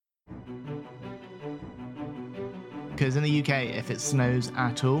because in the UK, if it snows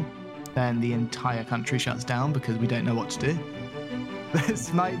at all, then the entire country shuts down because we don't know what to do.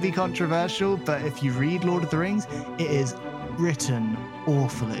 This might be controversial, but if you read Lord of the Rings, it is written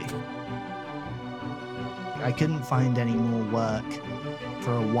awfully. I couldn't find any more work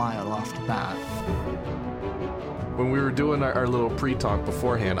for a while after that. When we were doing our little pre-talk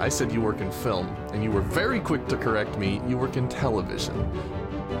beforehand, I said you work in film, and you were very quick to correct me. You work in television.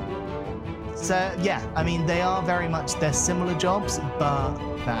 So, yeah, I mean, they are very much, they're similar jobs, but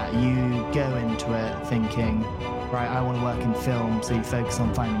that you go into it thinking, right, I want to work in film, so you focus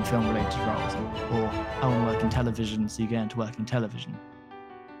on finding film-related roles. Or, I want to work in television, so you go into work in television.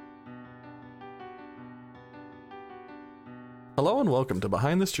 Hello and welcome to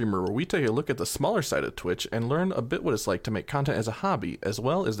Behind the Streamer, where we take a look at the smaller side of Twitch and learn a bit what it's like to make content as a hobby, as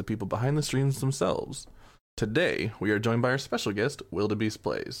well as the people behind the streams themselves. Today, we are joined by our special guest,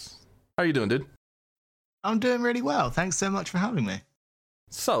 Wildeb33stplays. How are you doing, dude? I'm doing really well. Thanks so much for having me.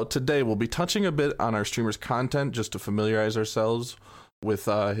 So, today we'll be touching a bit on our streamer's content just to familiarize ourselves with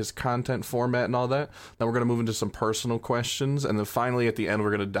his content format and all that. Then we're going to move into some personal questions, and then finally at the end we're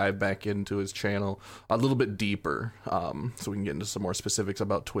going to dive back into his channel a little bit deeper, so we can get into some more specifics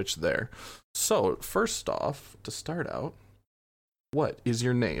about Twitch there. So first off, to start out, what is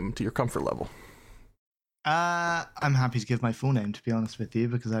your name to your comfort level? I'm happy to give my full name, to be honest with you,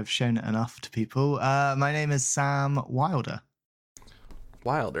 because I've shown it enough to people. My name is Sam Wilder.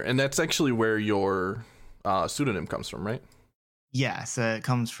 Wilder, and that's actually where your pseudonym comes from, right? Yeah, so it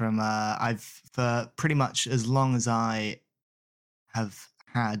comes from, for pretty much as long as I have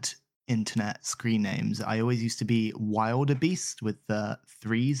had internet screen names, I always used to be Wildeb33st with the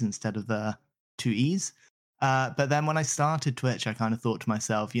 3s instead of the 2 E's. But then when I started Twitch, I kind of thought to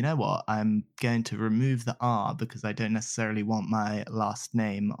myself, you know what, I'm going to remove the R because I don't necessarily want my last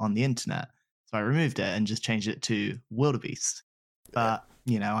name on the internet. So I removed it and just changed it to Wildeb33st. But,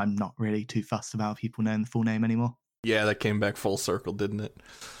 you know, I'm not really too fussed about people knowing the full name anymore. Yeah, that came back full circle, didn't it?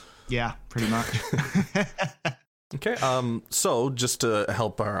 Yeah, pretty much. Okay, so just to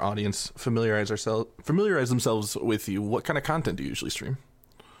help our audience familiarize themselves with you, what kind of content do you usually stream?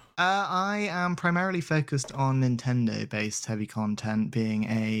 I am primarily focused on Nintendo-based heavy content, being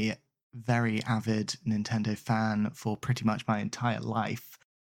a very avid Nintendo fan for pretty much my entire life.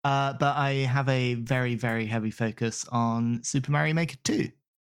 But I have a very, very heavy focus on Super Mario Maker 2.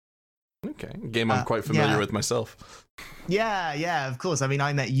 Okay, game I'm quite familiar with myself. Yeah, of course. I mean,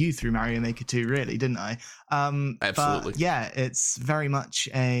 I met you through Mario Maker 2, really, didn't I? Absolutely. But yeah, it's very much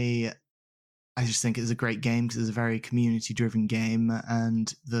I just think it's a great game because it's a very community-driven game,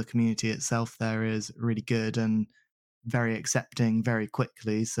 and the community itself there is really good and very accepting very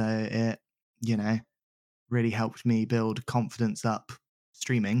quickly. So it, you know, really helped me build confidence up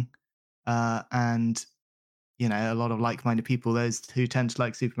streaming. And you know, a lot of like-minded people, those who tend to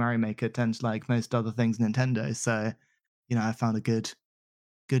like Super Mario Maker tend to like most other things Nintendo. So, you know, I found a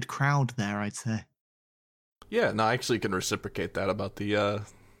good crowd there, I'd say. Yeah, no, I actually can reciprocate that about the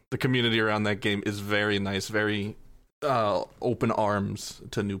community around that game is very nice, very open arms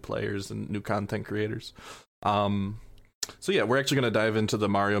to new players and new content creators. So yeah, we're actually going to dive into the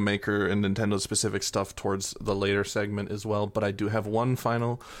Mario Maker and Nintendo specific stuff towards the later segment as well, but I do have one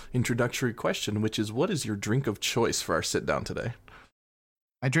final introductory question, which is, what is your drink of choice for our sit down today?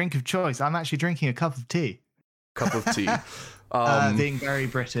 My drink of choice? I'm actually drinking a cup of tea. Cup of tea. Being very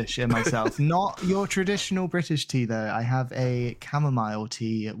British in myself. Not your traditional British tea, though. I have a chamomile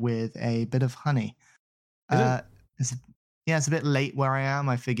tea with a bit of honey. It's a bit late where I am.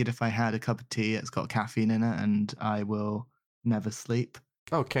 I figured if I had a cup of tea, it's got caffeine in it, and I will never sleep.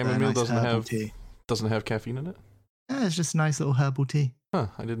 Oh, chamomile doesn't have caffeine in it? Yeah, it's just a nice little herbal tea. Huh,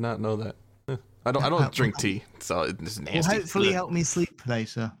 I did not know that. I don't drink tea, so it's nasty. Will hopefully help me sleep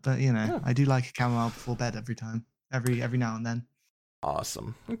later. But you know, yeah. I do like a chamomile before bed every time, every now and then.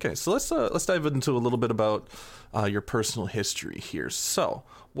 Awesome. Okay, so let's dive into a little bit about your personal history here. So,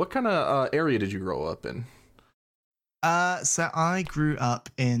 what kind of area did you grow up in? So I grew up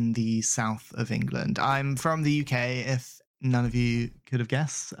in the south of England. I'm from the UK, if none of you could have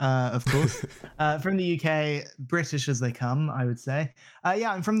guessed, of course. From the UK, British as they come, I would say.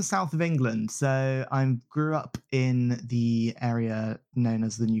 Yeah, I'm from the south of England. So I grew up in the area known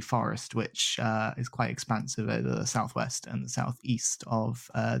as the New Forest, which is quite expansive over the southwest and the southeast of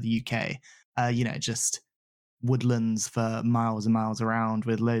the UK. You know, just woodlands for miles and miles around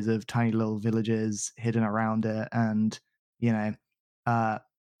with loads of tiny little villages hidden around it, and you know, a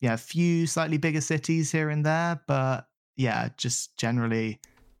few slightly bigger cities here and there, but yeah, just generally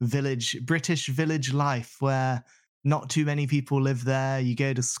British village life where not too many people live there. You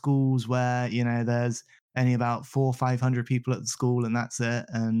go to schools where, you know, there's only about 400-500 people at the school, and that's it.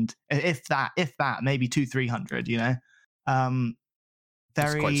 And if that, maybe 200-300. It's quite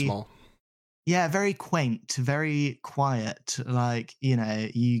Very, small. yeah, very quaint, very quiet. Like,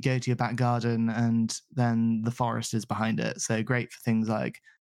 you go to your back garden and then the forest is behind it. So great for things like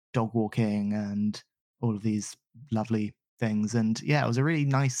dog walking and all of these lovely things. And yeah, it was a really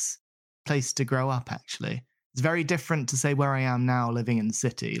nice place to grow up, actually. It's very different to say where I am now living in the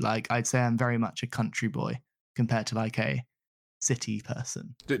city. Like, I'd say I'm very much a country boy compared to like a city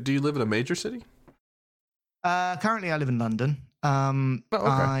person. Do you live in a major city? Currently I live in London. Oh,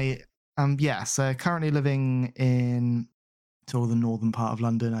 okay. So currently living in sort of the northern part of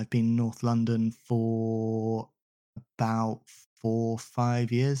London. I've been in North London for about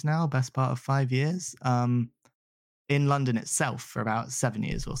 4-5 years now, best part of 5 years. In London itself for about 7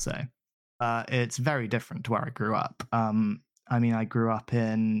 years or so. It's very different to where I grew up. I grew up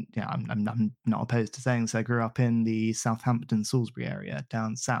in, I'm not opposed to saying so. I grew up in the Southampton, Salisbury area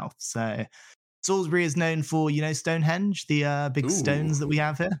down south. So Salisbury is known for, Stonehenge, the big stones that we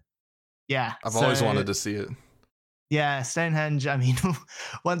have here. Yeah. I've always wanted to see it. Yeah, Stonehenge. I mean,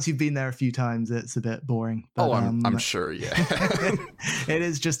 once you've been there a few times, it's a bit boring. But, I'm sure, yeah. It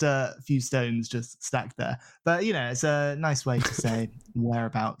is just a few stones just stacked there. But, it's a nice way to say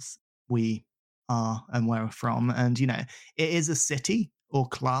whereabouts we are and where we're from. And, it is a city, or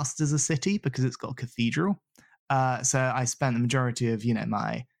classed as a city, because it's got a cathedral. So I spent the majority of,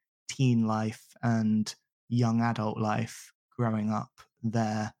 my teen life and young adult life growing up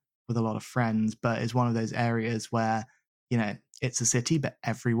there with a lot of friends. But it's one of those areas where, it's a city, but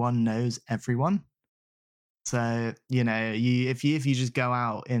everyone knows everyone. So, if you just go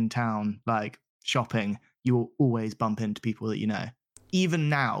out in town, like shopping, you will always bump into people that you know. Even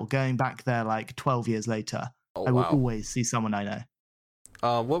now, going back there like 12 years later, I will always see someone I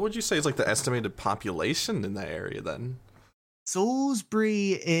know. What would you say is like the estimated population in that area then?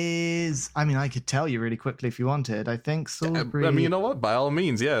 Salisbury is, I could tell you really quickly if you wanted. I think Salisbury... you know what? By all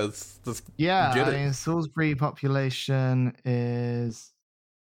means, yeah. Get it. Salisbury population is...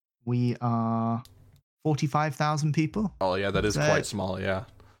 We are 45,000 people. Oh, yeah, that is quite small, yeah.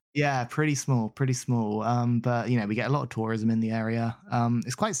 Yeah, pretty small. But, we get a lot of tourism in the area.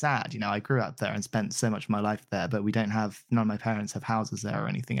 It's quite sad, I grew up there and spent so much of my life there, but none of my parents have houses there or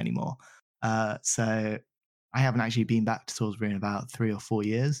anything anymore. So I haven't actually been back to Salisbury in about 3 or 4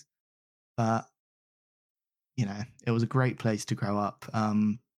 years. But, it was a great place to grow up.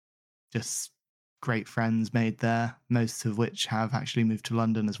 Just great friends made there, most of which have actually moved to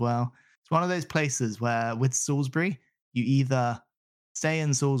London as well. It's one of those places where with Salisbury, you either stay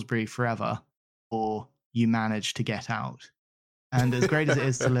in Salisbury forever or you manage to get out. And as great as it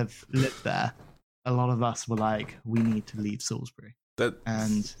is to live there, a lot of us were like, we need to leave Salisbury.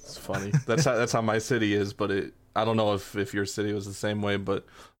 It's funny. That's how my city is, but I don't know if your city was the same way, but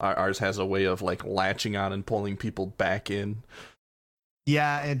ours has a way of like latching on and pulling people back in.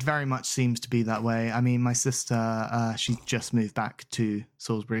 Yeah, it very much seems to be that way. I mean, my sister, she just moved back to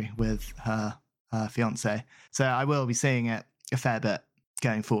Salisbury with her fiance, so I will be seeing it a fair bit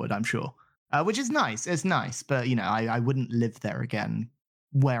going forward, I'm sure. Which is nice. It's nice, but I wouldn't live there again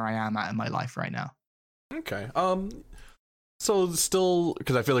where I am at in my life right now. Okay. So still,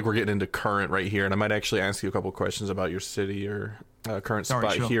 because I feel like we're getting into current right here, and I might actually ask you a couple questions about your city or current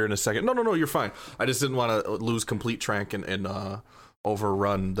spot here in a second. No, you're fine. I just didn't want to lose complete track and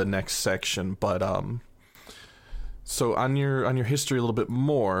overrun the next section. But so on your history a little bit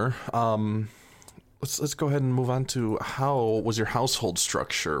more. Let's go ahead and move on to how was your household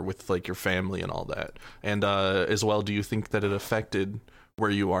structure with like your family and all that, and as well, do you think that it affected where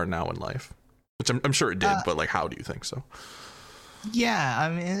you are now in life? Which I'm sure it did, but like, how do you think so? Yeah, I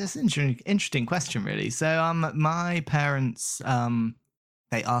mean, it's an interesting question, really. So, my parents,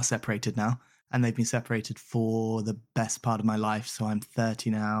 they are separated now, and they've been separated for the best part of my life. So I'm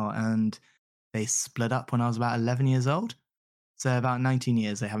 30 now, and they split up when I was about 11 years old. So about 19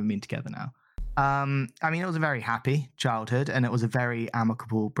 years they haven't been together now. It was a very happy childhood, and it was a very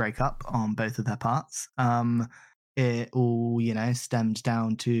amicable breakup on both of their parts. It all, stemmed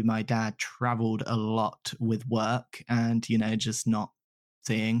down to my dad traveled a lot with work and, just not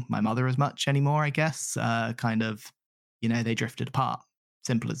seeing my mother as much anymore, I guess. They drifted apart.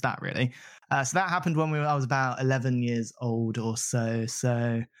 Simple as that, really. So that happened when I was about 11 years old or so.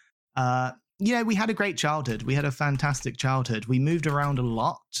 So, we had a great childhood. We had a fantastic childhood. We moved around a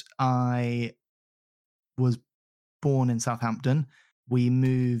lot. I was born in Southampton. We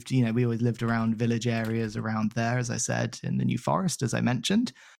moved, we always lived around village areas around there, as I said, in the New Forest, as I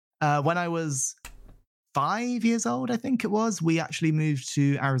mentioned. When I was 5 years old, I think it was, we actually moved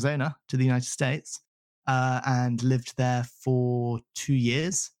to Arizona, to the United States. and lived there for 2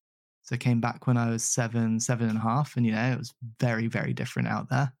 years. So I came back when I was 7.5, and it was very, very different out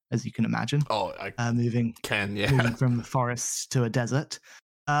there, as you can imagine. Oh, moving from the forest to a desert.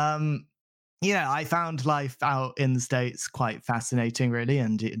 I found life out in the States quite fascinating, really,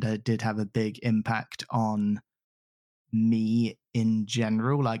 and it did have a big impact on me in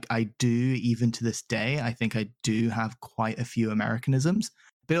general. Like, I do, even to this day, I think I do have quite a few Americanisms.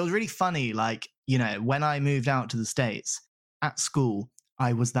 But it was really funny, like, when I moved out to the States, at school,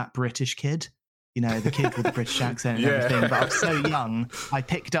 I was that British kid, the kid with the British accent and everything. But I was so young, I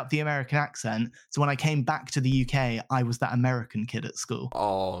picked up the American accent. So when I came back to the UK, I was that American kid at school.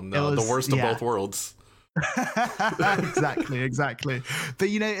 Oh, no, the worst of both worlds. Exactly. But,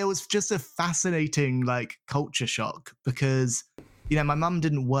 it was just a fascinating, like, culture shock because, my mum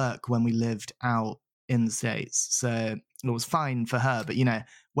didn't work when we lived out in the States. So it was fine for her. But,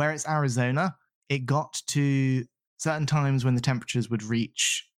 where it's Arizona, it got to certain times when the temperatures would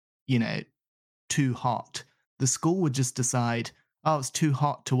reach, too hot. The school would just decide, oh, it's too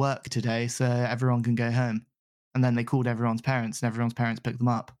hot to work today, so everyone can go home. And then they called everyone's parents, and everyone's parents picked them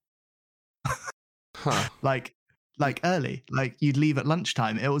up. Huh. Like early. Like, you'd leave at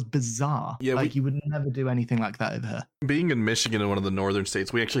lunchtime. It was bizarre. Yeah, you would never do anything like that over here. Being in Michigan, in one of the northern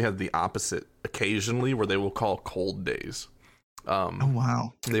states, we actually have the opposite occasionally, where they will call cold days. Oh,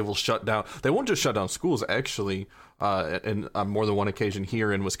 wow. They will shut down. They won't just shut down schools, actually. And on more than one occasion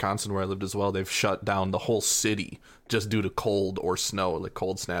here in Wisconsin, where I lived as well, they've shut down the whole city just due to cold or snow, like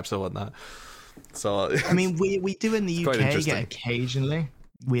cold snaps and whatnot. So, I mean, we do in the UK get occasionally.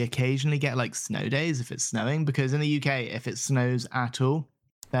 We occasionally get like snow days if it's snowing, because in the UK, if it snows at all,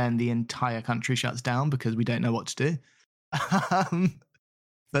 then the entire country shuts down because we don't know what to do.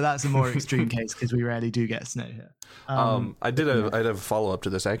 But that's a more extreme case because we rarely do get snow here. I'd have a follow up to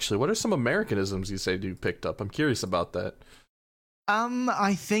this actually. What are some Americanisms you say you picked up? I'm curious about that.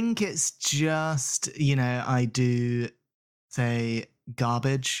 I think it's just, I do say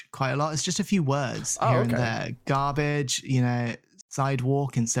garbage quite a lot. It's just a few words here and there. Garbage,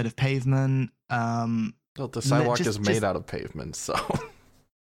 sidewalk instead of pavement. The sidewalk is made out of pavement, so.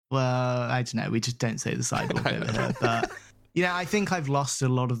 Well, I don't know. We just don't say the sidewalk over here, but. I think I've lost a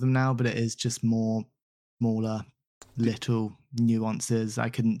lot of them now, but it is just more smaller, little nuances. I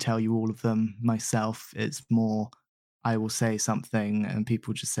couldn't tell you all of them myself. It's more, I will say something and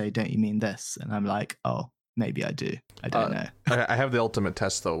people just say, don't you mean this? And I'm like, oh, maybe I do. I don't know. I have the ultimate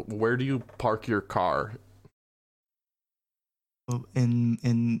test, though. Where do you park your car?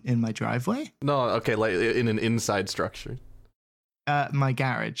 In my driveway? No, okay, like in an inside structure. My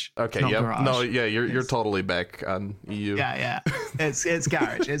garage. Okay, yeah. Garage. No, yeah, you're totally back on EU. Yeah. It's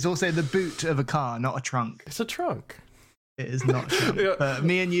garage. It's also the boot of a car, not a trunk. It's a trunk. It is not a trunk. Yeah. But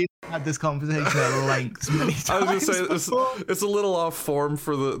me and you had this conversation at length many times. I was going to say, it's a little off form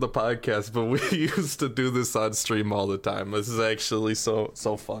for the podcast, but we used to do this on stream all the time. This is actually so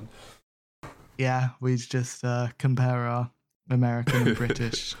fun. Yeah, we just compare our American and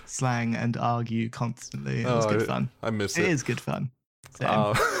British slang and argue constantly. It was good fun. I miss it. It is good fun.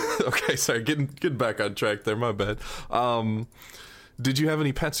 Okay, sorry, getting back on track there. My bad. Did you have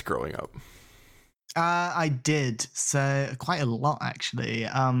any pets growing up? I did. So quite a lot, actually.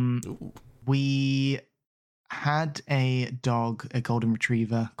 We had a dog, a golden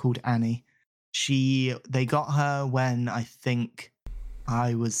retriever called Annie. They got her when I think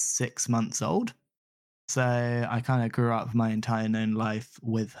I was 6 months old. So I kind of grew up my entire known life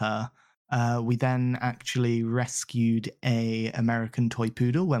with her. We then actually rescued a American toy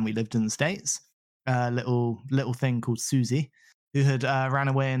poodle when we lived in the States. A little thing called Susie, who had ran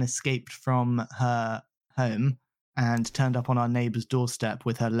away and escaped from her home and turned up on our neighbor's doorstep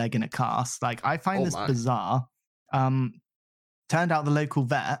with her leg in a cast. Like, I find this bizarre. Turned out the local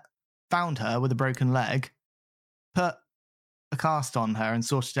vet found her with a broken leg, put a cast on her and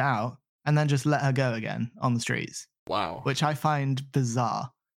sorted it out, and then just let her go again on the streets. Wow. Which I find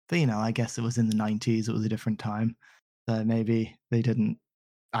bizarre. But, I guess it was in the 90s. It was a different time. So maybe they didn't.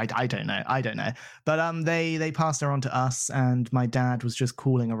 I don't know. But they passed her on to us, and my dad was just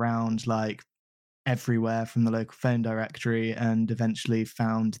calling around like everywhere from the local phone directory and eventually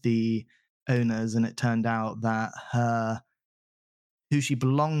found the owners, and it turned out that who she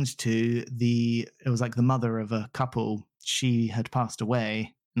belonged to, it was like the mother of a couple. She had passed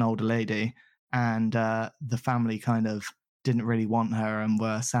away, an older lady, and the family kind of didn't really want her and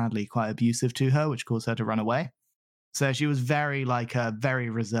were sadly quite abusive to her, which caused her to run away. So she was very a very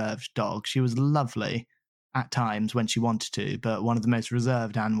reserved dog. She was lovely at times when she wanted to, but one of the most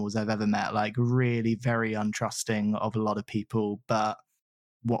reserved animals I've ever met, like really very untrusting of a lot of people. But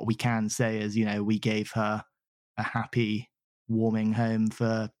what we can say is, we gave her a happy, warming home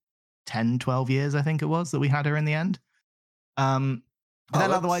for 10, 12 years, I think it was, that we had her in the end. But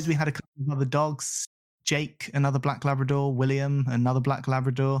then otherwise we had a couple of other dogs. Jake, another black Labrador. William, another black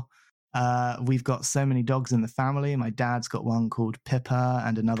Labrador. We've got so many dogs in the family. My dad's got one called Pippa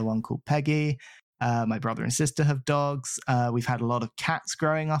and another one called Peggy. My brother and sister have dogs. We've had a lot of cats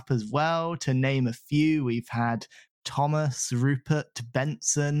growing up as well. To name a few, we've had Thomas, Rupert,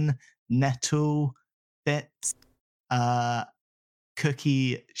 Benson, Nettle, Fitz,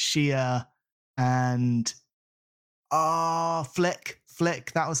 Cookie, Shia, and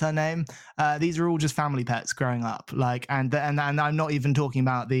Flick, that was her name. These are all just family pets growing up. And I'm not even talking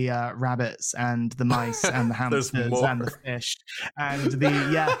about the rabbits and the mice and the hamsters and the fish. And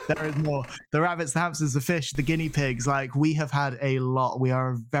there is more. The rabbits, the hamsters, the fish, the guinea pigs. Like, we have had a lot. We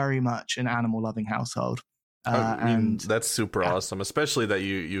are very much an animal loving household. That's super awesome, especially that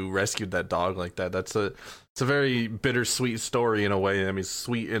you rescued that dog like that. It's a very bittersweet story in a way. I mean,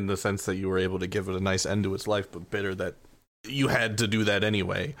 sweet in the sense that you were able to give it a nice end to its life, but bitter that you had to do that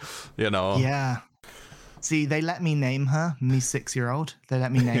anyway, Yeah. See, they let me name her, me 6-year-old. They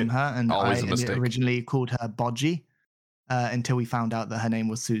let me name her, and I originally called her Bodgy until we found out that her name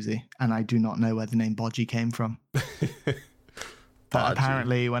was Susie, and I do not know where the name Bodgy came from. But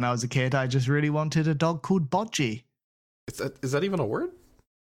apparently, when I was a kid, I just really wanted a dog called Bodgy. Is that even a word?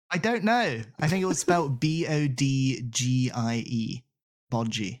 I don't know. I think it was spelled Bodgie.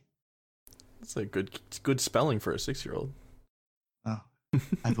 Bodgy. That's a good spelling for a 6-year-old. Oh,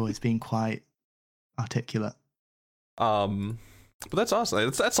 I've always been quite articulate. But that's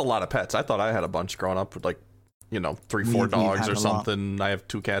awesome. That's a lot of pets. I thought I had a bunch growing up with 3-4 dogs or something. I have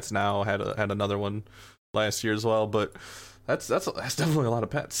 2 cats now. Had another one last year as well, but that's definitely a lot of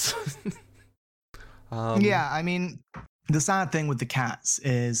pets. Yeah, I mean, the sad thing with the cats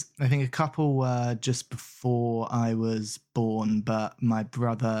is I think a couple were just before I was born, but my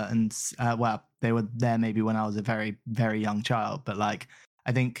brother and they were there maybe when I was a very, very young child. But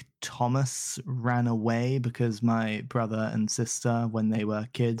I think Thomas ran away because my brother and sister, when they were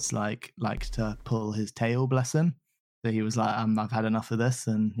kids, liked to pull his tail, bless him. So he was like, I've had enough of this,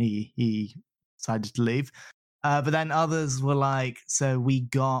 and he decided to leave. But then others were so we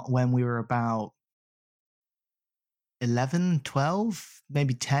got, when we were about 11, 12,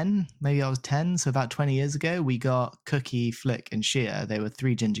 maybe 10, maybe I was 10, so about 20 years ago, we got Cookie, Flick, and Shia. They were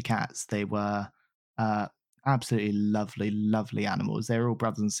 3 ginger cats. They were absolutely lovely, lovely animals. They were all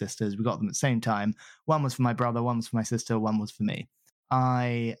brothers and sisters. We got them at the same time. One was for my brother, one was for my sister, one was for me.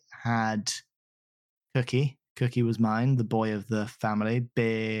 I had Cookie. Cookie was mine, the boy of the family,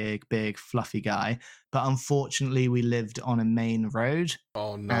 big, big, fluffy guy. But unfortunately, we lived on a main road.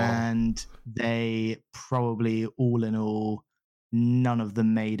 Oh, no. And they probably, all in all, none of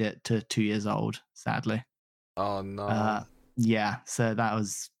them made it to 2 years old, sadly. Oh, no. Yeah, so that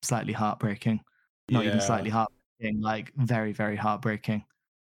was slightly heartbreaking. Not even slightly heartbreaking, very, very heartbreaking.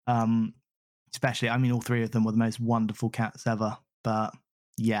 Especially, I mean, all 3 of them were the most wonderful cats ever. But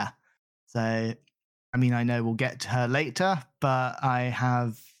yeah, so... I mean, I know we'll get to her later, but I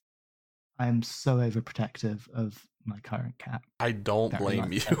am so overprotective of my current cat. I don't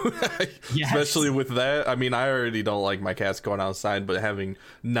blame you. Yes. Especially with that. I mean, I already don't like my cats going outside, but having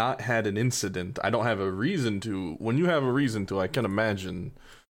not had an incident, I don't have a reason to. When you have a reason to, I can imagine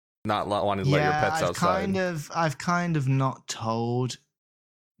not wanting to let your pets outside. I've kind of not told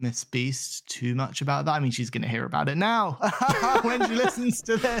Miss Beast too much about that. I mean, she's going to hear about it now when she listens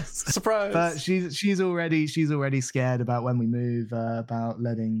to this. Surprise! But she's already scared about when we move, about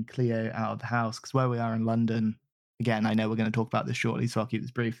letting Cleo out of the house, because where we are in London, again, I know we're going to talk about this shortly, so I'll keep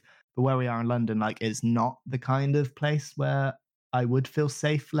this brief. But where we are in London, is not the kind of place where I would feel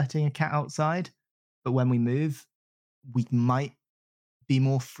safe letting a cat outside. But when we move, we might be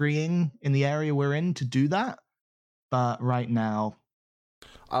more freeing in the area we're in to do that. But right now.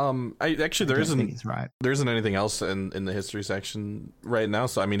 There isn't anything else in the history section right now.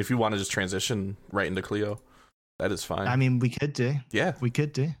 So I mean, if you want to just transition right into Cleo, that is fine. I mean, we could do. Yeah, we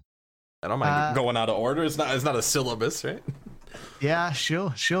could do. I don't mind going out of order. It's not a syllabus, right? Yeah,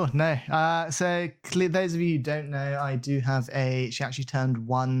 sure. No. So those of you who don't know, I do have she actually turned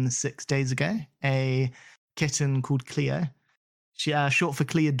 1 6 days ago. A kitten called Cleo. She short for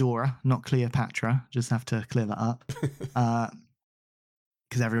Cleodora, not Cleopatra. Just have to clear that up.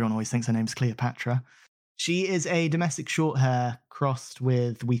 Because everyone always thinks her name's Cleopatra. She is a domestic short hair crossed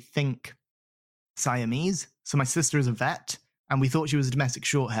with, we think, Siamese. So my sister is a vet, and we thought she was a domestic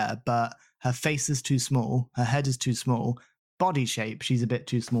short hair, but her face is too small, her head is too small, body shape, she's a bit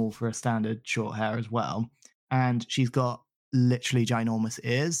too small for a standard short hair as well. And she's got literally ginormous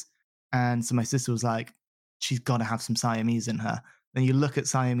ears. And so my sister was like, she's got to have some Siamese in her. Then you look at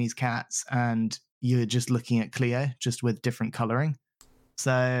Siamese cats and you're just looking at Cleo, just with different coloring.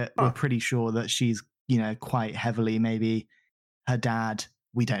 So we're pretty sure that she's, quite heavily, maybe her dad,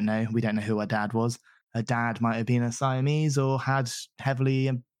 we don't know who her dad was. Her dad might have been a Siamese or had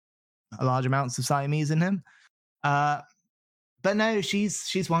heavily large amounts of Siamese in him. But no,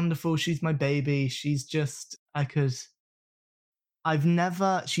 she's wonderful. She's my baby. She's just,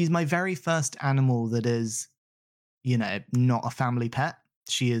 she's my very first animal that is, not a family pet.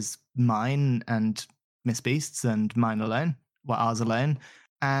 She is mine and Miss Beast's and mine alone, ours alone.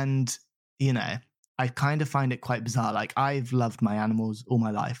 And, I kind of find it quite bizarre. Like, I've loved my animals all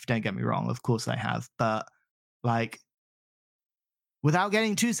my life. Don't get me wrong. Of course I have. But, like, without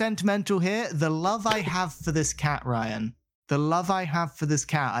getting too sentimental here, the love I have for this cat, Ryan,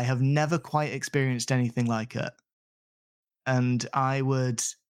 I have never quite experienced anything like it. And I would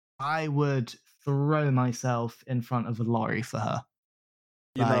throw myself in front of a lorry for her.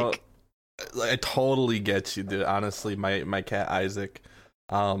 I totally get you, dude. Honestly, my cat Isaac,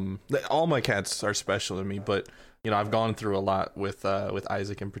 all my cats are special to me, but I've gone through a lot with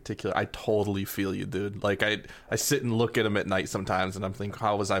Isaac in particular. I totally feel you, dude. Like I sit and look at him at night sometimes, and I'm thinking,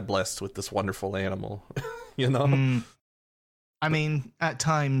 how was I blessed with this wonderful animal? I mean, at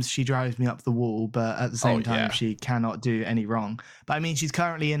times she drives me up the wall, but at the same time, she cannot do any wrong. But I mean, she's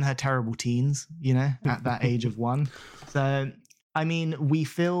currently in her terrible teens, at that age of 1. So, I mean, we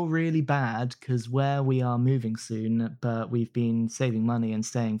feel really bad because where we are moving soon, but we've been saving money and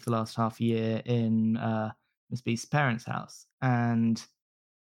staying for the last half a year in Miss Beast's parents' house. And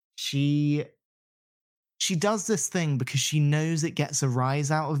she does this thing because she knows it gets a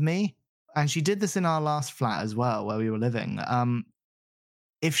rise out of me. And she did this in our last flat as well, where we were living.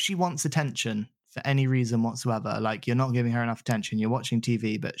 If she wants attention for any reason whatsoever, like you're not giving her enough attention, you're watching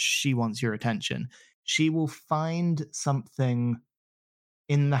TV, but she wants your attention, she will find something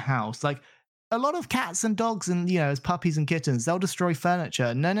in the house. Like a lot of cats and dogs and, as puppies and kittens, they'll destroy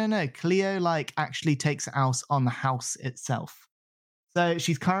furniture. No. Cleo, actually takes it out on the house itself. So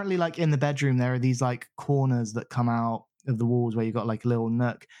she's currently, in the bedroom. There are these, corners that come out of the walls where you've got, a little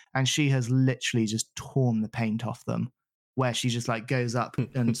nook. And she has literally just torn the paint off them, where she just, goes up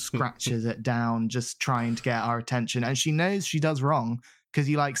and scratches it down, just trying to get our attention. And she knows she does wrong because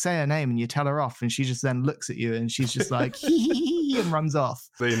you, say her name and you tell her off, and she just then looks at you and she's just like, hee, and runs off.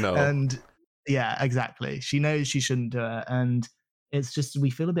 They know. And, yeah, exactly. She knows she shouldn't do it. And it's just, we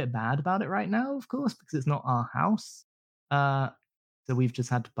feel a bit bad about it right now, of course, because it's not our house. So we've just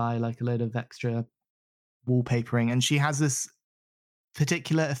had to buy, a load of extra wallpapering, and she has this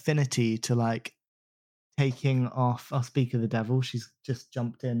particular affinity to taking off. I'll speak of the devil. She's just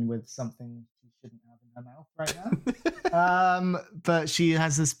jumped in with something she shouldn't have in her mouth right now. But she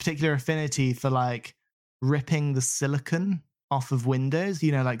has this particular affinity for ripping the silicone off of windows,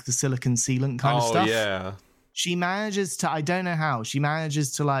 the silicone sealant kind of stuff. Oh yeah. She manages to, I don't know how, she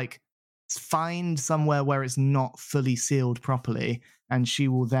manages to find somewhere where it's not fully sealed properly, and she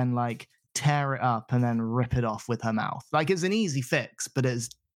will then tear it up and then rip it off with her mouth. It's an easy fix, but it's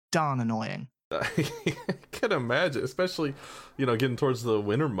darn annoying. I can imagine, especially getting towards the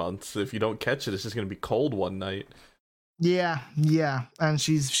winter months. If you don't catch it, it's just going to be cold one night. Yeah, and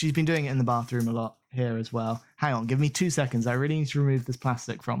she's been doing it in the bathroom a lot here as well. Hang on, give me 2 seconds. I really need to remove this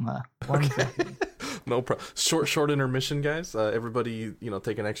plastic from her. One second. No problem. Short intermission, guys. Everybody,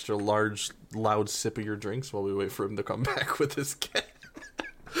 take an extra large, loud sip of your drinks while we wait for him to come back with his cat.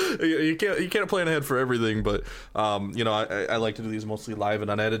 You can't plan ahead for everything, but I like to do these mostly live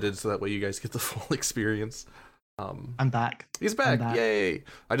and unedited, so that way you guys get the full experience. I'm back. He's back. Yay!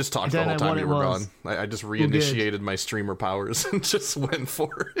 I just talked the whole time you were gone. I just reinitiated my streamer powers and just went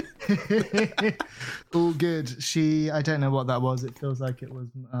for it. All good. I don't know what that was. It feels like it was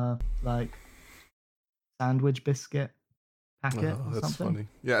sandwich biscuit packet or that's something. Funny.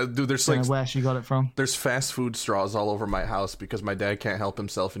 Yeah, dude, there's where she got it from. There's fast food straws all over my house because my dad can't help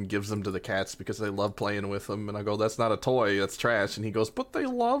himself and gives them to the cats because they love playing with them. And I go, that's not a toy, that's trash. And he goes, but they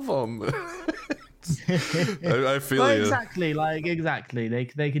love them. I feel you. Exactly.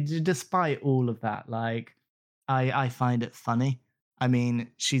 They could, despite all of that, I find it funny. I mean,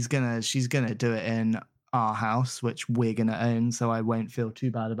 she's gonna do it in our house, which we're gonna own, so I won't feel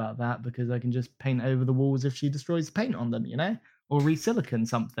too bad about that because I can just paint over the walls if she destroys the paint on them, or re-silicone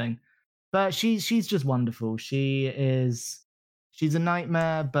something. But she's just wonderful. She's a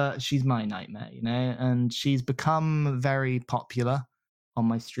nightmare, but she's my nightmare, and she's become very popular on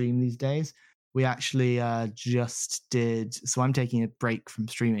my stream these days. We actually just did, so I'm taking a break from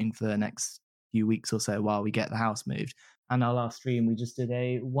streaming for the next few weeks or so while we get the house moved. and our last stream, we just did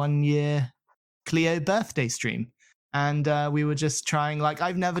a 1-year Cleo birthday stream. And we were just trying, like,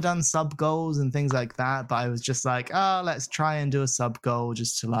 I've never done sub goals and things like that, but I was just like, oh, let's try and do a sub goal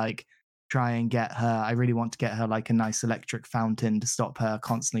just to like try and get her. I really want to get her like a nice electric fountain to stop her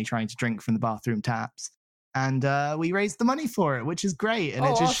constantly trying to drink from the bathroom taps. And we raised the money for it, which is great. And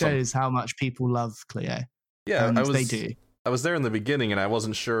it just shows how much people love Cleo. Yeah, and they do. I was there in the beginning, and I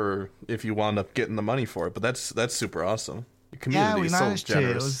wasn't sure if you wound up getting the money for it, but that's super awesome. Your community is so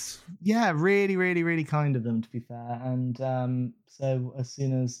generous. It was, really, really, really kind of them, to be fair. And so as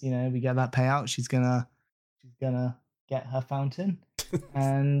soon as we get that payout, she's gonna get her fountain.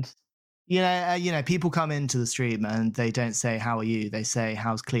 And people come into the stream and they don't say how are you, they say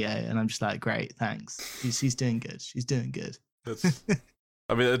how's Cleo, and I'm just like, great, thanks. She's doing good. She's doing good. That's,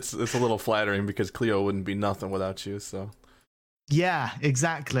 I mean, it's a little flattering because Cleo wouldn't be nothing without you. So yeah,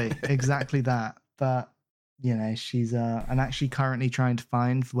 exactly that. But she's I'm actually currently trying to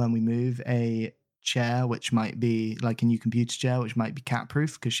find, for when we move, a chair which might be like a new computer chair which might be cat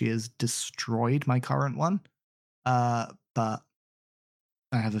proof, because she has destroyed my current one. But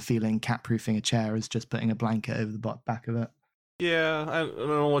I have a feeling cat proofing a chair is just putting a blanket over the back of it. Yeah, I don't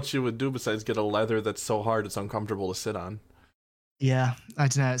know what you would do besides get a leather that's so hard it's uncomfortable to sit on. Yeah, I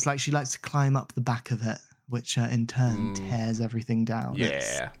don't know. It's like she likes to climb up the back of it, which in turn tears everything down.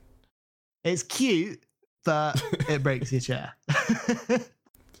 Yeah. It's cute, but it breaks your chair.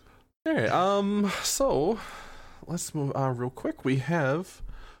 All right, so let's move on real quick. We have,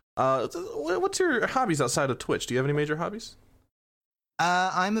 what's your hobbies outside of Twitch? Do you have any major hobbies?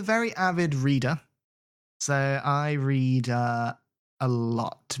 I'm a very avid reader. So I read a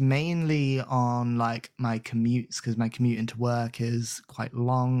lot, mainly on like my commutes, because my commute into work is quite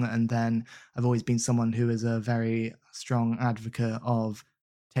long. And then I've always been someone who is a very strong advocate of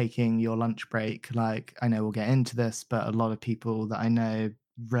taking your lunch break. Like, I know we'll get into this, but a lot of people that I know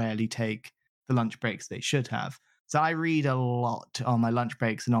rarely take the lunch breaks they should have. So I read a lot on my lunch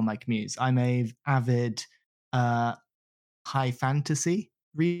breaks and on my commutes. I'm a avid high fantasy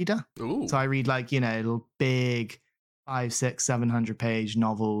reader. Ooh. So I read like, little big 500, 600, 700 page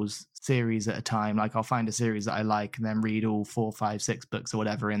novels, series at a time. Like, I'll find a series that I like and then read all 4, 5, 6 books or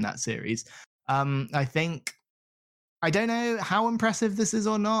whatever in that series. I don't know how impressive this is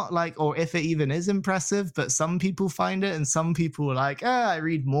or not, like, or if it even is impressive, but some people find it and some people are like, I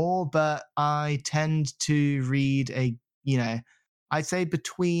read more, but I tend to read I'd say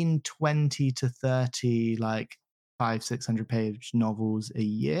between 20 to 30, like 500, 600 page novels a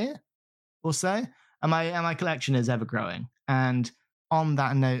year or so. And my collection is ever growing. And on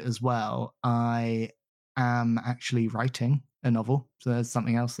that note as well, I am actually writing a novel. So there's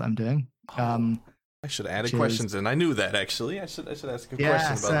something else that I'm doing. I should have added questions in. I knew that, actually. I should ask a question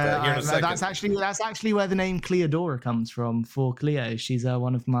about that here in a second. That's actually where the name Cleodora comes from, for Cleo. She's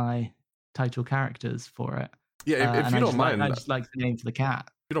one of my title characters for it. Yeah, if you don't mind. I just like the name for the cat.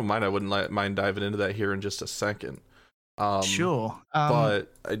 If you don't mind, I wouldn't mind diving into that here in just a second. Sure.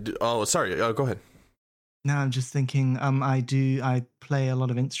 But I do. Oh, sorry. Go ahead. No, I'm just thinking. I play a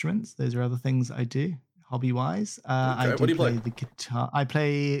lot of instruments. Those are other things I do, hobby-wise. Okay. What do you play? The guitar. I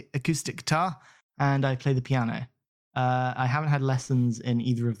play acoustic guitar and I play the piano. I haven't had lessons in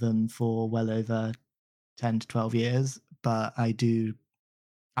either of them for well over 10 to 12 years, but I do.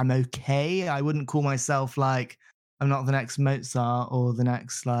 I'm okay. I wouldn't call myself like, I'm not the next Mozart or the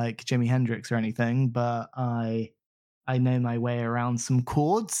next like Jimi Hendrix or anything, but I know my way around some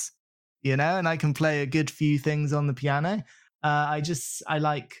chords, and I can play a good few things on the piano. I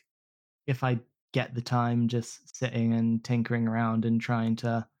like, if I get the time, just sitting and tinkering around and trying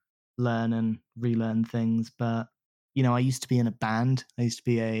to learn and relearn things. But, I used to be in a band. I used to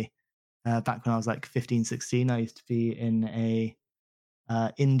be back when I was like 15, 16, I used to be in a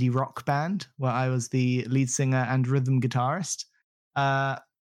indie rock band where I was the lead singer and rhythm guitarist.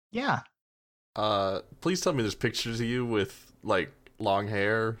 Yeah. Please tell me there's pictures of you with like long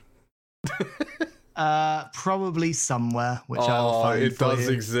hair. Probably somewhere, which I will find. It does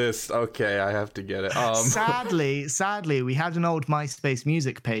exist. Okay, I have to get it. Sadly, we had an old MySpace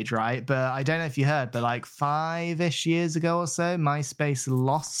music page, right? But I don't know if you heard, but like 5-ish years ago or so, MySpace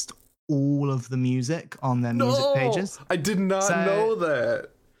lost all of the music on their music pages. I did not know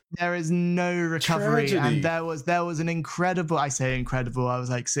that. There is no recovery. Tragedy. And there was an incredible, I say incredible, I was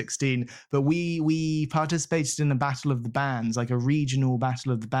like 16, but we participated in a battle of the bands, like a regional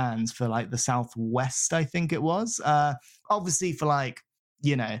battle of the bands for like the Southwest, I think it was. Obviously for like,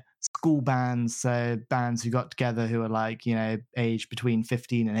 school bands, so bands who got together who are like, aged between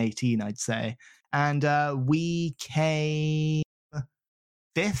 15 and 18, I'd say. And we came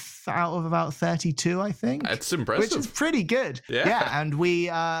 5th out of about 32, I think. That's impressive. Which is pretty good. Yeah, and we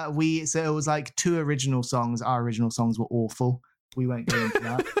so it was like 2 original songs. Our original songs were awful. We won't go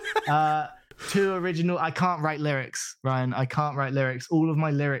into that. 2 original. I can't write lyrics, Ryan. I can't write lyrics. All of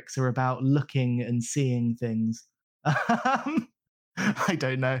my lyrics are about looking and seeing things. I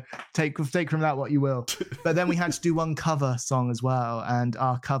don't know. Take from that what you will. But then we had to do 1 cover song as well, and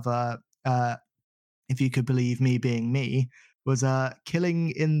our cover, if you could believe me being me, was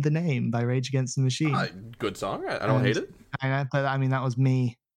Killing in the Name by Rage Against the Machine. Good song. I don't hate it. I know, but I mean, that was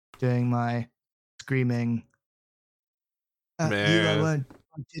me doing my screaming. Man. You don't want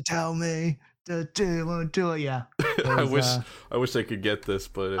to tell me to do it. Yeah. I wish I could get this,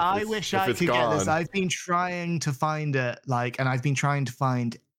 but I wish I could get this. I've been trying to find it, and I've been trying to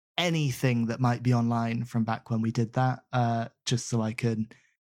find anything that might be online from back when we did that, just so I could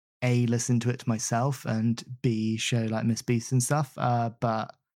A, listen to it to myself, and B, show like Miss Beast and stuff.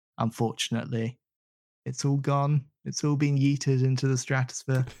 But unfortunately, it's all gone. It's all been yeeted into the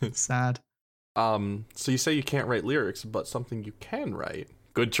stratosphere. It's sad. So you say you can't write lyrics, but something you can write.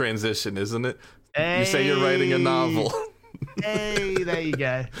 Good transition, isn't it? Hey. You say you're writing a novel. Hey, there you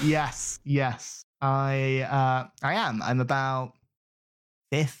go. Yes. I am. I'm about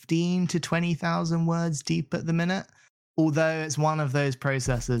 15 to 20,000 words deep at the minute. Although it's one of those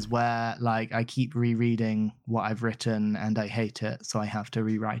processes where, like, I keep rereading what I've written and I hate it, so I have to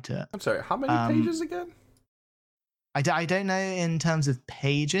rewrite it. I'm sorry, how many pages again? I don't know in terms of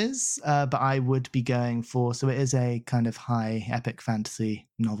pages, but I would be going for... So it is a kind of high epic fantasy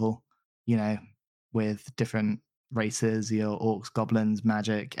novel, with different races, orcs, goblins,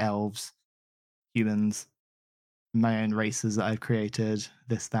 magic, elves, humans, my own races that I've created,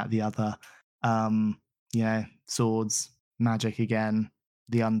 this, that, the other. Swords, magic again,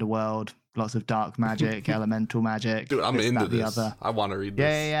 the underworld, lots of dark magic, elemental magic. Dude, I'm into this. I want to read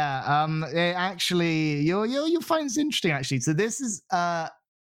this. Yeah. Actually, you'll find this interesting. Actually, so this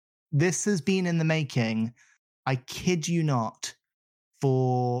has been in the making. I kid you not,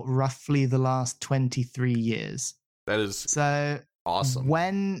 for roughly the last 23 years. That is so awesome.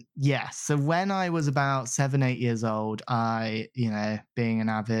 When I was about 7-8 years old, I, being an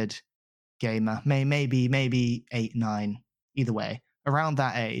avid gamer, maybe 8-9, either way, around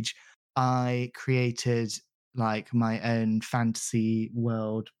that age, I created like my own fantasy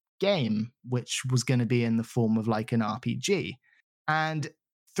world game, which was going to be in the form of like an RPG. And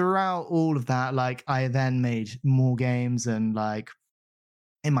throughout all of that, like, I then made more games, and like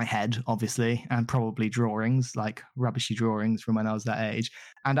in my head, obviously, and probably drawings, like rubbishy drawings from when I was that age.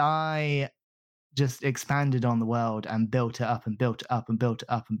 And I just expanded on the world and built it up and built it up and built it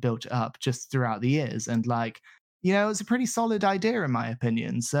up and built it up just throughout the years. And like, it was a pretty solid idea in my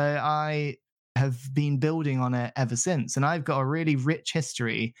opinion. So I have been building on it ever since. And I've got a really rich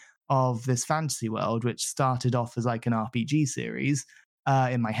history of this fantasy world, which started off as like an RPG series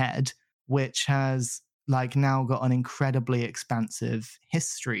in my head, which has like now got an incredibly expansive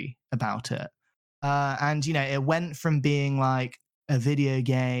history about it. And, it went from being like a video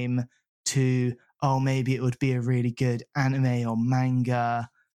game to, maybe it would be a really good anime or manga,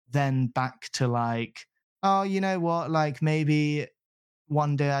 then back to like, you know what, like maybe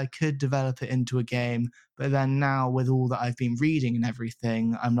one day I could develop it into a game. But then now with all that I've been reading and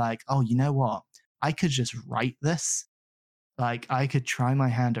everything, I'm like, you know what, I could just write this. Like, I could try my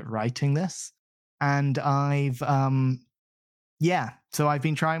hand at writing this. And I've, so I've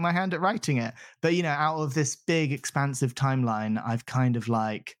been trying my hand at writing it. But, out of this big, expansive timeline, I've kind of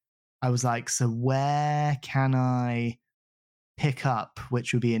like, I was like, so where can I pick up,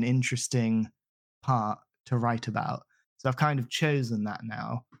 which would be an interesting part to write about? So I've kind of chosen that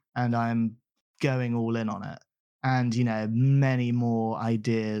now, and I'm going all in on it. And, many more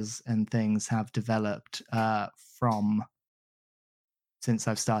ideas and things have developed from since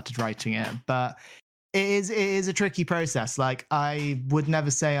I've started writing it. But it is a tricky process. Like, I would never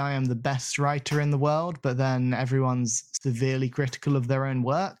say I am the best writer in the world, but then everyone's severely critical of their own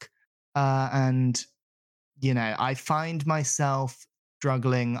work. And, I find myself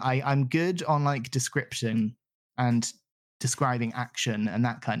struggling. I'm good on like description and describing action and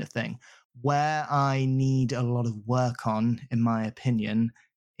that kind of thing. Where I need a lot of work on, in my opinion,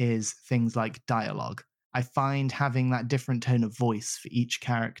 is things like dialogue. I find having that different tone of voice for each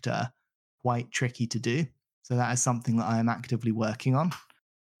character quite tricky to do. So that is something that I am actively working on.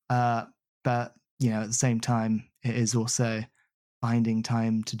 But, at the same time, it is also finding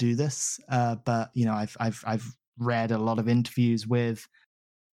time to do this. But, I've read a lot of interviews with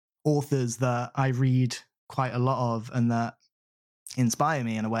authors that I read quite a lot of and that inspire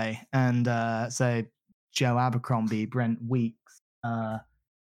me in a way. And so Joe Abercrombie, Brent Weeks,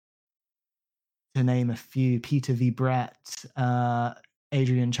 to name a few, Peter V. Brett,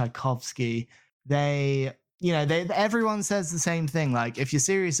 Adrian Tchaikovsky, everyone says the same thing. Like, if you're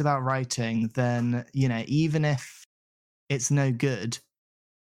serious about writing, then, even if it's no good,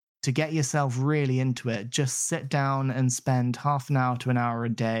 to get yourself really into it, just sit down and spend half an hour to an hour a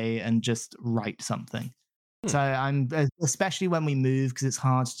day and just write something. So I'm, especially when we move, because it's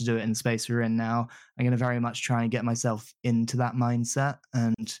hard to do it in the space we're in now, I'm going to very much try and get myself into that mindset,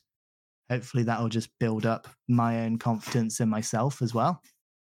 and hopefully that will just build up my own confidence in myself as well.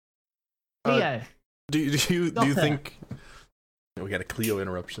 Cleo, do you think we got a Cleo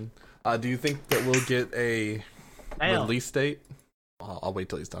interruption? Do you think that we'll get a release date? I'll wait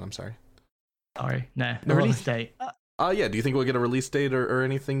till he's done. I'm sorry. No, release date. Yeah. Do you think we'll get a release date or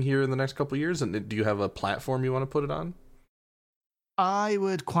anything here in the next couple of years? And do you have a platform you want to put it on? I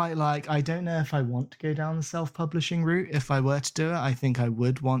would quite like. I don't know if I want to go down the self-publishing route. If I were to do it, I think I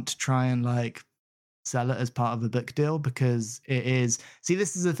would want to try and sell it as part of a book deal, because it is. See,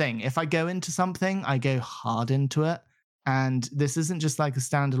 this is the thing. If I go into something, I go hard into it, and this isn't just like a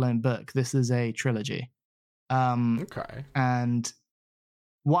standalone book. This is a trilogy. Okay. And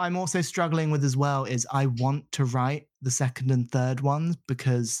what I'm also struggling with as well is I want to write the second and third ones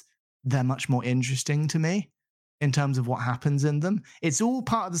because they're much more interesting to me in terms of what happens in them. It's all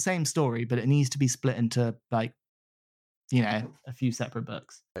part of the same story, but it needs to be split into a few separate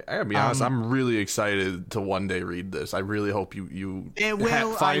books. I gotta be honest, I'm really excited to one day read this. I really hope you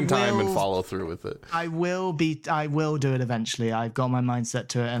find time and follow through with it. I will do it eventually. I've got my mindset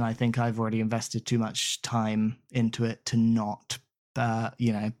to it, and I think I've already invested too much time into it to not go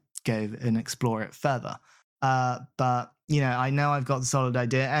and explore it further. But I know I've got the solid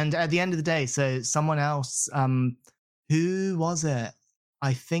idea. And at the end of the day, so someone else, who was it?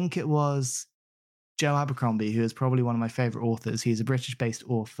 I think it was Joe Abercrombie, who is probably one of my favorite authors. He's a British-based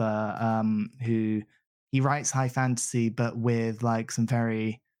author who he writes high fantasy, but with some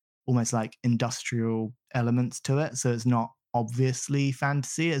very almost industrial elements to it. So it's not obviously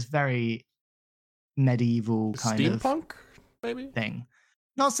fantasy. It's very medieval kind of steampunk, maybe thing.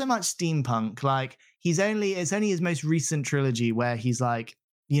 Not so much steampunk. It's only his most recent trilogy where he's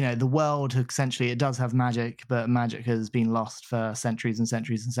the world essentially, it does have magic, but magic has been lost for centuries and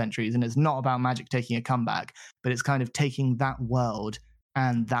centuries and centuries. And it's not about magic taking a comeback, but it's kind of taking that world,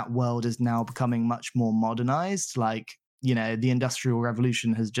 and that world is now becoming much more modernized. The Industrial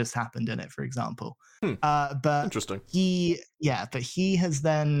Revolution has just happened in it, for example. But interesting. He has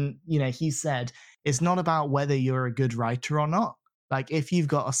then, he said, it's not about whether you're a good writer or not. If you've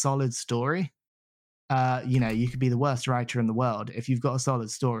got a solid story, you could be the worst writer in the world. If you've got a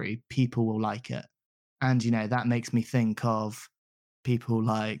solid story, people will like it. And, that makes me think of people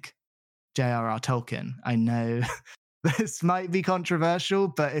like J.R.R. Tolkien. I know this might be controversial,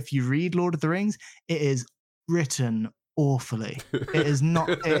 but if you read Lord of the Rings, it is written awfully. It is not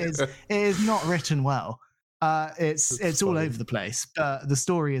written well. It's all over the place, but the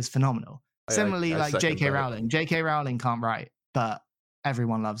story is phenomenal. Similarly, J.K. Rowling. J.K. Rowling can't write, but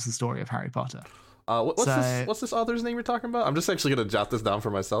everyone loves the story of Harry Potter. What's this author's name you're talking about? I'm just actually going to jot this down for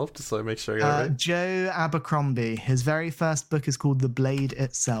myself, just so I make sure I got it right. Joe Abercrombie. His very first book is called The Blade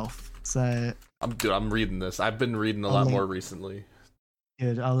Itself. So I'm reading this. I've been reading a lot more recently.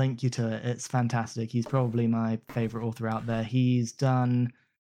 Good. I'll link you to it. It's fantastic. He's probably my favorite author out there. He's done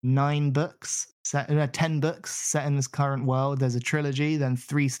 10 books set in this current world. There's a trilogy, then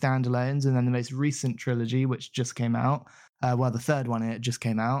 3 standalones, and then the most recent trilogy, which just came out. The third one, it just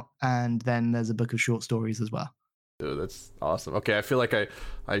came out, and then there's a book of short stories as well. Dude, that's awesome. Okay, I feel like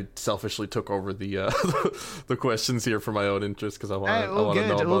I selfishly took over the the questions here for my own interest, because I want to know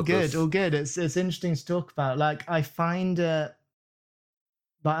about this. All good. It's interesting to talk about. I find it,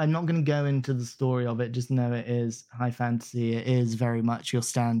 but I'm not going to go into the story of it. Just know it is high fantasy. It is very much your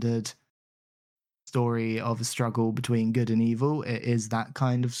standard story of a struggle between good and evil. It is that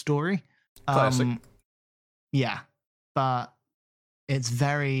kind of story. Classic. Yeah. But it's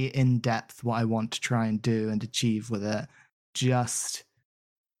very in-depth what I want to try and do and achieve with it. Just,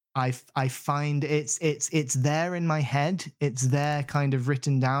 I find it's there in my head. It's there kind of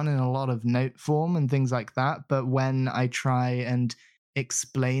written down in a lot of note form and things like that. But when I try and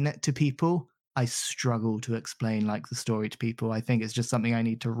explain it to people, I struggle to explain the story to people. I think it's just something I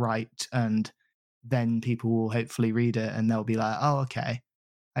need to write, and then people will hopefully read it and they'll be like, oh, okay,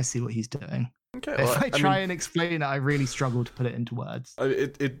 I see what he's doing. Okay, if I try and explain it, I really struggle to put it into words.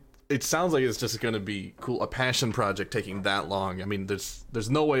 It sounds like it's just going to be cool. A passion project taking that long. I mean, there's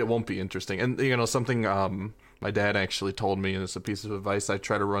no way it won't be interesting. And something my dad actually told me, and it's a piece of advice I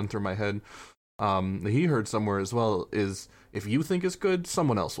try to run through my head. he heard somewhere as well is if you think it's good,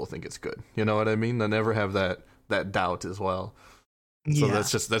 someone else will think it's good. You know what I mean? They never have that doubt as well. So Yeah.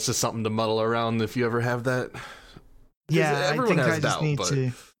 that's just something to muddle around if you ever have that. Yeah, Everyone I has think I just doubt, need but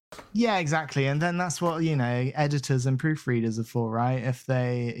to. Yeah, exactly. And then that's what, editors and proofreaders are for, right? If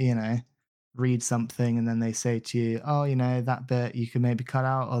they, read something and then they say to you, oh, that bit you can maybe cut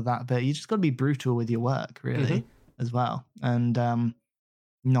out, or that bit, you just got to be brutal with your work, really, as well. And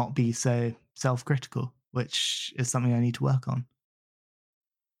not be so self-critical, which is something I need to work on.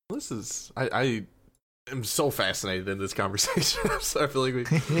 this is I am so fascinated in this conversation. So I feel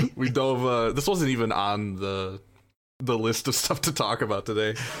like we dove. This wasn't even on the list of stuff to talk about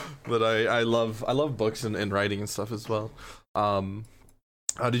today, but I love books and writing and stuff as well.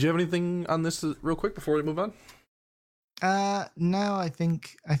 Did you have anything on this real quick before we move on? No, I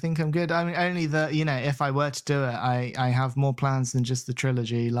think I'm good. I mean, only that, if I were to do it, I have more plans than just the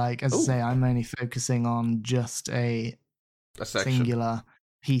trilogy. Like, as I say, I'm only focusing on just a singular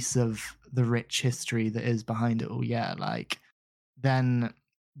piece of the rich history that is behind it all. Yeah, like then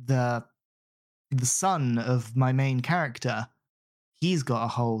the son of my main character, he's got a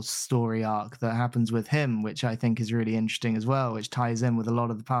whole story arc that happens with him, which I think is really interesting as well, which ties in with a lot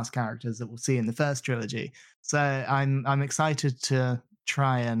of the past characters that we'll see in the first trilogy. So I'm excited to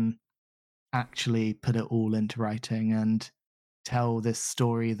try and actually put it all into writing and tell this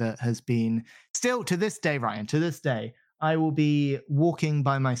story that has been still to this day, Ryan, to this day, I will be walking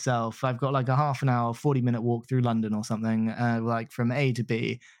by myself. I've got like a half an hour, 40-minute walk through London or something, like from A to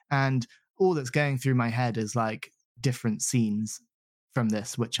B. And all that's going through my head is like different scenes from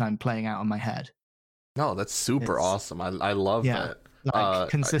this, which I'm playing out in my head. No, that's super awesome. I love that. Like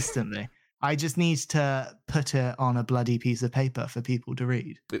consistently. I just need to put it on a bloody piece of paper for people to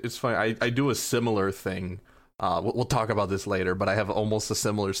read. It's funny. I do a similar thing. We'll talk about this later, but I have almost a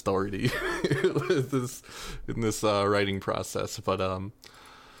similar story to you in this writing process. But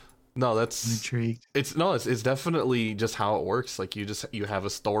no, that's I'm intrigued. It's definitely just how it works. Like you have a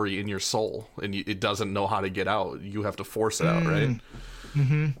story in your soul, and it doesn't know how to get out. You have to force it out, right?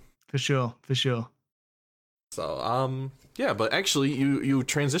 Mm-hmm. For sure. So yeah, but actually you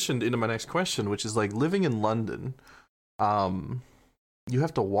transitioned into my next question, which is like living in London. You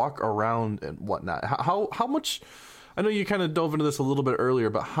have to walk around and whatnot. How much? I know you kind of dove into this a little bit earlier,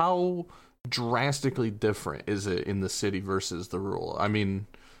 but how drastically different is it in the city versus the rural? I mean,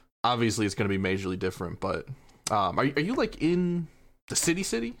 obviously it's going to be majorly different, but are you like in the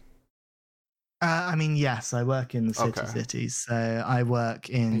city? I mean, yes, I work in the cities. So I work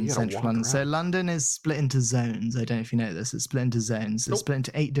in central London. So London is split into zones. I don't know if you know this. It's split into zones. It's split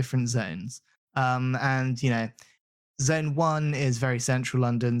into 8 different zones. And Zone 1 is very central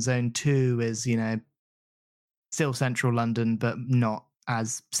London. Zone 2 is, still central London, but not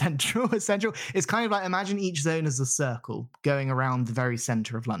as central as central. It's kind of like, imagine each zone as a circle going around the very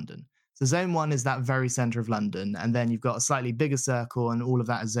center of London. So Zone 1 is that very center of London, and then you've got a slightly bigger circle, and all of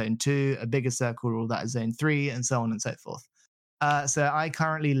that is Zone 2, a bigger circle, all of that is Zone 3, and so on and so forth. So I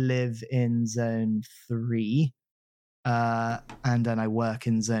currently live in Zone 3, and then I work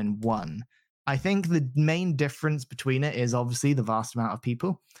in Zone 1. I think the main difference between it is obviously the vast amount of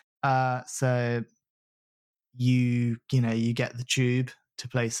people. So you get the tube to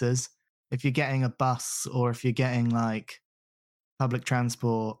places. If you're getting a bus or if you're getting like public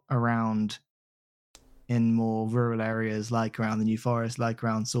transport around in more rural areas, like around the New Forest, like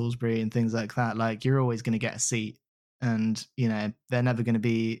around Salisbury and things like that, like you're always going to get a seat, and they're never going to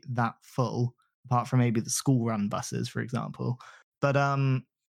be that full, apart from maybe the school run buses, for example. But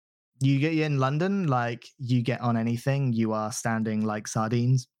you get in London, like you get on anything, you are standing like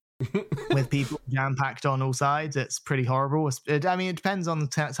sardines with people jam-packed on all sides. It's pretty horrible. It depends on the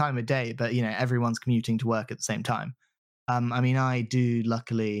time of day, but everyone's commuting to work at the same time. I do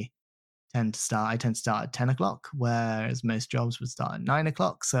luckily tend to start at 10 o'clock, whereas most jobs would start at 9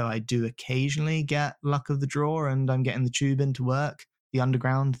 o'clock. So I do occasionally get luck of the draw, and I'm getting the tube into work, the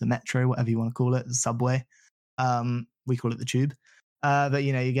underground, the metro, whatever you want to call it, the subway. We call it the tube. But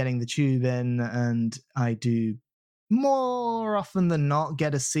you're getting the tube in, and I do more often than not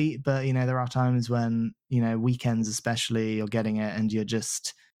get a seat. But there are times when weekends especially, you're getting it, and you're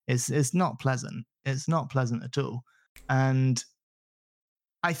just it's not pleasant. It's not pleasant at all. And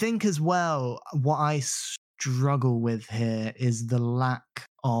I think as well, what I struggle with here is the lack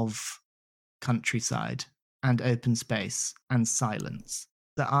of countryside and open space and silence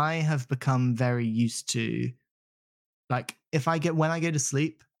that I have become very used to. Like when I go to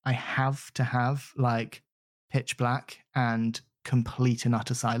sleep, I have to have like pitch black and complete and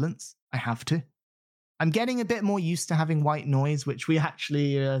utter silence. I have to. I'm getting a bit more used to having white noise, which we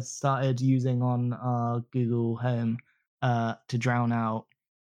actually started using on our Google Home to drown out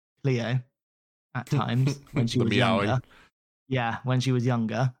Cleo at times when she The was meowing. younger. Yeah, when she was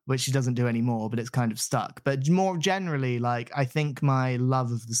younger, which she doesn't do anymore, but it's kind of stuck. But more generally, like, I think my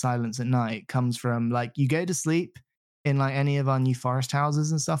love of the silence at night comes from, like, you go to sleep in like any of our New Forest houses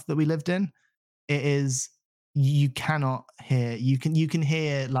and stuff that we lived in. It is, you cannot hear, you can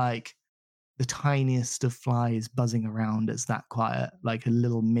hear like the tiniest of flies buzzing around. It's that quiet, like a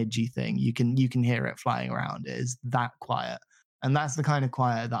little midgy thing. You can hear it flying around. It is that quiet, and that's the kind of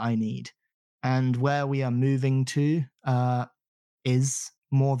quiet that I need. And where we are moving to is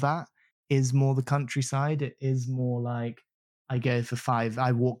more that, is more the countryside. It is more like I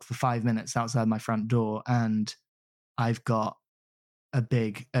walk for 5 minutes outside my front door, and I've got a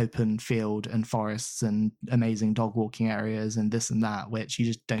big open field and forests and amazing dog walking areas and this and that, which you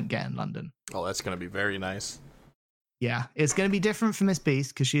just don't get in London. Oh, that's going to be very nice. Yeah, it's going to be different for Miss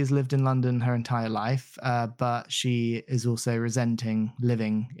Beast because she has lived in London her entire life, but she is also resenting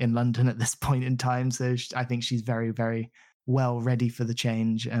living in London at this point in time. So I think she's very, very well ready for the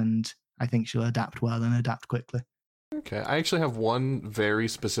change, and I think she'll adapt well and adapt quickly. Okay, I actually have one very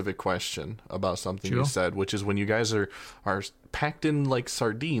specific question about something you said, which is when you guys are packed in like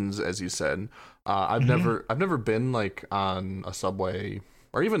sardines, as you said. I've never been like on a subway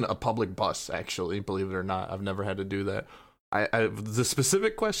or even a public bus, actually, believe it or not. I've never had to do that. The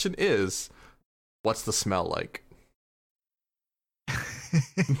specific question is, what's the smell like?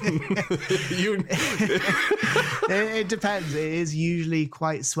 It depends. It is usually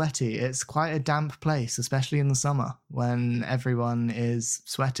quite sweaty. It's quite a damp place, especially in the summer when everyone is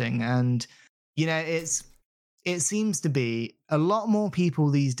sweating. And, you know, it seems to be a lot more people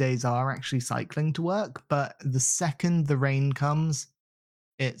these days are actually cycling to work. But the second the rain comes,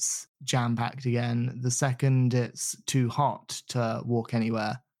 it's jam-packed again. The second it's too hot to walk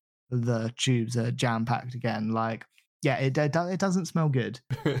anywhere, the tubes are jam-packed again. Like, yeah, it doesn't smell good.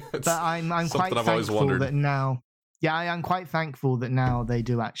 But I'm quite thankful that now. Yeah, I'm quite thankful that now they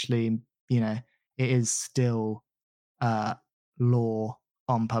do actually, you know, it is still law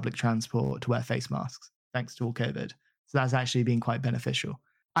on public transport to wear face masks, thanks to all COVID. So that's actually been quite beneficial.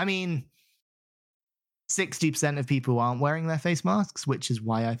 I mean, 60% of people aren't wearing their face masks, which is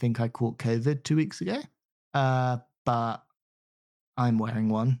why I think I caught COVID 2 weeks ago. But I'm wearing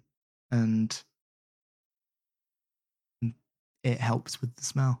one, and it helps with the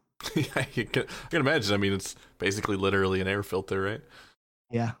smell. Yeah, I can imagine. I mean, it's basically literally an air filter, right?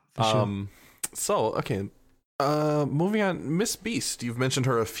 Yeah, for sure. So, okay. Moving on, Miss Beast, you've mentioned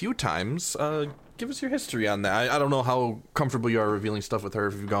her a few times. Give us your history on that. I don't know how comfortable you are revealing stuff with her,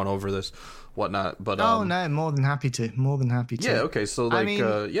 if you've gone over this, whatnot. But oh no, more than happy to. Yeah, okay. So like,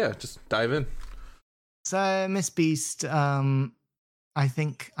 yeah, just dive in. So Miss Beast, I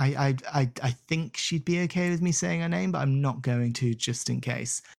think I think she'd be okay with me saying her name, but I'm not going to, just in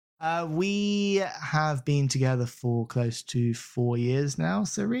case. We have been together for close to 4 years now,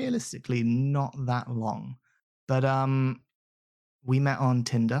 so realistically not that long. But we met on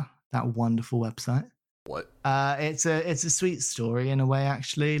Tinder, that wonderful website. What? It's a sweet story in a way,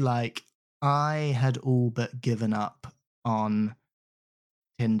 actually. Like, I had all but given up on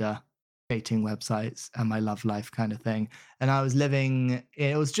Tinder, dating websites, and my love life kind of thing. And I was living,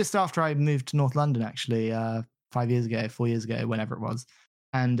 it was just after I moved to North London, actually, 4 years ago, whenever it was.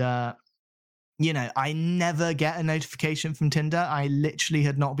 And, you know, I never get a notification from Tinder. I literally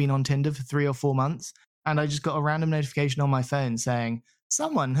had not been on Tinder for 3 or 4 months. And I just got a random notification on my phone saying,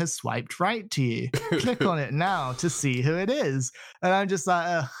 someone has swiped right to you. Click on it now to see who it is. And I'm just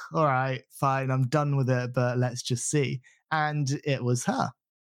like, all right, fine, I'm done with it, but let's just see. And it was her.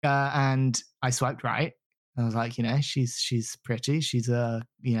 And I swiped right. I was like, you know, she's pretty. She's a,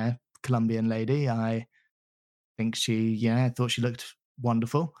 you know, Colombian lady. I think I thought she looked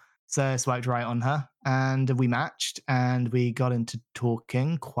wonderful. So I swiped right on her, and we matched, and we got into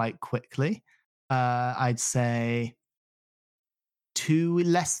talking quite quickly. I'd say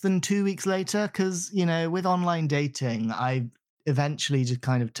less than 2 weeks later, because, you know, with online dating, I eventually just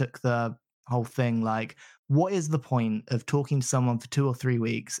kind of took the whole thing like, what is the point of talking to someone for 2 or 3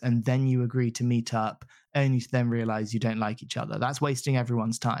 weeks and then you agree to meet up only to then realize you don't like each other? That's wasting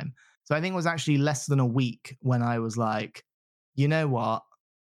everyone's time. So I think it was actually less than a week when I was like, you know what?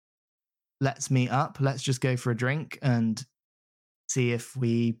 Let's meet up. Let's just go for a drink and see if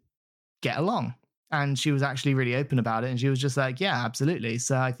we get along. And she was actually really open about it. And she was just like, yeah, absolutely.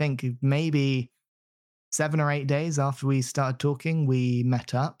 So I think maybe 7 or 8 days after we started talking, we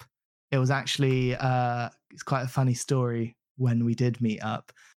met up. It was actually, it's quite a funny story when we did meet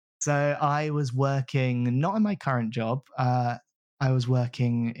up. So I was working not in my current job. I was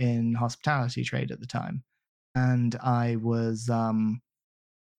working in hospitality trade at the time, and I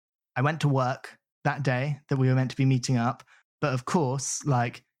went to work that day that we were meant to be meeting up. But of course,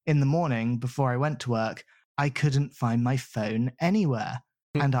 like in the morning before I went to work, I couldn't find my phone anywhere.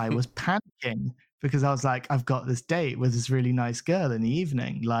 And I was panicking because I was like, I've got this date with this really nice girl in the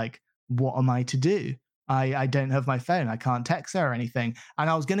evening. Like, what am I to do? I don't have my phone. I can't text her or anything. And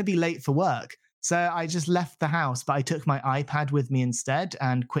I was going to be late for work. So I just left the house, but I took my iPad with me instead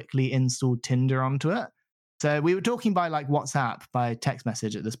and quickly installed Tinder onto it. So we were talking by like WhatsApp, by text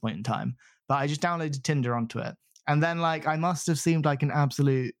message at this point in time, but I just downloaded Tinder onto it. And then like I must have seemed like an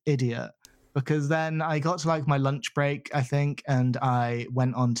absolute idiot because then I got to like my lunch break, I think, and I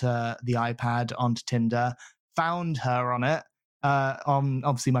went onto the iPad, onto Tinder, found her on it, on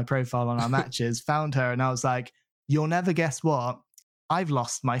obviously my profile on our matches, found her, and I was like, you'll never guess what? I've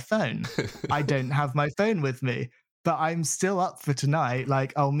lost my phone. I don't have my phone with me, but I'm still up for tonight.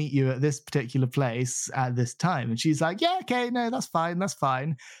 Like, I'll meet you at this particular place at this time. And she's like, yeah, okay, no, that's fine. That's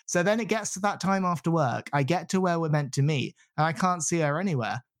fine. So then it gets to that time after work. I get to where we're meant to meet and I can't see her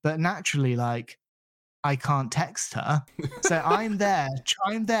anywhere. But naturally, like, I can't text her. So I'm there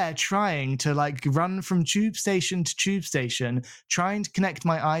trying to like run from tube station to tube station, trying to connect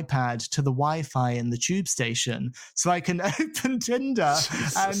my iPad to the Wi-Fi in the tube station so I can open Tinder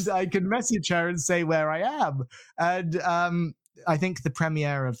and I can message her and say where I am. And I think the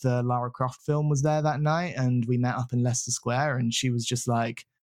premiere of the Lara Croft film was there that night and we met up in Leicester Square and she was just like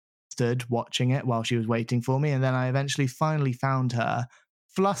stood watching it while she was waiting for me. And then I eventually finally found her,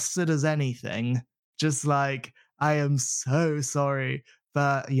 flustered as anything, just like, I am so sorry.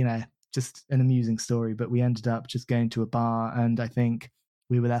 But, you know, just an amusing story. But we ended up just going to a bar and I think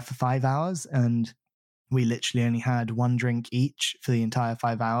we were there for 5 hours and we literally only had one drink each for the entire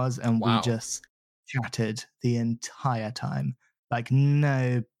 5 hours. And we just chatted the entire time. Like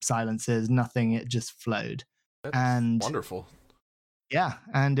no silences, nothing. It just flowed. That's wonderful. Yeah.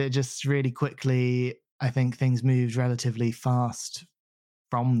 And it just really quickly, I think things moved relatively fast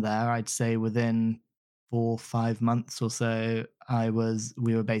from there. I'd say within 4 or 5 months or so,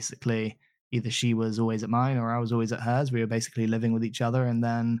 we were basically either she was always at mine or I was always at hers. We were basically living with each other. And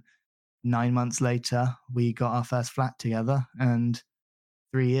then 9 months later, we got our first flat together. And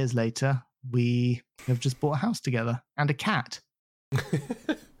 3 years later, we have just bought a house together and a cat.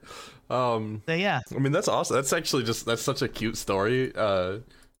 So yeah. I mean, that's awesome. That's actually that's such a cute story.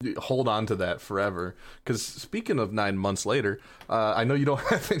 Hold on to that forever, because speaking of 9 months later, I know you don't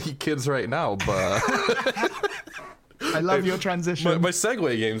have any kids right now, but I love your transition. My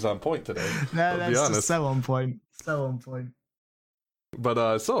segue game's on point today. No, that's just so on point.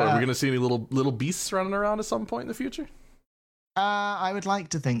 But so are we gonna see any little beasts running around at some point in the future? I would like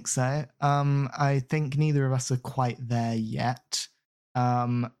to think so. I think neither of us are quite there yet.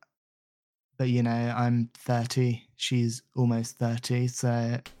 But, you know, I'm 30, she's almost 30.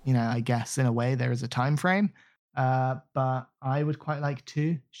 So, you know, I guess in a way there is a time frame. But I would quite like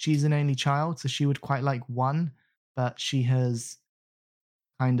 2. She's an only child, so she would quite like 1. But she has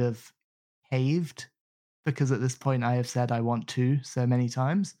kind of caved because at this point I have said I want 2 so many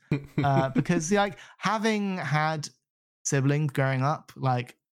times. Because, like, having had siblings growing up,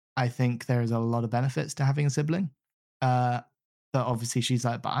 like, I think there is a lot of benefits to having a sibling. But obviously she's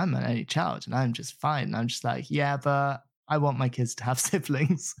like, but I'm an only child and I'm just fine. And I'm just like, yeah, but I want my kids to have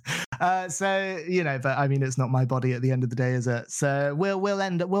siblings. So, you know, but I mean, it's not my body at the end of the day, is it? So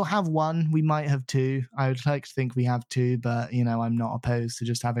we'll have 1. We might have 2. I would like to think we have 2, but, you know, I'm not opposed to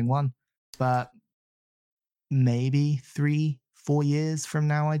just having 1. But maybe 3-4 years from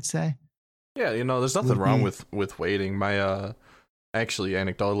now, I'd say. Yeah, you know, there's nothing wrong with waiting. My actually,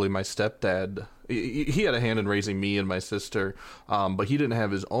 anecdotally, my stepdad, he had a hand in raising me and my sister, but he didn't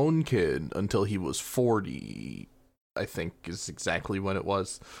have his own kid until he was 40, I think is exactly when it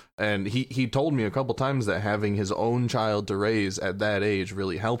was. And he told me a couple times that having his own child to raise at that age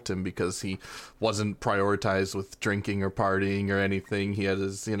really helped him because he wasn't prioritized with drinking or partying or anything. He had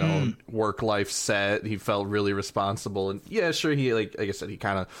his, you know, work life set. He felt really responsible. And yeah, sure, he, like I said, he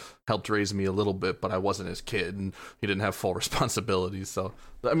kind of helped raise me a little bit, but I wasn't his kid and he didn't have full responsibilities. So,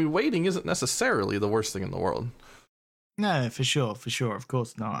 I mean, waiting isn't necessarily the worst thing in the world. No, for sure, of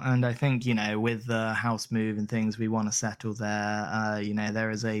course not. And I think, you know, with the house move and things, we want to settle there. You know, there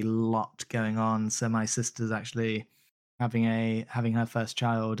is a lot going on. So my sister's actually having her first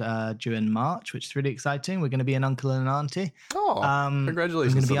child due in March, which is really exciting. We're going to be an uncle and an auntie. Oh,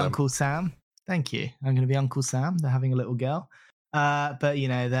 congratulations! I'm going to be Uncle Sam. Thank you. I'm going to be Uncle Sam. They're having a little girl. But you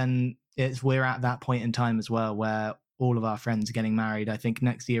know, then we're at that point in time as well where all of our friends are getting married. I think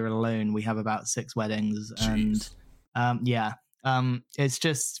next year alone we have about 6 weddings. Jeez. And it's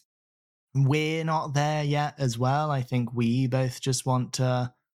just, we're not there yet as well. I think we both just want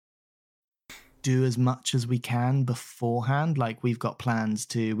to do as much as we can beforehand. Like, we've got plans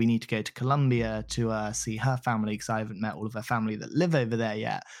we need to go to Colombia to see her family, because I haven't met all of her family that live over there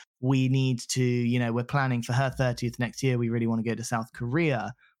yet. We need to, we're planning for her 30th next year. We really want to go to South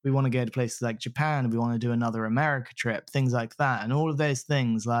Korea. We want to go to places like Japan. We want to do another America trip, things like that. And all of those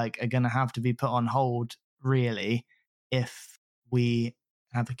things are going to have to be put on hold, really, if we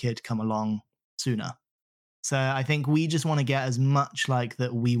have a kid come along sooner. So I think we just want to get as much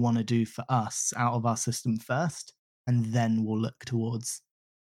that we want to do for us out of our system first, and then we'll look towards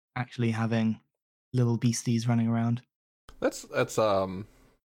actually having little beasties running around. That's awesome.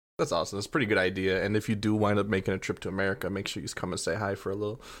 That's a pretty good idea. And if you do wind up making a trip to America, make sure you come and say hi for a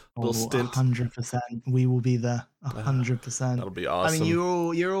little stint. 100%. We will be there. 100%. That'll be awesome. I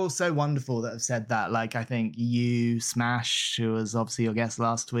mean, you're all so wonderful that have said that. I think you, Smash, who was obviously your guest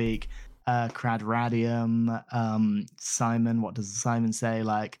last week, Crad Radium, Simon, what does Simon say?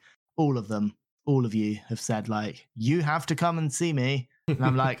 All of them, all of you have said you have to come and see me. And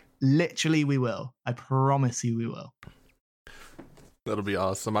I'm literally, we will. I promise you we will. That'll be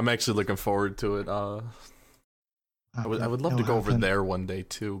awesome. I'm actually looking forward to it. I would love to go over there one day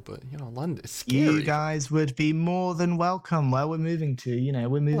too, but London is scary. You guys would be more than welcome. Where we're moving to,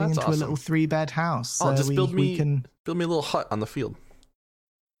 we're moving into awesome. A little 3-bed house. So just build me a little hut on the field.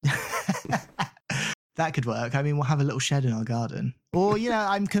 That could work. I mean, we'll have a little shed in our garden, or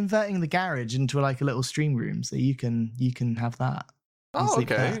I'm converting the garage into a little stream room, so you can have that. Oh,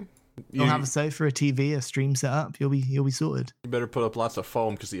 okay. You'll have a sofa, a TV, a stream set up. You'll be sorted. You better put up lots of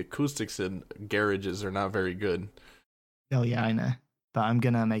foam, because the acoustics in garages are not very good. Oh yeah, I know. But I'm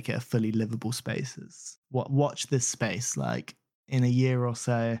gonna make it a fully livable space. Watch this space. In a year or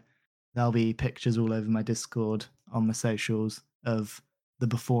so, there'll be pictures all over my Discord, on my socials, of the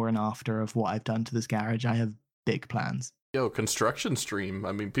before and after of what I've done to this garage. I have big plans. Yo, construction stream.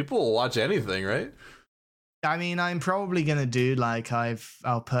 I mean, people will watch anything, right? I mean, I'm probably gonna do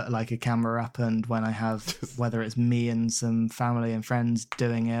I'll put a camera up, and when I have, whether it's me and some family and friends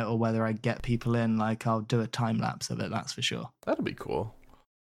doing it, or whether I get people in, I'll do a time lapse of it. That's for sure. That'll be cool.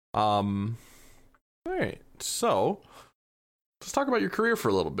 All right, so let's talk about your career for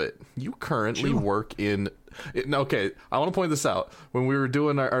a little bit. You currently work in. Okay, I want to point this out. When we were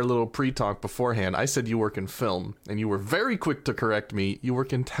doing our little pre-talk beforehand, I said you work in film, and you were very quick to correct me. You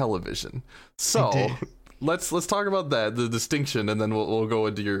work in television. So let's talk about that, the distinction, and then we'll go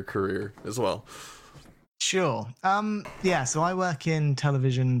into your career as well. Sure. So I work in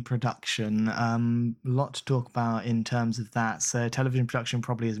television production. A lot to talk about in terms of that. So television production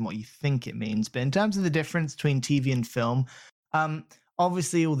probably isn't what you think it means, but in terms of the difference between TV and film,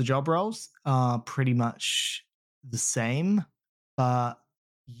 obviously all the job roles are pretty much the same, but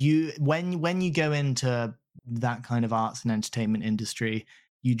when you go into that kind of arts and entertainment industry,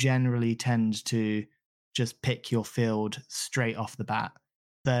 you generally tend to just pick your field straight off the bat.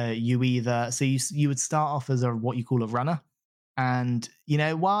 You would start off as what you call a runner, and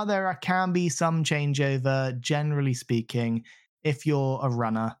while there can be some changeover, generally speaking, if you're a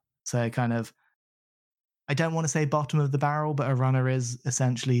runner, so kind of, I don't want to say bottom of the barrel, but a runner is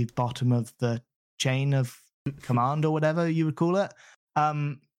essentially bottom of the chain of command, or whatever you would call it.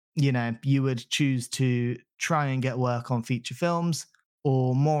 You would choose to try and get work on feature films,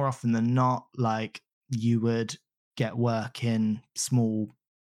 or more often than not, you would get work in small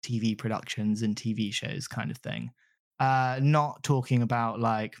TV productions and TV shows kind of thing. Not talking about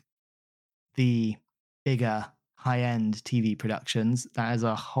the bigger high-end TV productions. That is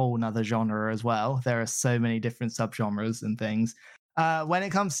a whole nother genre as well. There are so many different subgenres and things. When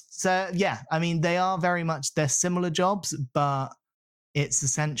it comes to, I mean, they are very much, they're similar jobs, but it's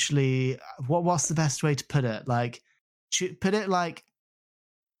essentially, what's the best way to put it? Put it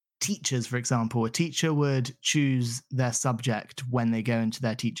teachers, for example. A teacher would choose their subject when they go into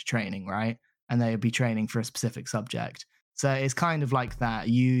their teacher training, right? And they would be training for a specific subject. So it's kind of like that.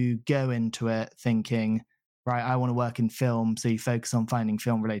 You go into it thinking, right, I want to work in film, so you focus on finding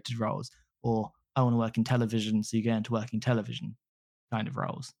film-related roles. Or I want to work in television, so you go into working television kind of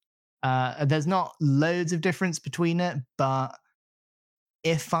roles. There's not loads of difference between it, but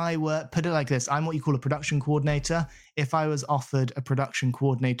if I were, put it like this, I'm what you call a production coordinator. If I was offered a production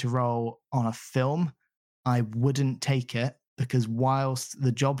coordinator role on a film, I wouldn't take it, because whilst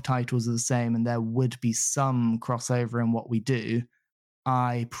the job titles are the same and there would be some crossover in what we do,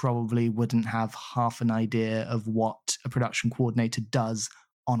 I probably wouldn't have half an idea of what a production coordinator does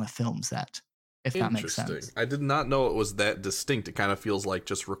on a film set. if that makes sense. Interesting. I did not know it was that distinct. It kind of feels like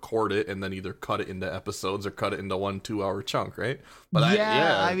just record it and then either cut it into episodes or cut it into 1-2 hour chunk, right? But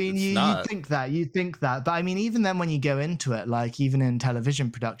I mean, you think that, but I mean, even then, when you go into it, like even in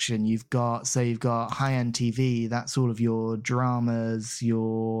television production, you've got high-end TV. That's all of your dramas,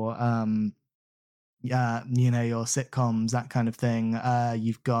 your your sitcoms, that kind of thing.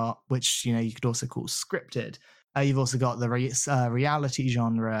 You've got, which you could also call scripted. You've also got the reality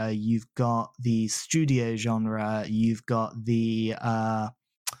genre. You've got the studio genre. You've got the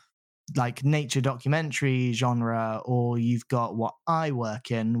like nature documentary genre, or you've got what I work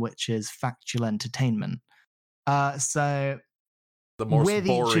in, which is factual entertainment. So the most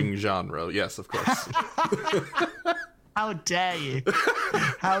boring genre. Yes, of course. How dare you?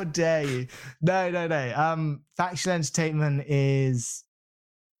 How dare you? No. Factual entertainment is...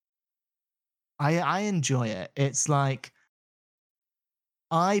 I enjoy it. It's like...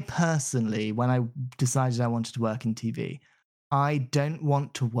 I personally, when I decided I wanted to work in TV, I don't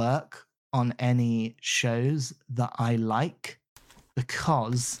want to work on any shows that I like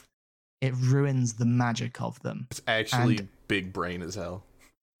because it ruins the magic of them. It's actually big brain as hell.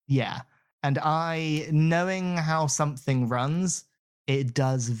 Yeah. And knowing how something runs, it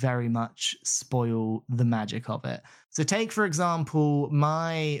does very much spoil the magic of it. So take, for example,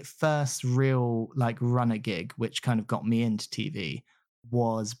 my first real runner gig, which kind of got me into TV,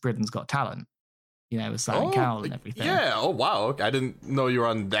 was Britain's Got Talent. With Simon Cowell and everything. Yeah. Oh, wow. I didn't know you were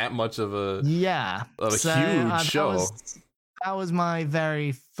on that much of a huge show. That was my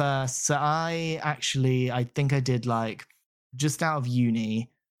very first. So I think I did just out of uni.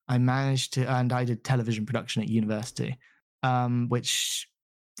 I managed to, and I did television production at university, which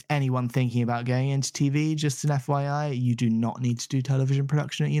anyone thinking about going into TV, just an FYI, you do not need to do television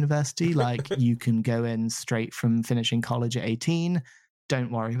production at university. You can go in straight from finishing college at 18. Don't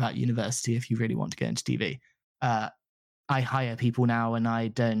worry about university if you really want to go into TV. I hire people now and I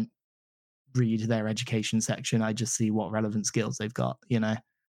don't read their education section. I just see what relevant skills they've got,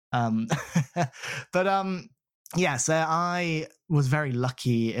 Yeah, so I was very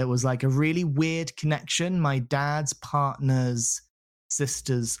lucky. It was a really weird connection. My dad's partner's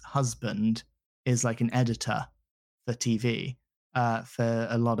sister's husband is an editor for TV for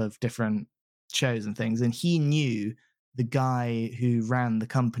a lot of different shows and things. And he knew the guy who ran the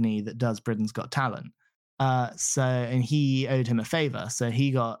company that does Britain's Got Talent. And he owed him a favor. So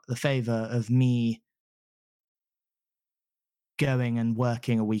he got the favor of me going and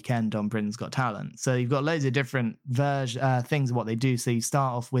working a weekend on Britain's Got Talent. So you've got loads of different things of what they do. So you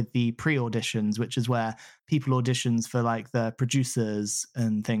start off with the pre-auditions, which is where people auditions for the producers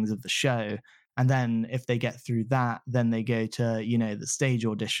and things of the show. And then if they get through that, then they go to, the stage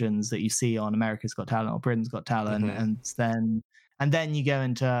auditions that you see on America's Got Talent or Britain's Got Talent. Mm-hmm. And then you go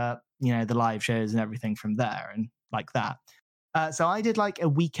into, the live shows and everything from there and that. So I did a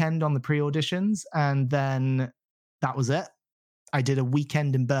weekend on the pre-auditions, and then that was it. I did a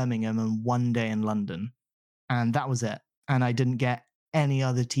weekend in Birmingham and one day in London, and that was it. And I didn't get any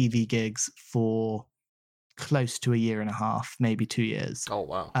other TV gigs for close to a year and a half, maybe 2 years. Oh,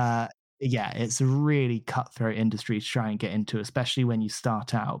 wow. Yeah, it's a really cutthroat industry to try and get into, especially when you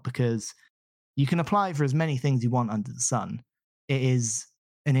start out, because you can apply for as many things you want under the sun. It is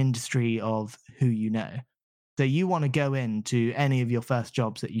an industry of who you know. So you want to go into any of your first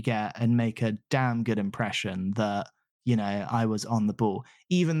jobs that you get and make a damn good impression that, I was on the ball.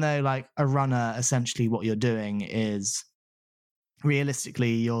 Even though a runner, essentially what you're doing is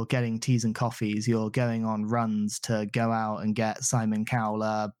realistically, you're getting teas and coffees, you're going on runs to go out and get Simon Cowell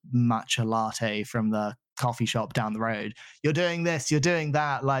a matcha latte from the coffee shop down the road. You're doing this, you're doing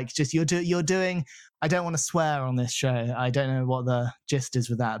that, you're doing, I don't want to swear on this show, I don't know what the gist is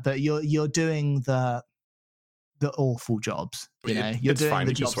with that, but you're doing the awful jobs, you're doing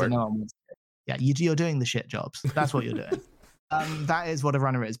the jobs that no one wants to do. Yeah, you're doing the shit jobs. That's what you're doing. That is what a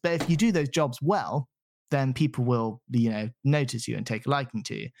runner is. But if you do those jobs well, then people will, notice you and take a liking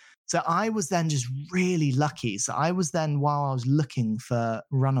to you. So I was then just really lucky. So I was then, while I was looking for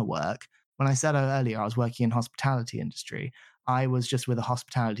runner work, when I said earlier I was working in hospitality industry, I was just with a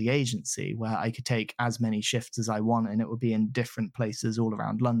hospitality agency where I could take as many shifts as I want, and it would be in different places all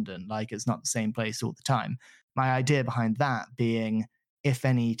around London. It's not the same place all the time. My idea behind that being, if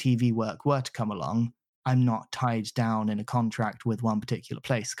any TV work were to come along, I'm not tied down in a contract with one particular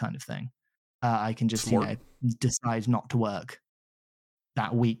place kind of thing. I can just, decide not to work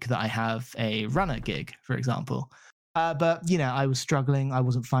that week that I have a runner gig, for example. But, I was struggling. I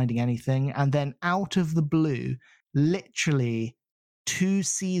wasn't finding anything. And then out of the blue, literally 2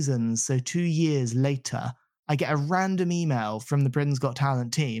 seasons, so 2 years later, I get a random email from the Britain's Got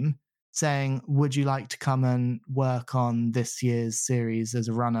Talent team saying, would you like to come and work on this year's series as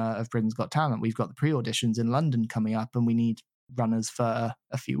a runner of Britain's Got Talent? We've got the pre-auditions in London coming up and we need runners for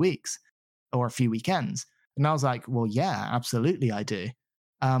a few weeks or a few weekends. And I was like, well, yeah, absolutely, I do.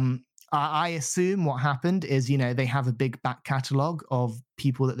 I assume what happened is, they have a big back catalogue of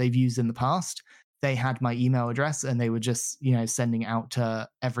people that they've used in the past. They had my email address and they were just, sending it out to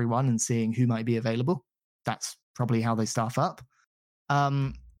everyone and seeing who might be available. That's probably how they staff up.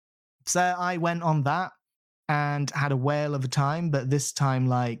 So I went on that and had a whale of a time, but this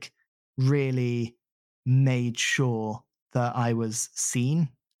time, really made sure that I was seen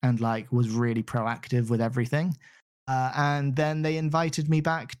and was really proactive with everything. And then they invited me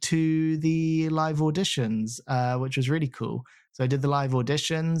back to the live auditions, which was really cool. So I did the live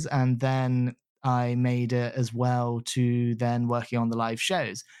auditions and then I made it as well to then working on the live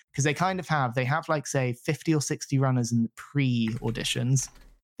shows. Because they have say 50 or 60 runners in the pre-auditions.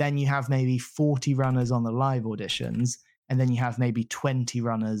 Then you have maybe 40 runners on the live auditions. And then you have maybe 20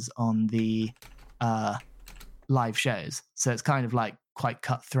 runners on the live shows. So it's kind of quite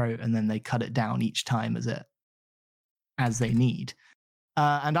cutthroat, and then they cut it down each time as they need.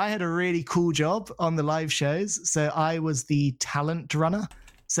 And I had a really cool job on the live shows. So I was the talent runner.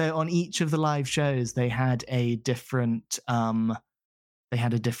 So on each of the live shows, they had a different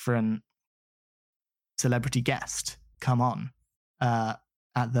celebrity guest come on at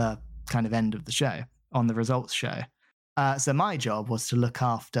the kind of end of the show on the results show. So my job was to look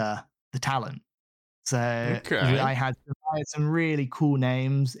after the talent. So I had some really cool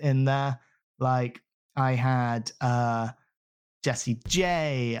names in there. I had Jessie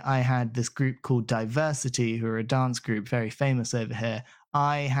J. I had this group called Diversity, who are a dance group very famous over here.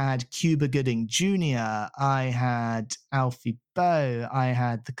 I had Cuba Gooding Jr. I had Alfie Boe. I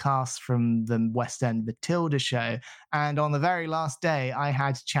had the cast from the West End Matilda show. And on the very last day, I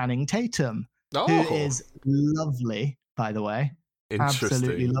had Channing Tatum, who is lovely, by the way.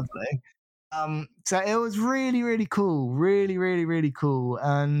 Absolutely lovely. So it was really, really cool. Really, really, really cool.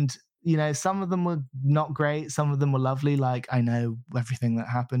 And some of them were not great. Some of them were lovely. I know everything that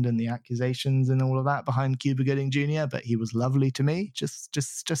happened and the accusations and all of that behind Cuba Gooding Jr., but he was lovely to me. Just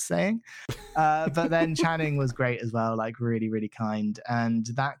saying. But then Channing was great as well. Really, really kind. And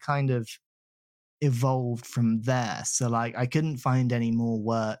that kind of evolved from there. So I couldn't find any more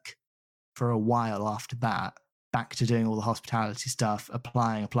work for a while after that. Back to doing all the hospitality stuff,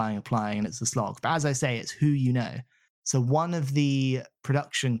 applying, and it's a slog. But as I say, it's who you know. So one of the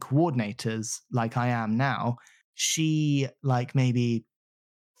production coordinators, like I am now, she, maybe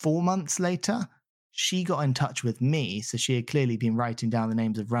 4 months later, she got in touch with me. So she had clearly been writing down the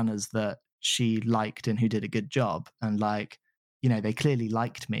names of runners that she liked and who did a good job. And they clearly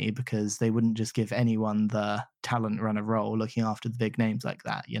liked me because they wouldn't just give anyone the talent runner role looking after the big names like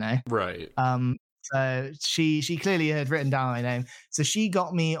that, Right. So she clearly had written down my name. So she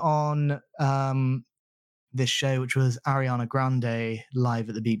got me on this show, which was Ariana Grande live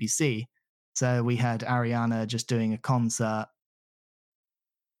at the BBC. So we had Ariana just doing a concert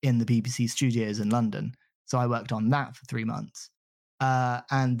in the BBC studios in London. So I worked on that for 3 months.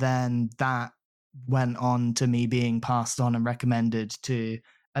 And then that went on to me being passed on and recommended to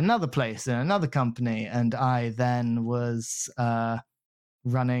another place and another company. And I then was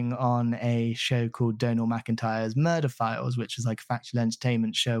running on a show called Donal McIntyre's Murder Files, which is a factual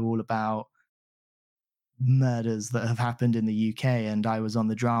entertainment show all about murders that have happened in the UK. And I was on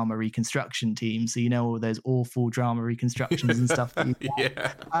the drama reconstruction team. So, all those awful drama reconstructions and stuff.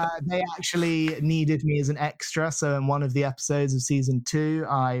 Yeah. They actually needed me as an extra. So in one of the episodes of season 2,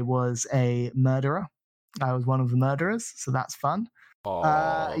 I was a murderer. I was one of the murderers. So that's fun.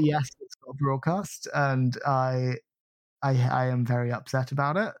 Yes, it's got broadcast. And I am very upset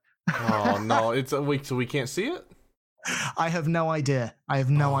about it. Oh no, it's a week, so we can't see it? I have no idea. Where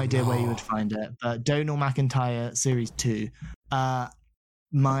you would find it. But Donal McIntyre Series 2.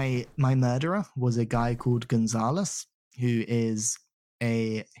 My murderer was a guy called Gonzalez, who is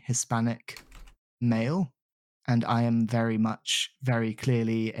a Hispanic male. And I am very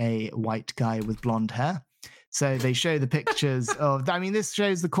clearly a white guy with blonde hair. So they show the pictures of, this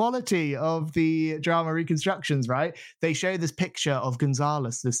shows the quality of the drama reconstructions, right? They show this picture of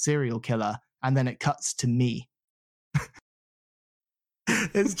Gonzalez, the serial killer, and then it cuts to me.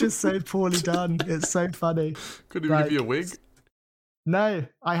 It's just so poorly done. It's so funny. Couldn't even give you a wig? No,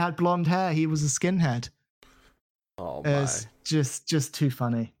 I had blonde hair. He was a skinhead. Oh my. It's just too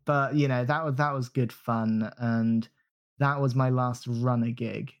funny. But, that was good fun. And that was my last runner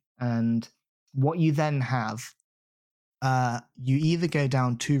gig. And what you then have, you either go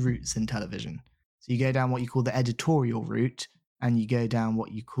down 2 routes in television. So you go down what you call the editorial route, and you go down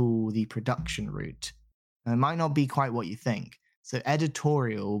what you call the production route. It might not be quite what you think. So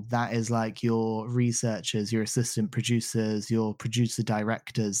editorial, that is like your researchers, your assistant producers, your producer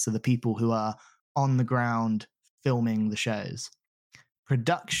directors, so the people who are on the ground filming the shows.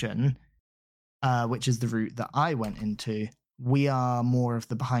 Production, which is the route that I went into, we are more of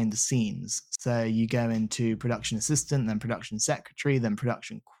the behind the scenes. So you go into production assistant, then production secretary, then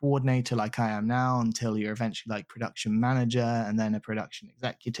production coordinator, like I am now, until you're eventually like production manager and then a production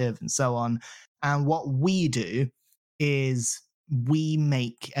executive and so on. And what we do is we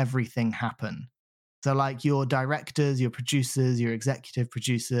make everything happen. So like your directors, your producers, your executive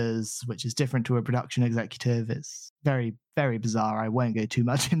producers, which is different to a production executive. It's very, very bizarre. I won't go too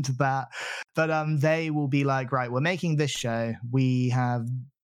much into that. But they will be like, right, we're making this show. We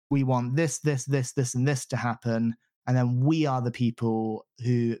want this, and this to happen. And then we are the people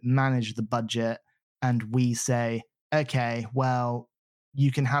who manage the budget. And we say, okay, well,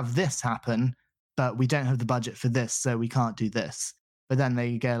 you can have this happen, but we don't have the budget for this, so we can't do this. But then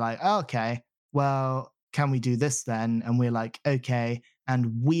they go like, oh, okay, well, can we do this then? And we're like, okay.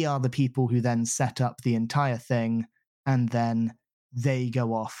 And we are the people who then set up the entire thing. And then they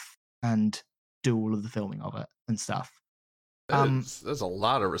go off and do all of the filming of it and stuff. There's a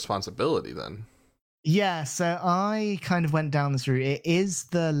lot of responsibility then. Yeah, so I kind of went down this route. It is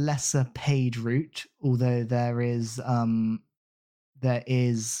the lesser paid route, although there is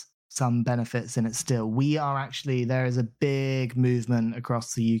some benefits in it still. There is a big movement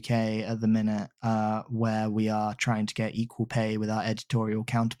across the UK at the minute where we are trying to get equal pay with our editorial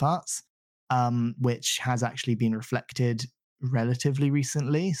counterparts, which has actually been reflected relatively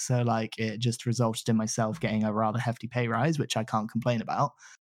recently. So like it just resulted in myself getting a rather hefty pay rise, which I can't complain about.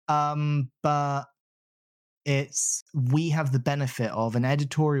 But we have the benefit of an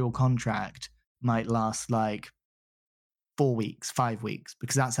editorial contract might last like 4 weeks, 5 weeks,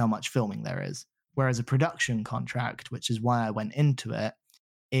 because that's how much filming there is. Whereas a production contract, which is why I went into it,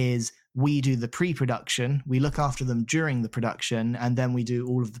 is we do the pre-production, we look after them during the production, and then we do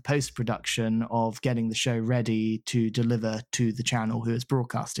all of the post-production of getting the show ready to deliver to the channel who is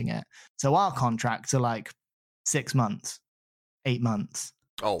broadcasting it. So our contracts are like 6 months, 8 months.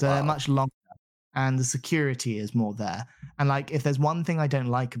 Oh, so wow. They're much longer, and the security is more there. And like, if there's one thing I don't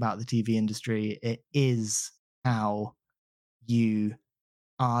like about the TV industry, it is how you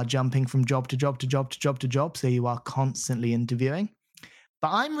are jumping from job to job to job to job to job. So you are constantly interviewing. But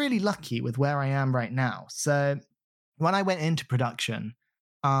I'm really lucky with where I am right now. So when I went into production,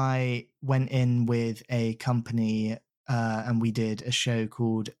 I went in with a company and we did a show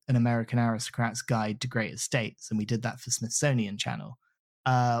called An American Aristocrat's Guide to Great Estates. And we did that for Smithsonian Channel,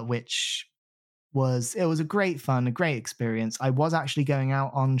 which was a great fun, a great experience. I was actually going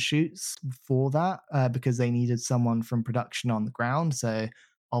out on shoots for that because they needed someone from production on the ground. So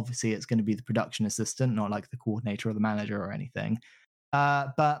obviously it's going to be the production assistant, not like the coordinator or the manager or anything.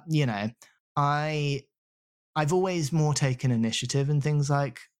 But you know, I've always more taken initiative in things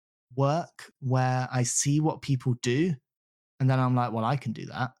like work where I see what people do and then I'm like, well, I can do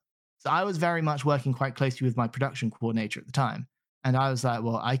that. So I was very much working quite closely with my production coordinator at the time. And I was like,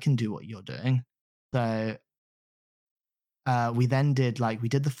 well, I can do what you're doing. So we then did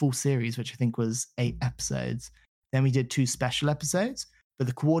the full series, which I think was 8 episodes. Then we did 2 special episodes, but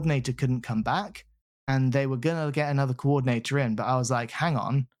the coordinator couldn't come back and they were going to get another coordinator in. But I was like, hang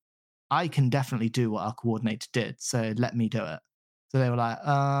on, I can definitely do what our coordinator did. So let me do it. So they were like,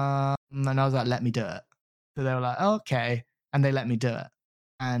 and I was like, let me do it. So they were like, okay. And they let me do it.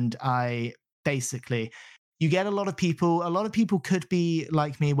 And I basically, you get a lot of people could be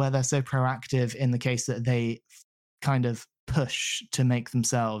like me where they're so proactive in the case that they kind of push to make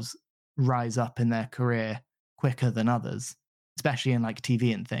themselves rise up in their career quicker than others, especially in like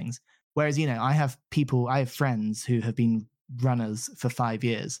TV and things. Whereas, you know, I have friends who have been runners for 5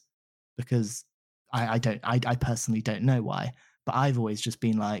 years because I personally don't know why, but I've always just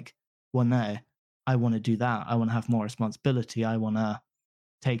been like, well, no, I want to do that. I want to have more responsibility. I want to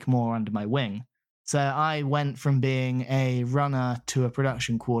take more under my wing. So I went from being a runner to a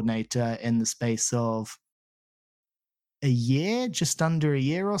production coordinator in the space of a year, just under a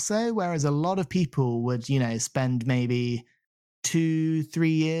year or so, whereas a lot of people would, you know, spend maybe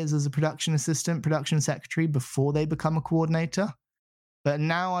 2-3 years as a production assistant, production secretary before they become a coordinator. But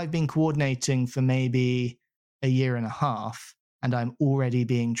now I've been coordinating for maybe a year and a half, and I'm already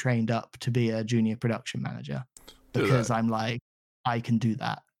being trained up to be a junior production manager because I'm like, I can do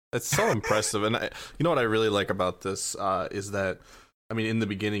that. It's so impressive. And you know what I really like about this is that, I mean, in the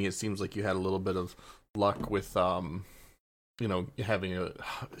beginning, it seems like you had a little bit of luck with, you know, having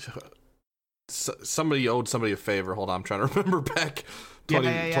somebody owed somebody a favor. Hold on, I'm trying to remember back 20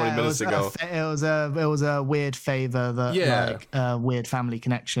 minutes ago. It was a weird favor that like a weird family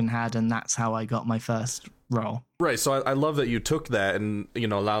connection had, and that's how I got my first role. Right, so I love that you took that, and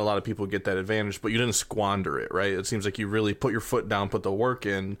not a lot of people get that advantage, but you didn't squander it, right? It seems like you really put your foot down, put the work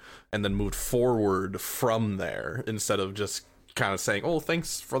in, and then moved forward from there instead of just kind of saying, "Oh,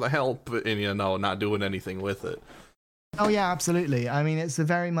 thanks for the help," and not doing anything with it. Oh yeah, absolutely. I mean, it's a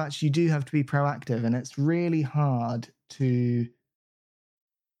very much, you do have to be proactive, and it's really hard to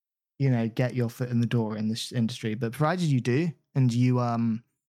get your foot in the door in this industry. But provided you do, and you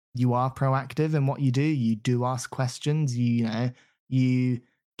are proactive in what you do ask questions, you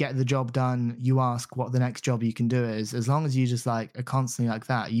get the job done, you ask what the next job you can do is. As long as you just like are constantly like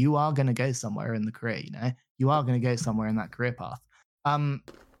that, you are going to go somewhere in the career. You are going to go somewhere in that career path.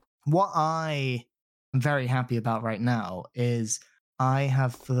 What I am very happy about right now is I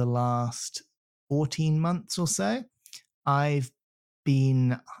have, for the last 14 months or so, I've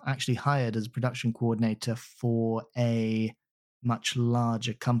been actually hired as a production coordinator for a much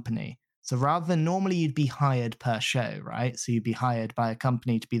larger company. So rather than normally you'd be hired per show, right? So you'd be hired by a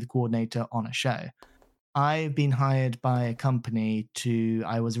company to be the coordinator on a show. I've been hired by a company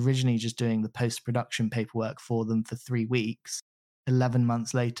I was originally just doing the post-production paperwork for them for 3 weeks. 11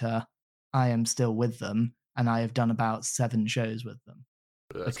 months later, I am still with them, and I have done about 7 shows with them.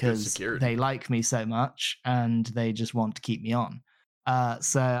 That's because they like me so much and they just want to keep me on.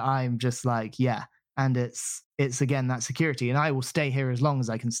 So I'm just like, yeah. And it's again, that security. And I will stay here as long as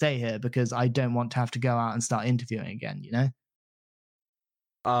I can stay here because I don't want to have to go out and start interviewing again,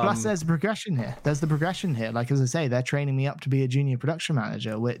 Plus, there's progression here. There's the progression here. Like, as I say, they're training me up to be a junior production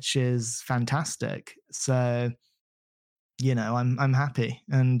manager, which is fantastic. So, I'm happy.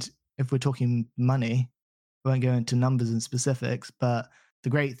 And if we're talking money, I won't go into numbers and specifics, but the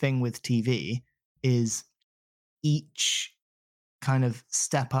great thing with TV is each kind of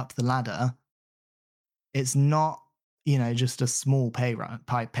step up the ladder, it's not, just a small pay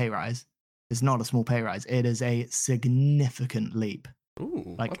rise. It's not a small pay rise. It is a significant leap.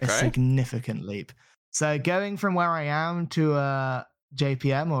 Ooh, a significant leap. So going from where I am to a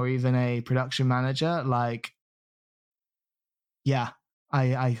JPM or even a production manager, like, yeah,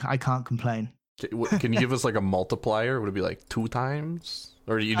 I can't complain. Can you give us like a multiplier? Would it be like 2 times,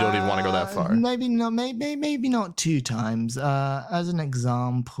 or you don't even want to go that far? Maybe not 2 times. As an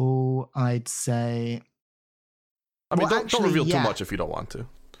example, I'd say. I mean, don't reveal too much if you don't want to.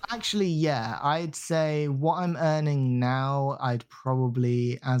 Actually, yeah, I'd say what I'm earning now, I'd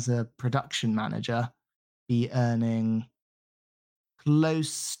probably, as a production manager, be earning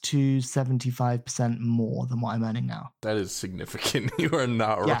close to 75% more than what I'm earning now. That is significant. You are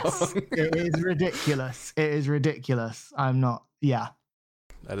not wrong. Yes, it is ridiculous. It is ridiculous. I'm not. Yeah.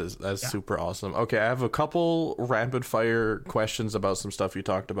 That's super awesome. Okay, I have a couple rapid fire questions about some stuff you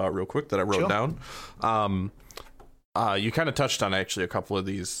talked about real quick that I wrote down. You kind of touched on actually a couple of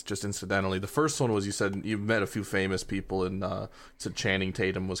these just incidentally. The first one was you said you met a few famous people, and said Channing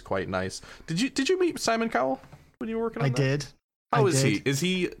Tatum was quite nice. Did you meet Simon Cowell when you were working on that? I did. How is he? Is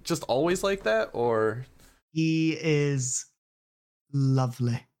he just always like that, or? He is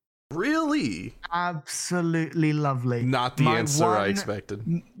lovely. Really? Absolutely lovely. Not the answer I expected.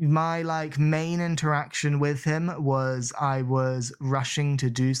 My main interaction with him was I was rushing to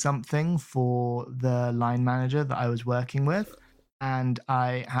do something for the line manager that I was working with, and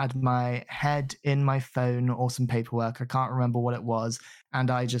I had my head in my phone or some paperwork. I can't remember what it was, and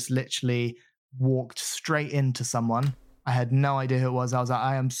I just literally walked straight into someone. I had no idea who it was. I was like,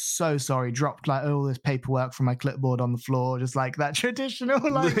 I am so sorry. Dropped all this paperwork from my clipboard on the floor, just like that traditional,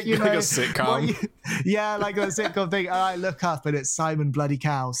 like a sitcom. Yeah, like a sitcom thing. And I look up and it's Simon bloody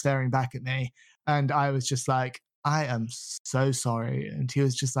Cowell staring back at me. And I was just like, I am so sorry. And he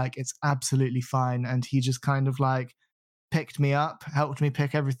was just like, it's absolutely fine. And he just kind of picked me up, helped me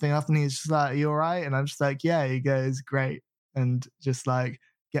pick everything up. And he's just like, are you all right? And I'm just like, yeah. He goes, great. And just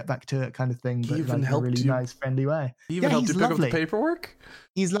get back to it kind of thing, but in a really nice, friendly way. He even helped you pick up the paperwork?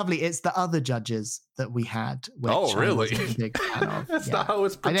 He's lovely. It's the other judges that we had. Which really? I was a big fan of. That's not how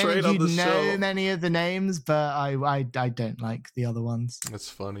it's portrayed on the show. I don't think you know many of the names, but I don't like the other ones. That's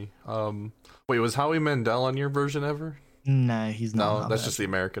funny. Wait, was Howie Mandel on your version ever? No, he's not. No, that's just the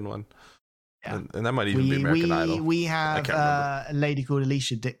American one. Yeah. And that might even be American Idol. We have a lady called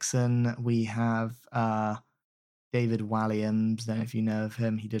Alicia Dixon. We have David Walliams, don't know if you know of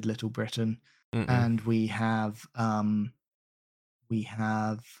him. He did Little Britain. Mm-mm. And we have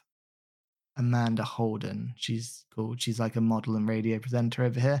Amanda Holden. She's cool. She's like a model and radio presenter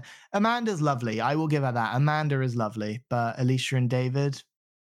over here. Amanda's lovely. I will give her that. Amanda is lovely. But Alicia and David,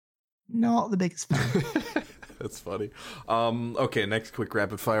 not the biggest fan. That's funny. Okay, next quick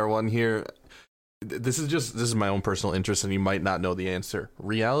rapid fire one here. This is my own personal interest, and you might not know the answer.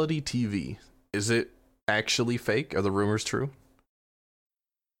 Reality TV, is it actually fake? Are the rumors true?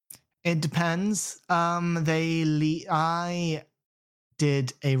 It depends. I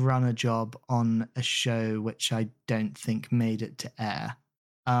did a runner job on a show which I don't think made it to air.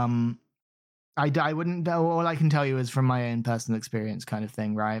 I wouldn't. All I can tell you is from my own personal experience, kind of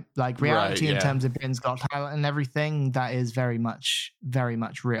thing, right? Like reality in terms of Britain's Got Talent and everything, that is very much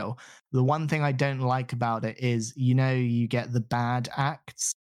real. The one thing I don't like about it is, you get the bad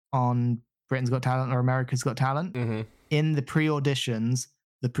acts on Britain's Got Talent or America's Got Talent. Mm-hmm. In the pre-auditions,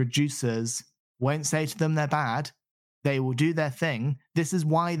 the producers won't say to them they're bad. They will do their thing. This is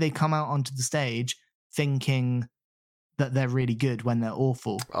why they come out onto the stage thinking that they're really good when they're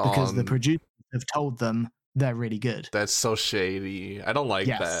awful, because the producers have told them they're really good. That's so shady. I don't like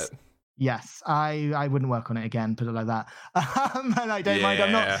that. Yes, I wouldn't work on it again, put it like that. And I don't mind.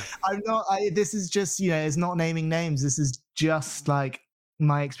 I'm not. This is just, it's not naming names. This is just like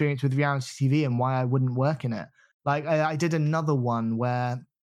my experience with reality TV and why I wouldn't work in it. Like I did another one where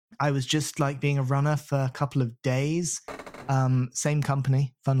I was just like being a runner for a couple of days. Same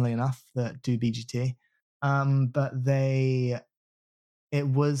company, funnily enough, that do BGT. But it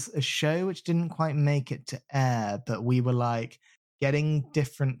was a show which didn't quite make it to air, but we were like getting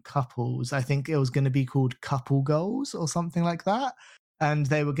different couples. I think it was going to be called Couple Goals or something like that. And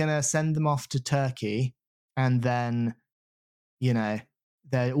they were going to send them off to Turkey. And then,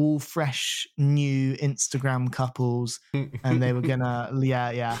 they're all fresh, new Instagram couples. And they were going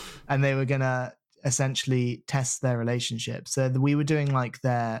to, and they were going to essentially test their relationship. So we were doing like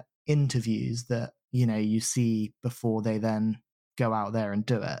their interviews that, you see before they then go out there and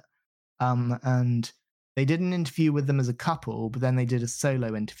do it. And they did an interview with them as a couple, but then they did a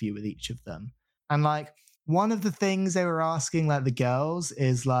solo interview with each of them. And like one of the things they were asking like the girls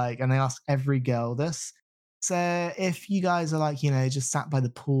is like, and they asked every girl this. So if you guys are like, just sat by the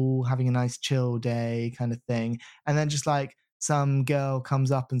pool, having a nice chill day kind of thing, and then just like some girl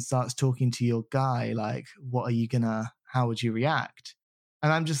comes up and starts talking to your guy, like, how would you react?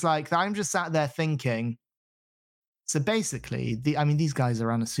 And I'm just sat there thinking, so basically, these guys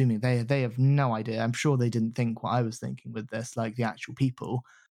are unassuming. They have no idea. I'm sure they didn't think what I was thinking with this, like the actual people.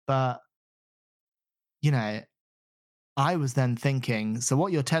 But, I was then thinking, so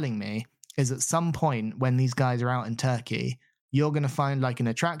what you're telling me is at some point when these guys are out in Turkey, you're going to find like an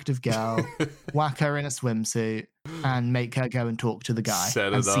attractive girl, whack her in a swimsuit and make her go and talk to the guy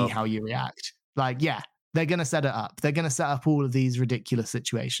and see how you react. Like, yeah, they're going to set it up. They're going to set up all of these ridiculous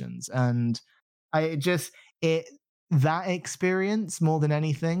situations. And that experience, more than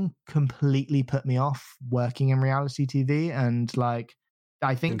anything, completely put me off working in reality TV. And like,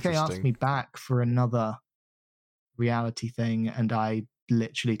 I think they asked me back for another reality thing, and I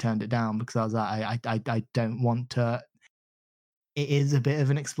literally turned it down because I was like, I don't want to. It is a bit of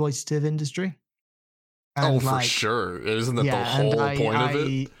an exploitative industry. And for sure. Isn't that the whole point of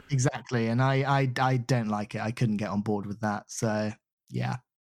it? Exactly. And I don't like it. I couldn't get on board with that. So yeah.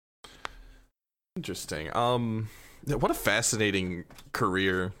 Interesting. What a fascinating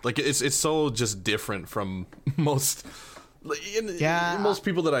career. Like it's so just different from most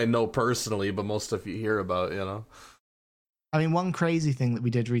people that I know personally, but most stuff you hear about, I mean, one crazy thing that we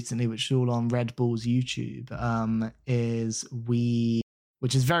did recently, which is all on Red Bull's YouTube,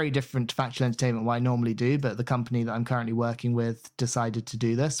 which is very different to Factual Entertainment, what I normally do, but the company that I'm currently working with decided to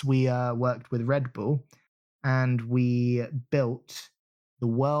do this. We worked with Red Bull, and we built the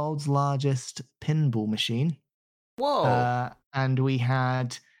world's largest pinball machine. Whoa! And we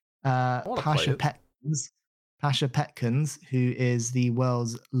had Pasha Petkins, who is the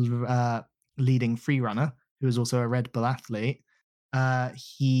world's leading free runner, who is also a Red Bull athlete.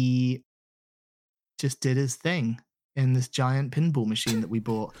 He just did his thing in this giant pinball machine that we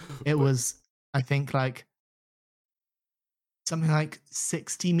bought. It was, I think, like something like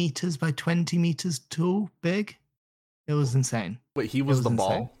 60 meters by 20 meters tall, big. It was insane. Wait, he was the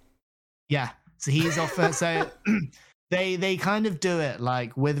ball? Yeah. So he's off. So they kind of do it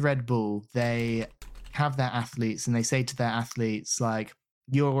like with Red Bull. They have their athletes and they say to their athletes, like,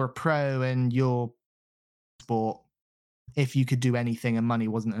 you're a pro in your sport. If you could do anything and money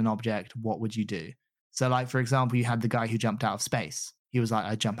wasn't an object, what would you do? So, like, for example, you had the guy who jumped out of space. He was like,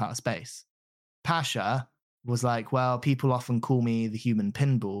 I'd jump out of space. Pasha was like, well, people often call me the human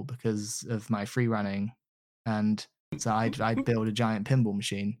pinball because of my free running. And so I'd build a giant pinball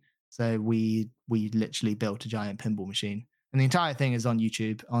machine. So we literally built a giant pinball machine. And the entire thing is on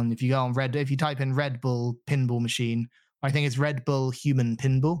YouTube. If you go on if you type in Red Bull pinball machine, I think it's Red Bull human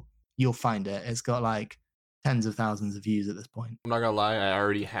pinball, you'll find it. It's got like tens of thousands of views at this point. I'm not gonna lie, I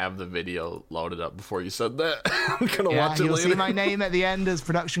already have the video loaded up before you said that. I'm gonna watch it you'll later. see my name at the end as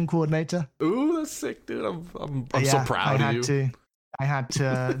production coordinator. Ooh, that's sick, dude. I'm so proud of you. I had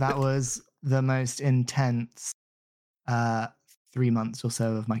to. That was the most intense 3 months or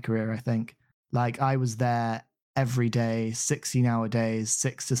so of my career, I think. Like, I was there every day, 16-hour days,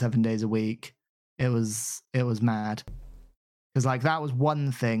 6 to 7 days a week. It was mad. Because like that was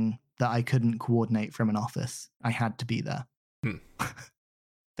one thing that I couldn't coordinate from an office. I had to be there.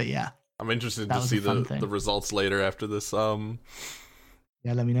 But yeah. I'm interested to see the results later after this.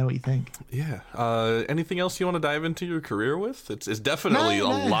 Yeah, let me know what you think. Yeah. Anything else you want to dive into your career with? It's definitely a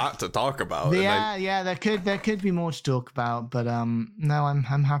lot to talk about. Yeah, there could be more to talk about, but no,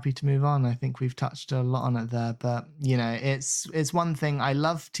 I'm happy to move on. I think we've touched a lot on it there, but you know, it's one thing. I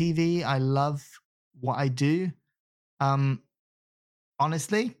love TV. I love what I do.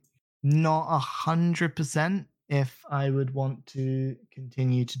 Honestly, not 100% if I would want to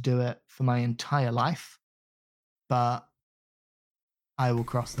continue to do it for my entire life, but I will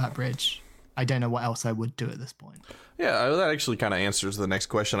cross that bridge. I don't know what else I would do at this point. Yeah, that actually kind of answers the next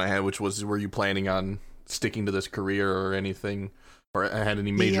question I had, which was, were you planning on sticking to this career or anything, or had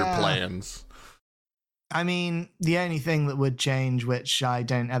any major plans? I mean, the only thing that would change, which I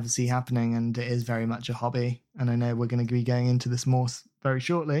don't ever see happening, and it is very much a hobby, and I know we're going to be going into this more very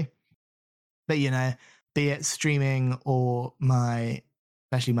shortly, but you know, be it streaming or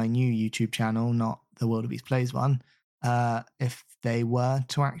especially my new YouTube channel, not the Wildeb33stplays one, if they were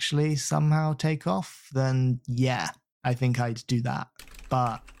to actually somehow take off, then yeah, I think I'd do that.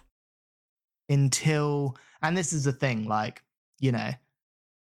 But until, and this is the thing, like, you know,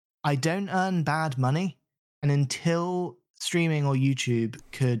 I don't earn bad money, and until streaming or YouTube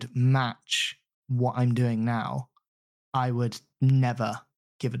could match what I'm doing now, I would never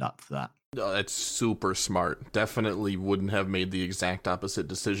give it up for that. Oh, that's super smart. Definitely wouldn't have made the exact opposite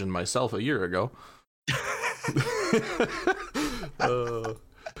decision myself a year ago. Yeah.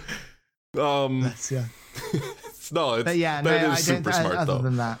 No, but yeah, that no, is super smart other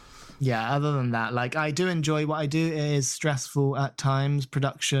though. Other than that, like, I do enjoy what I do. It is stressful at times.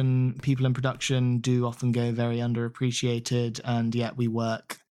 People in production do often go very underappreciated, and yet we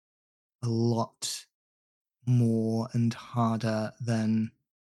work a lot more and harder than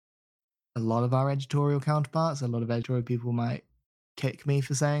a lot of our editorial counterparts. A lot of editorial people might kick me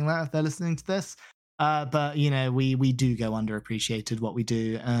for saying that if they're listening to this. But, you know, we do go underappreciated what we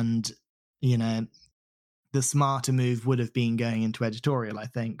do. And, you know, the smarter move would have been going into editorial, I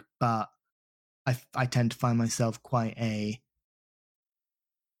think. But I tend to find myself quite a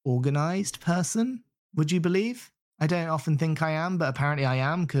organized person, would you believe? I don't often think I am, but apparently I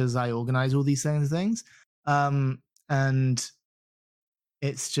am, because I organize all these kinds of things. And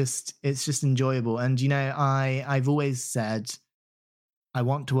it's just enjoyable. And, you know, I've always said I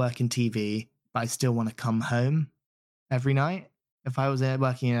want to work in TV, but I still want to come home every night. If I was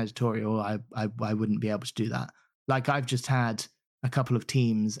working in editorial, I wouldn't be able to do that. Like, I've just had a couple of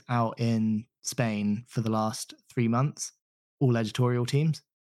teams out in Spain for the last 3 months, all editorial teams.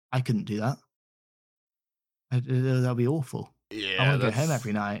 I couldn't do that. That'll be awful. Yeah, I want to go home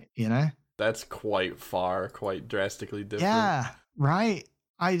every night, you know? That's quite drastically different. Yeah, right.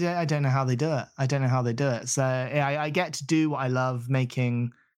 I don't know how they do it. So I get to do what I love,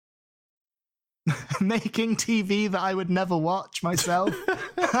 making TV that I would never watch myself.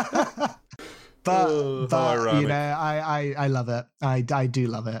 but you know, I love it. I do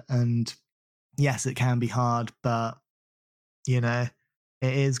love it. And yes, it can be hard, but you know,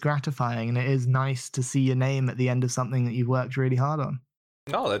 it is gratifying, and it is nice to see your name at the end of something that you've worked really hard on.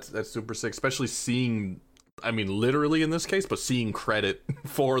 No, that's super sick, especially seeing, I mean, literally in this case, but seeing credit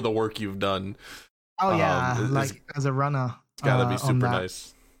for the work you've done. Oh yeah, like as a runner. It's gotta be super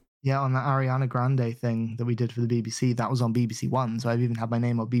nice. Yeah, on that Ariana Grande thing that we did for the BBC, that was on BBC One, so I've even had my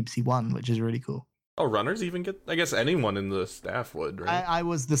name on BBC One, which is really cool. Oh, runners even get? I guess anyone in the staff would, right? I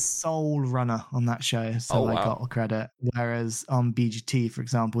was the sole runner on that show, so I got credit. Whereas on BGT, for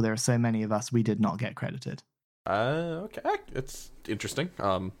example, there are so many of us, we did not get credited. Okay, it's interesting.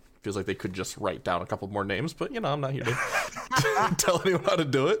 Feels like they could just write down a couple more names, but you know, I'm not here to tell anyone how to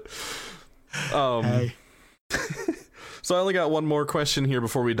do it. Hey. So I only got one more question here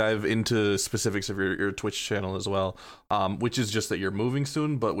before we dive into specifics of your Twitch channel as well, which is just that you're moving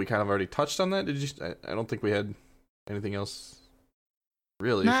soon, but we kind of already touched on that. Did you? I don't think we had anything else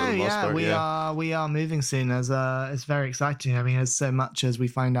really. No, for the most part. We are moving soon. It's very exciting. I mean, as so much as we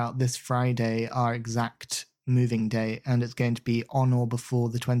find out this Friday our exact moving date, and it's going to be on or before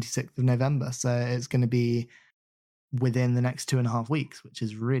the 26th of November. So it's going to be within the next 2.5 weeks, which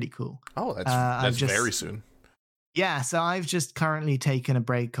is really cool. Oh, that's very soon. Yeah, so I've just currently taken a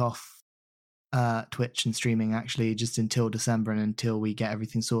break off Twitch and streaming, actually, just until December and until we get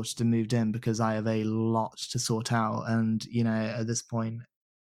everything sorted and moved in, because I have a lot to sort out. And, you know, at this point,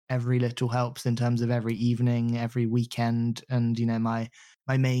 every little helps in terms of every evening, every weekend. And, you know, my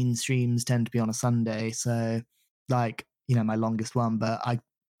main streams tend to be on a Sunday. So, like, you know, my longest one, but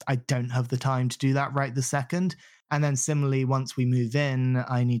I don't have the time to do that right this second. And then similarly, once we move in,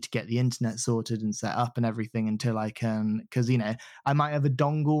 I need to get the internet sorted and set up and everything until I can, because, you know, I might have a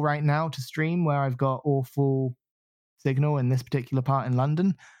dongle right now to stream where I've got awful signal in this particular part in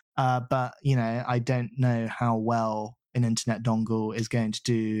London. But, you know, I don't know how well an internet dongle is going to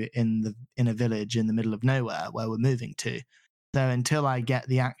do in a village in the middle of nowhere where we're moving to. So until I get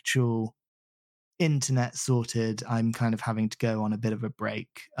the actual internet sorted, I'm kind of having to go on a bit of a break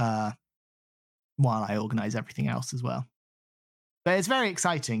while I organize everything else as well. But it's very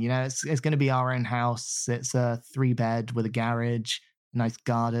exciting, you know. It's going to be our own house. It's a 3-bed with a garage, a nice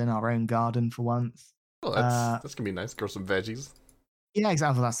garden, our own garden for once. Oh, that's gonna be nice. Grow some veggies. Yeah,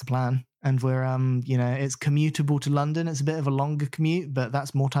 exactly. That's the plan. And we're you know, it's commutable to London. It's a bit of a longer commute, but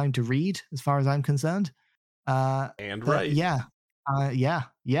that's more time to read, as far as I'm concerned. And right. Yeah,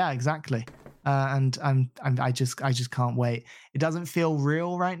 exactly. And I just can't wait. It doesn't feel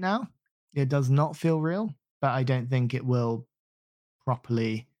real right now. It does not feel real, but I don't think it will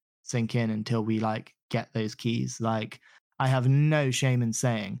properly sink in until we like get those keys. Like, I have no shame in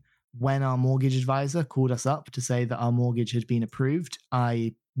saying, when our mortgage advisor called us up to say that our mortgage had been approved,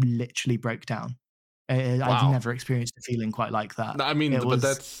 I literally broke down. I've never experienced a feeling quite like that. No, I mean, but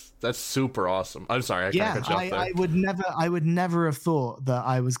that's super awesome. I'm sorry, I can't cut you off there. I would never have thought that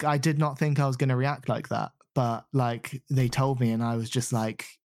I did not think I was going to react like that. But like, they told me and I was just like,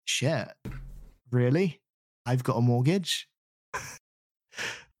 shit, really? I've got a mortgage?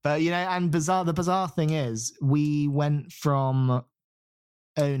 But, you know, and the bizarre thing is, we went from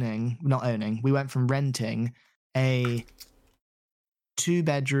renting a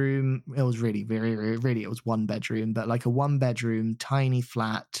 2-bedroom. It was really, it was 1 bedroom, but like a 1-bedroom tiny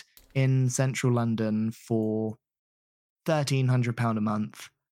flat in central London for £1,300 a month.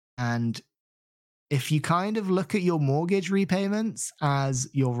 And if you kind of look at your mortgage repayments as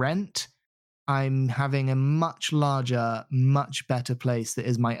your rent, I'm having a much larger, much better place that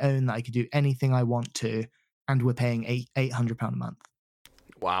is my own, that I could do anything I want to, and we're paying £800 a month.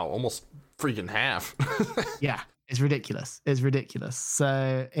 Wow, almost freaking half. Yeah, it's ridiculous. It's ridiculous.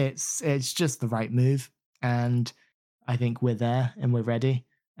 So it's just the right move, and I think we're there and we're ready.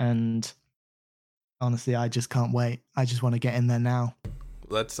 And honestly, I just can't wait. I just want to get in there now.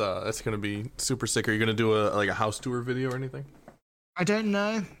 That's gonna be super sick. Are you gonna do a house tour video or anything? I don't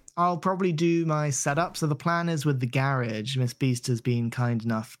know. I'll probably do my setup. So the plan is, with the garage, Miss Beast has been kind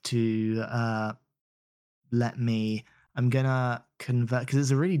enough to let me. I'm gonna convert, because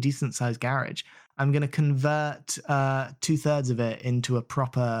it's a really decent sized garage. I'm gonna convert 2/3 of it into a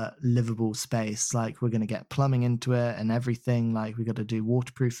proper livable space. Like, we're gonna get plumbing into it and everything. Like, we got to do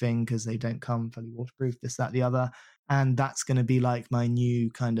waterproofing because they don't come fully waterproof. This, that, the other, and that's gonna be like my new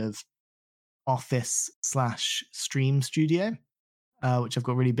kind of office/stream studio. Which I've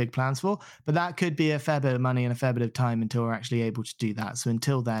got really big plans for. But that could be a fair bit of money and a fair bit of time until we're actually able to do that. So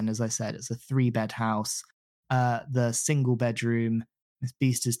until then, as I said, it's a 3-bed house. The single bedroom, Miss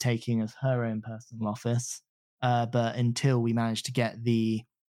Beast is taking as her own personal office. But until we manage to get the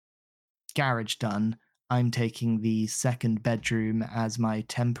garage done, I'm taking the 2nd bedroom as my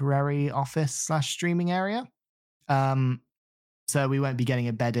temporary office/streaming area. So we won't be getting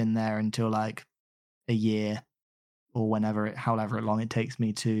a bed in there until like a year, or however long it takes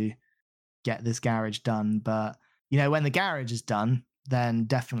me to get this garage done. But, you know, when the garage is done, then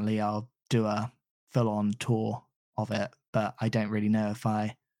definitely I'll do a full-on tour of it. But I don't really know if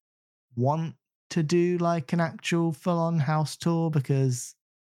I want to do like an actual full-on house tour, because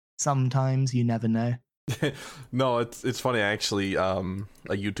sometimes you never know. No, it's funny. I actually, a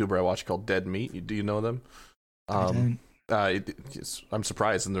YouTuber I watch called Dead Meat. Do you know them? I don't. I'm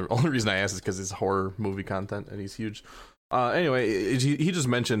surprised, and the only reason I asked is because it's horror movie content, and he's huge. Anyway, he just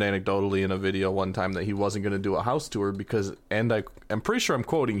mentioned anecdotally in a video one time that he wasn't going to do a house tour because, and I'm pretty sure I'm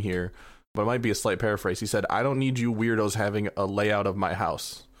quoting here, but it might be a slight paraphrase. He said, "I don't need you weirdos having a layout of my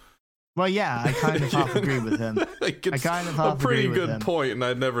house." Well, yeah, I kind of half agree with him. Like, it's a pretty good point, and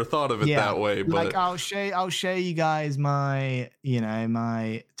I'd never thought of it that way. But like, I'll show you guys my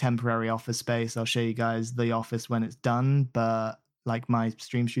temporary office space. I'll show you guys the office when it's done, but like my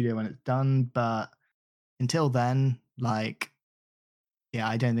stream studio when it's done. But until then, like, yeah,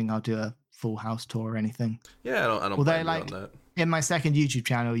 I don't think I'll do a full house tour or anything. Yeah, I don't Although, blame you like, on that. in my second YouTube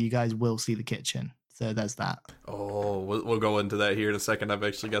channel, you guys will see the kitchen. So there's that. Oh, we'll go into that here in a second. I've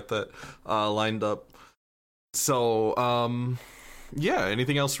actually got that lined up. So, yeah,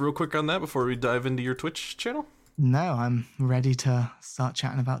 anything else real quick on that before we dive into your Twitch channel? No, I'm ready to start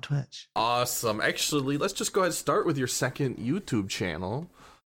chatting about Twitch. Awesome. Actually, let's just go ahead and start with your second YouTube channel.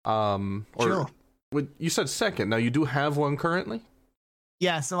 Sure. You said second. Now, you do have one currently?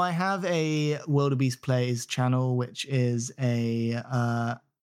 Yeah, so I have a Wildeb33stplays channel, which is a,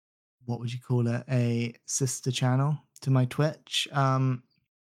 what would you call it? A sister channel to my Twitch.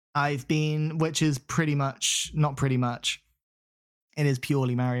 Which is pretty much, not pretty much, it is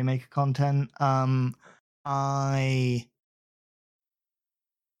purely Mario Maker content. I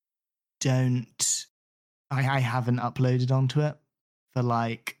haven't uploaded onto it for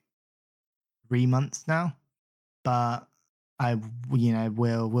like 3 months now, but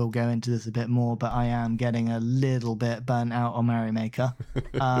we'll go into this a bit more, but I am getting a little bit burnt out on Mario Maker.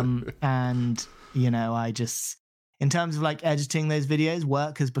 And, I just, in terms of like editing those videos,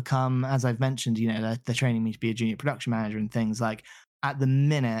 work has become, as I've mentioned, they're training me to be a junior production manager and things. Like, at the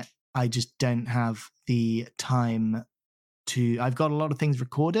minute, I just don't have the time I've got a lot of things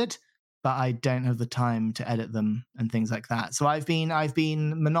recorded, but I don't have the time to edit them and things like that. So I've been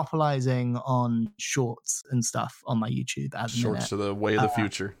monopolizing on shorts and stuff on my YouTube at the minute. Shorts are the way of the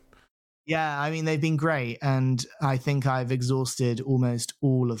future. Yeah, I mean, they've been great, and I think I've exhausted almost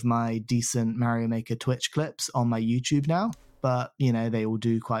all of my decent Mario Maker Twitch clips on my YouTube now, but, they all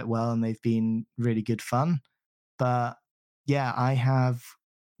do quite well, and they've been really good fun. But, yeah, I have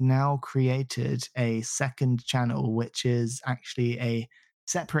now created a second channel, which is actually a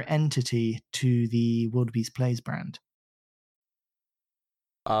separate entity to the Wildeb33stplays brand.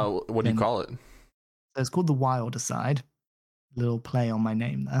 What do you call it? So it's called The Wilder Side. Little play on my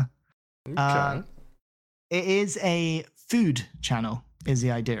name there. Okay. It is a food channel, is the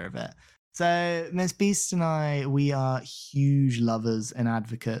idea of it. So Miss Beast and I, we are huge lovers and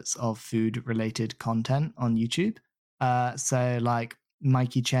advocates of food-related content on YouTube. So like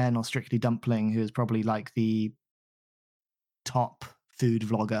Mikey Chen or Strictly Dumpling, who is probably like the top food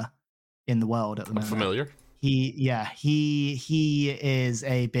vlogger in the world at the moment. I'm familiar. He is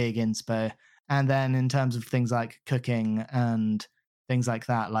a big inspo. And then in terms of things like cooking and things like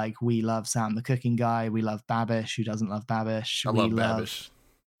that, like we love Sam the Cooking Guy, we love Babish, who doesn't love Babish. I love Babish.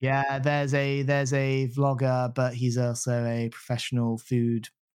 Yeah, there's a vlogger, but he's also a professional food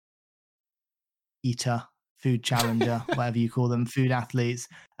eater, food challenger, whatever you call them, food athletes.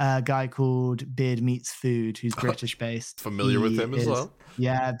 A guy called Beard Meets Food, who's British based. Familiar with him as well.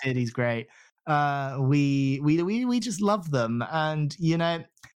 Yeah, Beard, he's great. We just love them, and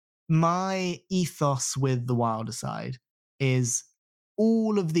my ethos with the Wilder Side is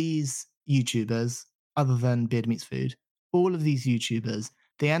all of these YouTubers, other than Beard Meets Food, all of these YouTubers,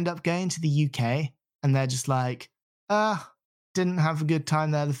 they end up going to the UK and they're just like, didn't have a good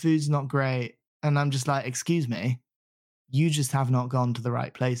time there. The food's not great. And I'm just like, excuse me, you just have not gone to the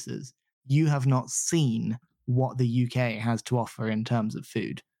right places. You have not seen what the UK has to offer in terms of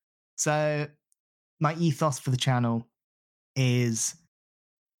food. So my ethos for the channel is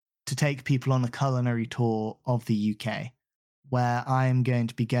to take people on a culinary tour of the UK, where I'm going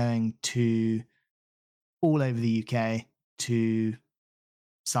to be going to all over the UK to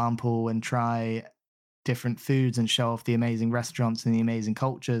sample and try different foods and show off the amazing restaurants and the amazing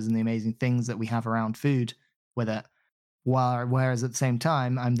cultures and the amazing things that we have around food with it. Whereas at the same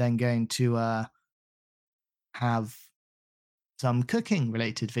time, I'm then going to have some cooking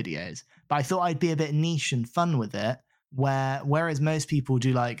related videos. But I thought I'd be a bit niche and fun with it, whereas most people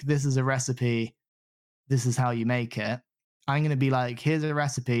do like, this is a recipe, this is how you make it. I'm going to be like, here's a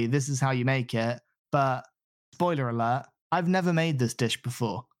recipe, this is how you make it. But spoiler alert, I've never made this dish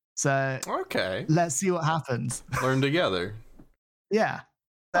before. So okay, let's see what happens. Learn together. Yeah.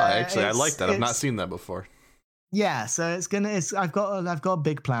 Actually, I like that. I've not seen that before. Yeah, so I've got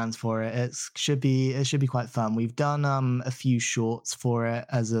big plans for it. It should be quite fun. We've done a few shorts for it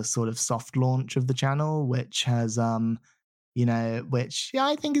as a sort of soft launch of the channel, which has which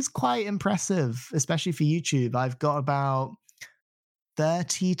I think is quite impressive, especially for YouTube. I've got about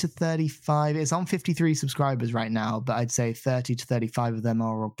 30 to 35. It's on 53 subscribers right now, but I'd say 30 to 35 of them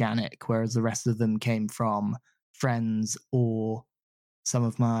are organic, whereas the rest of them came from friends or some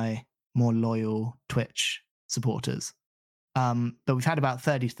of my more loyal Twitch supporters. But we've had about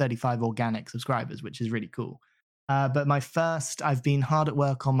 30 to 35 organic subscribers, which is really cool. But I've been hard at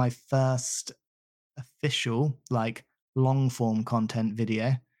work on my first official, like, long form content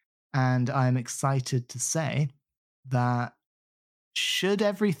video. And I'm excited to say that should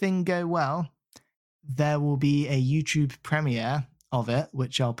everything go well, there will be a YouTube premiere of it,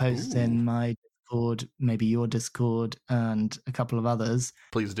 which I'll post in my Discord, maybe your Discord, and a couple of others.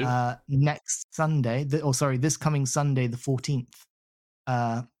 Please do. Next Sunday, this coming Sunday, the 14th.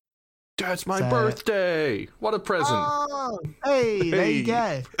 That's my birthday. What a present. Oh, hey, there you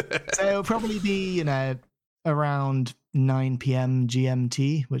go. So it'll probably be, around 9 p.m.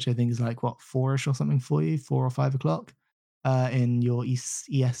 GMT, which I think is like, 4-ish or something for you, 4 or 5 o'clock in your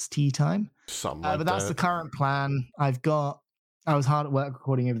EST time. Something like but that's the current plan. I was hard at work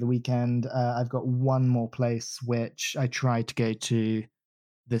recording over the weekend. I've got one more place which I tried to go to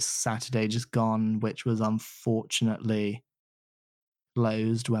this Saturday just gone, which was unfortunately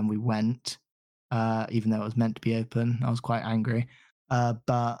closed when we went, even though it was meant to be open. I was quite angry.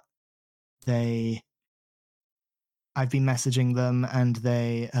 But I've been messaging them and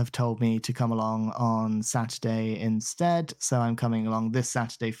they have told me to come along on Saturday instead. So I'm coming along this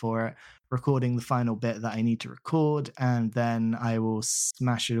Saturday for it, recording the final bit that I need to record. And then I will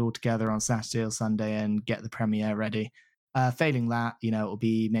smash it all together on Saturday or Sunday and get the premiere ready. Failing that, it'll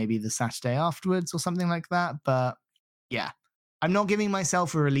be maybe the Saturday afterwards or something like that. But yeah, I'm not giving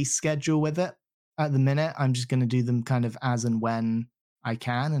myself a release schedule with it at the minute. I'm just going to do them kind of as and when I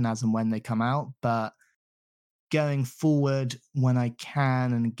can and as and when they come out. But going forward, when I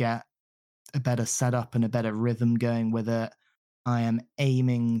can and get a better setup and a better rhythm going with it, I am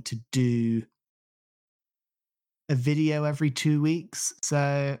aiming to do a video every 2 weeks.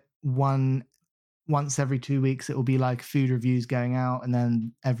 So once every 2 weeks, it will be like food reviews going out. And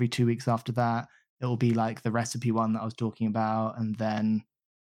then every 2 weeks after that, it will be like the recipe one that I was talking about. And then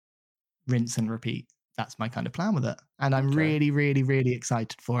rinse and repeat. That's my kind of plan with it. And I'm really, really, really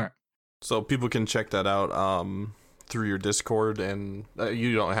excited for it. So people can check that out through your Discord, and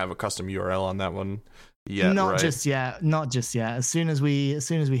you don't have a custom URL on that one yet, Not right? just yet. As soon as we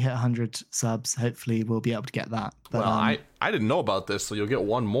hit 100 subs, hopefully we'll be able to get that. But, well, I didn't know about this, so you'll get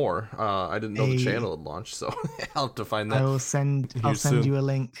one more. I didn't know the channel had launched, so I'll have to find that. I'll send you a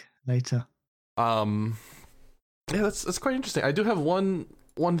link later. Yeah, that's quite interesting. I do have one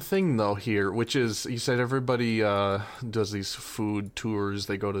thing though here, which is, you said everybody does these food tours.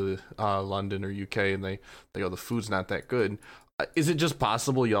 They go to London or UK and they go, the food's not that good. Is it just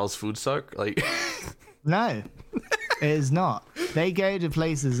possible y'all's food suck? Like, no, it is not. They go to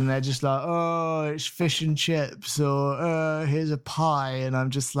places and they're just like, oh, it's fish and chips, or here's a pie, and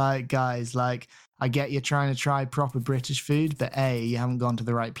I'm just like, guys, like, I get you're trying to try proper British food, but A, you haven't gone to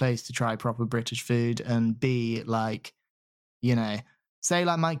the right place to try proper British food, and B, like, say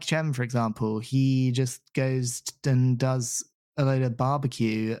like Mike Chem, for example, he just goes and does a load of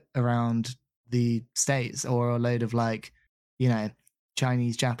barbecue around the States, or a load of like,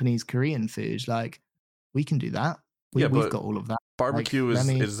 Chinese, Japanese, Korean food. Like, we can do that. We've got all of that. Barbecue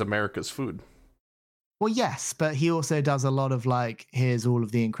is America's food. Well, yes, but he also does a lot of like, here's all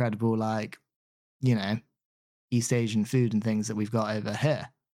of the incredible, like, East Asian food and things that we've got over here.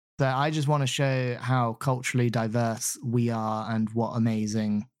 So I just want to show how culturally diverse we are and what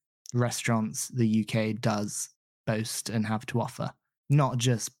amazing restaurants the UK does boast and have to offer, not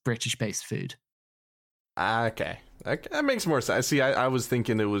just British-based food. Okay. That makes more sense. See, I was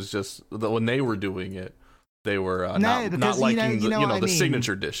thinking it was just that when they were doing it, they were not liking the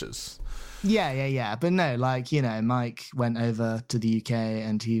signature dishes. Yeah. But no, like, Mike went over to the UK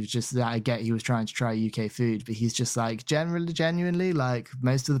and he was just, I get he was trying to try UK food, but he's just like, genuinely, like,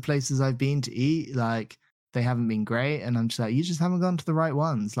 most of the places I've been to eat, like, they haven't been great. And I'm just like, you just haven't gone to the right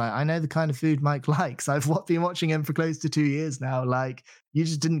ones. Like, I know the kind of food Mike likes. I've been watching him for close to 2 years now. Like, you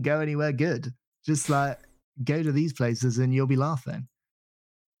just didn't go anywhere good. Just like, go to these places and you'll be laughing.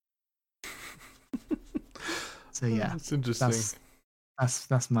 So yeah, that's interesting.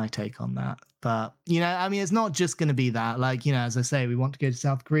 That's my take on that. But, it's not just going to be that. Like, as I say, we want to go to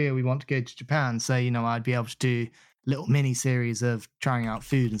South Korea, we want to go to Japan. So, I'd be able to do little mini series of trying out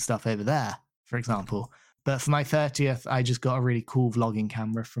food and stuff over there, for example. But for my 30th, I just got a really cool vlogging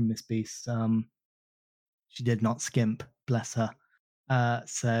camera from Miss Beast. She did not skimp, bless her.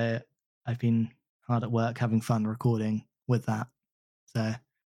 So I've been hard at work having fun recording with that. So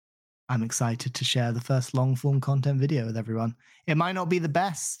I'm excited to share the first long form content video with everyone. It might not be the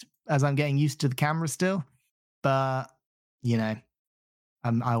best as I'm getting used to the camera still, but I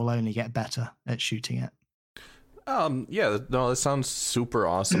will only get better at shooting it. Yeah, no, that sounds super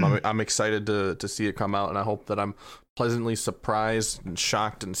awesome. I'm excited to see it come out, and I hope that I'm pleasantly surprised and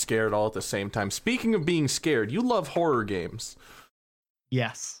shocked and scared all at the same time. Speaking of being scared, you love horror games.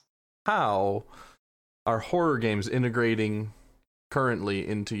 Yes. How are horror games integrating currently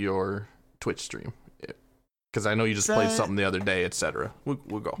into your Twitch stream? Because I know you just played something the other day, etc. We'll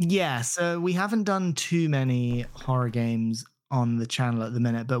go. Yeah, so we haven't done too many horror games on the channel at the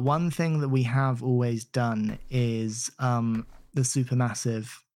minute, but one thing that we have always done is the Supermassive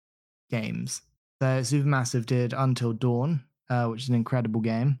games. So Supermassive did Until Dawn, which is an incredible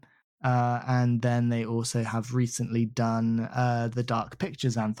game. And then they also have recently done the Dark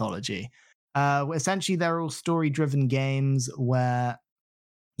Pictures anthology. Essentially, they're all story-driven games where,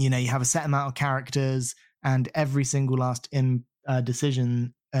 you have a set amount of characters, and every single last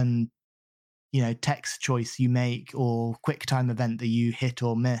decision and text choice you make or quick time event that you hit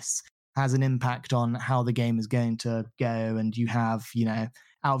or miss has an impact on how the game is going to go. And you have,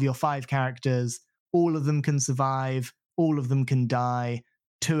 out of your 5 characters, all of them can survive, all of them can die,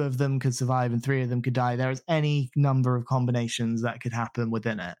 2 of them could survive, and 3 of them could die. There is any number of combinations that could happen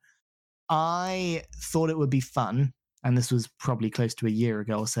within it. I thought it would be fun, and this was probably close to a year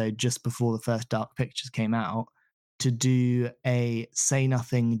ago or so, just before the first Dark Pictures came out, to do a say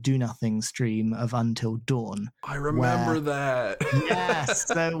nothing, do nothing stream of Until Dawn. I remember that. Yes.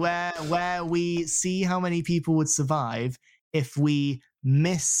 So where we see how many people would survive if we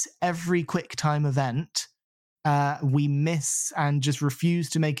miss every quick time event. We miss and just refuse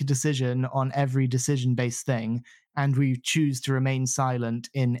to make a decision on every decision-based thing, and we choose to remain silent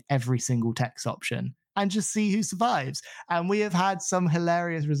in every single text option and just see who survives. And we have had some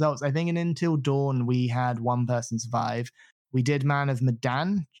hilarious results. I think in Until Dawn, we had 1 person survive. We did Man of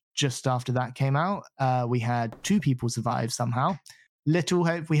Medan just after that came out. We had 2 people survive somehow. Little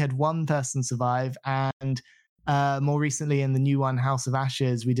Hope, we had 1 person survive. And more recently in the new one, House of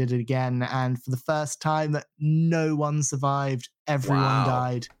Ashes, we did it again. And for the first time, no one survived. Everyone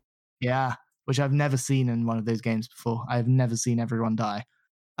died. Yeah, which I've never seen in one of those games before. I've never seen everyone die.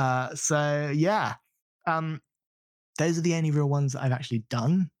 So yeah, those are the only real ones that I've actually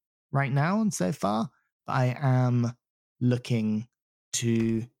done right now and so far. But I am looking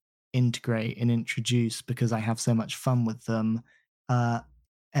to integrate and introduce, because I have so much fun with them,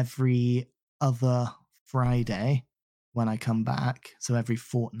 every other Friday when I come back. So every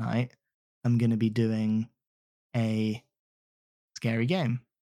fortnight, I'm going to be doing a scary game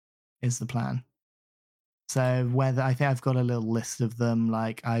is the plan. So whether I think I've got a little list of them,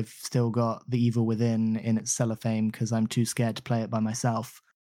 like I've still got The Evil Within in its cellophane because I'm too scared to play it by myself.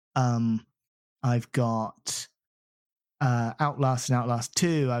 I've got Outlast and Outlast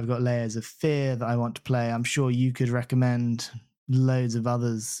 2. I've got Layers of Fear that I want to play. I'm sure you could recommend loads of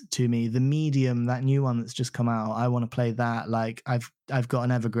others to me. The Medium, that new one that's just come out, I want to play that. Like I've got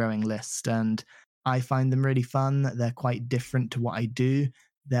an ever-growing list, and I find them really fun. They're quite different to what I do.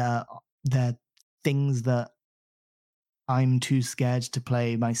 They're things that I'm too scared to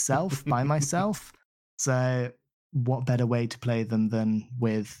play myself by myself. So what better way to play them than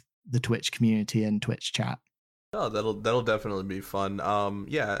with the Twitch community and Twitch chat? Oh, that'll definitely be fun.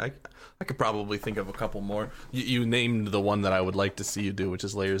 Yeah, I could probably think of a couple more. You named the one that I would like to see you do, which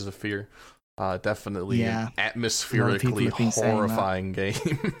is Layers of Fear. Definitely an atmospherically horrifying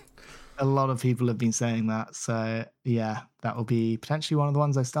game. A lot of people have been saying that. So yeah, that will be potentially one of the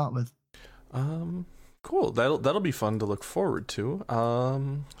ones I start with. Cool. That'll be fun to look forward to.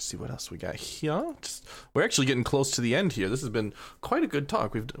 Let's see what else we got here. We're actually getting close to the end here. This has been quite a good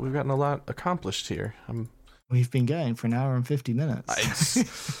talk. We've gotten a lot accomplished here. We've been going for an hour and 50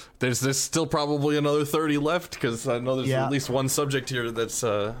 minutes. There's still probably another 30 left, because I know there's at least one subject here that's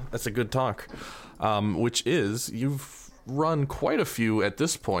a good talk, which is you've run quite a few at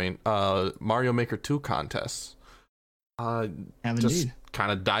this point Mario Maker 2 contests. Just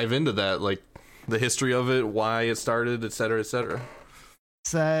kind of dive into that, like the history of it, why it started, etc., etc.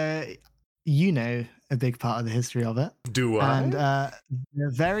 So a big part of the history of it. Do I? And the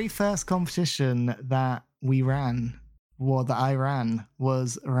very first competition that we ran, or that I ran,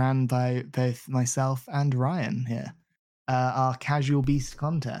 was ran by both myself and Ryan here. Our Casual Beast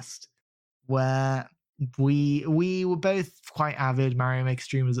contest, where we were both quite avid Mario Maker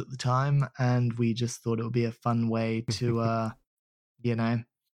streamers at the time, and we just thought it would be a fun way to,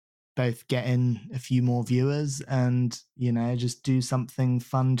 both get in a few more viewers and, just do something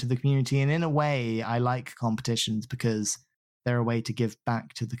fun to the community. And in a way, I like competitions because they're a way to give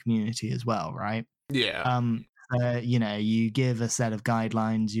back to the community as well, right? Yeah. You give a set of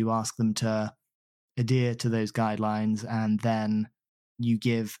guidelines, you ask them to adhere to those guidelines, and then you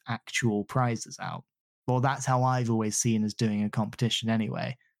give actual prizes out. Well, that's how I've always seen as doing a competition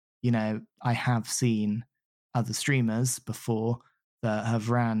anyway. I have seen other streamers before that have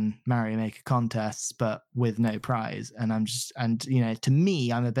ran Mario Maker contests, but with no prize. And to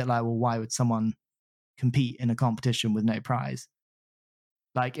me, I'm a bit like, well, why would someone compete in a competition with no prize?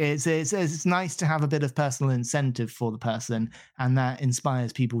 Like it's nice to have a bit of personal incentive for the person, and that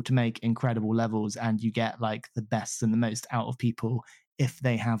inspires people to make incredible levels, and you get like the best and the most out of people if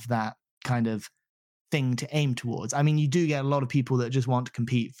they have that kind of thing to aim towards. I mean, you do get a lot of people that just want to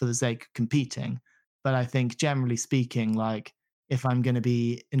compete for the sake of competing, but I think generally speaking, like if I'm going to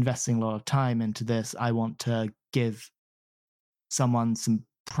be investing a lot of time into this, I want to give someone some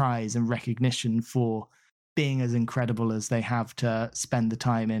prize and recognition for being as incredible as they have to spend the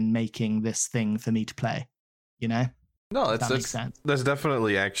time in making this thing for me to play, you know? No, That makes sense. That's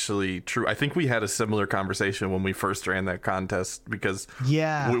definitely actually true. I think we had a similar conversation when we first ran that contest, because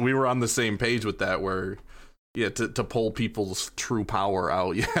we were on the same page with that, where to pull people's true power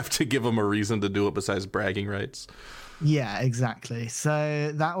out, you have to give them a reason to do it besides bragging rights. Yeah, exactly.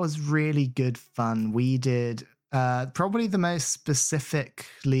 So that was really good fun. We did probably the most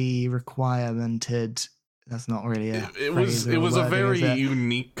specifically requiremented. That's not really a it was a very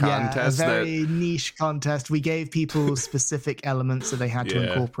unique contest. Yeah, a very niche contest. We gave people specific elements that they had to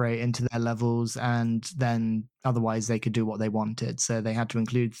incorporate into their levels, and then otherwise they could do what they wanted. So they had to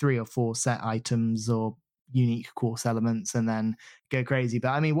include 3 or 4 set items or unique course elements and then go crazy.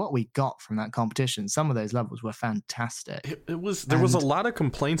 But I mean, what we got from that competition, some of those levels were fantastic. There was a lot of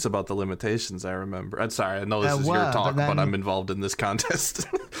complaints about the limitations, I remember. I'm sorry, I know this is your talk, but I'm involved in this contest.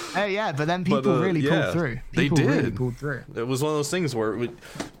 Oh yeah, but then people really pulled through. People they did. Really pulled through. It was one of those things where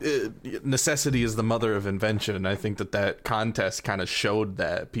necessity is the mother of invention, and I think that contest kind of showed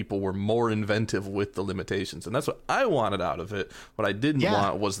that people were more inventive with the limitations, and that's what I wanted out of it. What I didn't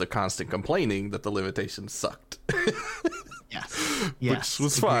want was the constant complaining that the limitations sucked. Yes, which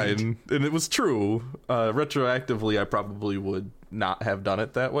was fine, and it was true. Retroactively, I probably would not have done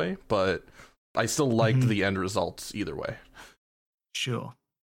it that way, but I still liked the end results either way. Sure.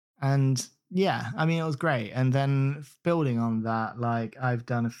 And yeah, I mean, it was great. And then building on that, like I've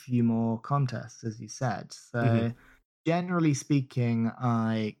done a few more contests, as you said. So generally speaking,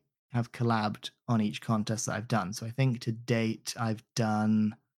 I have collabed on each contest that I've done. So I think to date, I've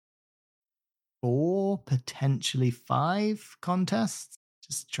done 4, potentially 5 contests.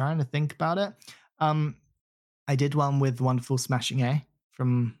 Just trying to think about it. I did one with wonderful Smashing A,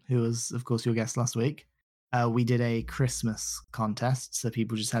 from who was, of course, your guest last week. We did a Christmas contest, so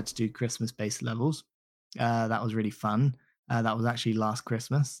people just had to do Christmas-based levels. That was really fun. That was actually last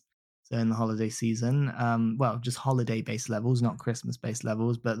Christmas, so in the holiday season. Well, just holiday-based levels, not Christmas-based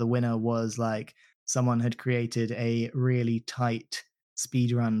levels. But the winner was like someone had created a really tight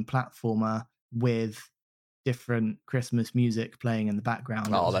speedrun platformer with different Christmas music playing in the background.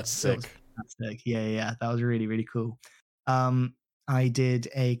 Oh, that's sick. Fantastic. Yeah, that was really, really cool. I did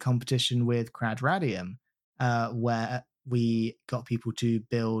a competition with Crad Radium, where we got people to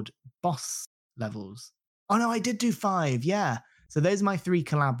build boss levels. Oh no, I did do 5. Yeah. So those are my 3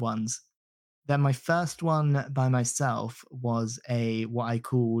 collab ones. Then my first one by myself was what I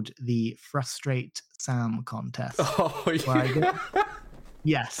called the Frustrate Sam contest. Oh yeah.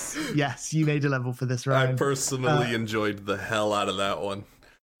 Yes, you made a level for this, right? I personally enjoyed the hell out of that one.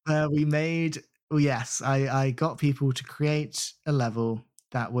 I got people to create a level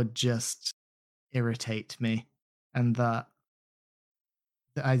that would just irritate me, and that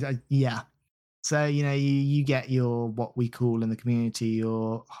so you get your, what we call in the community,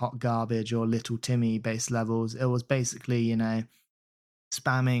 your hot garbage or little Timmy based levels. It was basically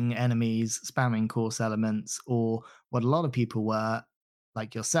spamming enemies, spamming course elements, or what a lot of people were,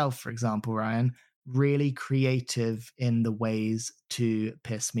 like yourself, for example, Ryan, really creative in the ways to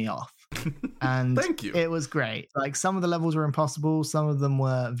piss me off. And thank you. It was great. Like some of the levels were impossible, some of them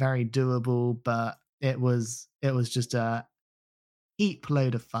were very doable, but it was just a heap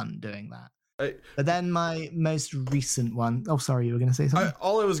load of fun doing that. But then my most recent one, sorry, you were going to say something?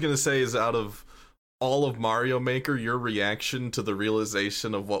 All I was going to say is, out of all of Mario Maker, your reaction to the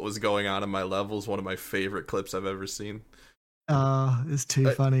realization of what was going on in my level is one of my favorite clips I've ever seen. It's too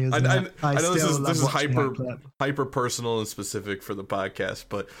funny, isn't it? I know this is hyper personal and specific for the podcast,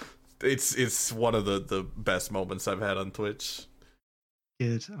 but it's one of the best moments I've had on Twitch.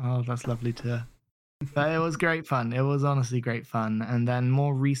 Good. Oh, that's lovely to hear. But it was great fun. It was honestly great fun. And then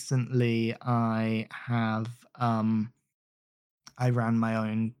more recently, I have I ran my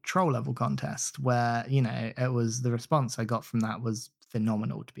own troll level contest where it was, the response I got from that was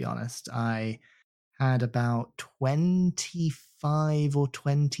phenomenal. To be honest, I had about 25 or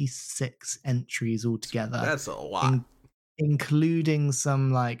 26 entries altogether. That's a lot. Including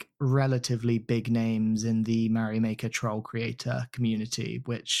some like relatively big names in the Mario Maker troll creator community,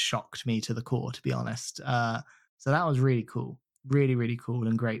 which shocked me to the core, to be honest. So that was really cool. Really, really cool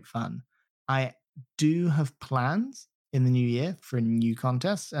and great fun. I do have plans in the new year for a new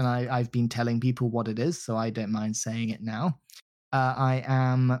contest, and I've been telling people what it is, so I don't mind saying it now. I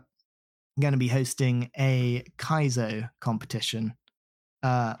am going to be hosting a Kaizo competition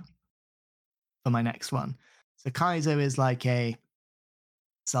for my next one. So Kaizo is like a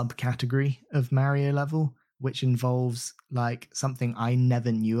subcategory of Mario level, which involves like something I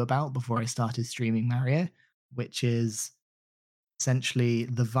never knew about before I started streaming Mario, which is essentially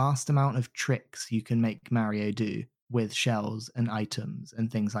the vast amount of tricks you can make Mario do with shells and items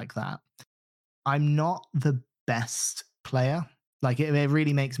and things like that. I'm not the best player. Like it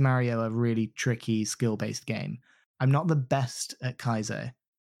really makes Mario a really tricky skill-based game. I'm not the best at Kaizo,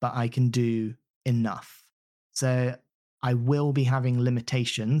 but I can do enough. So I will be having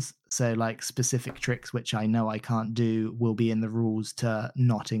limitations. So like specific tricks which I know I can't do will be in the rules to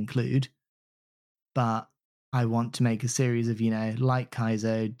not include. But I want to make a series of, like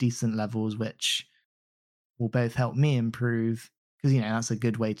Kaizo, decent levels, which will both help me improve, because, that's a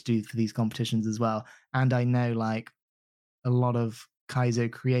good way to do for these competitions as well. And I know like a lot of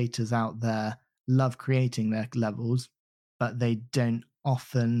Kaizo creators out there love creating their levels, but they don't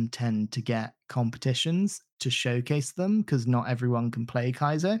often tend to get competitions to showcase them because not everyone can play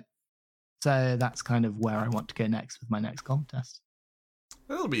Kaizo. So that's kind of where I want to go next with my next contest.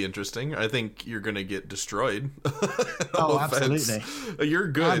 That'll be interesting. I think you're gonna get destroyed. No absolutely. You're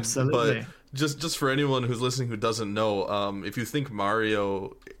good, absolutely. But just for anyone who's listening who doesn't know, if you think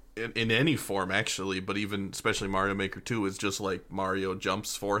Mario in any form actually, but even especially Mario Maker 2 is just like Mario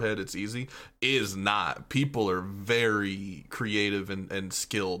jumps forehead, it's easy, is not. People are very creative and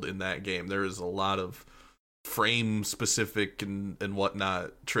skilled in that game. There is a lot of frame specific and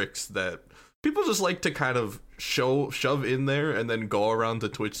whatnot tricks that people just like to kind of shove in there and then go around to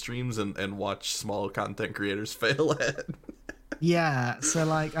Twitch streams and watch small content creators fail at. Yeah, so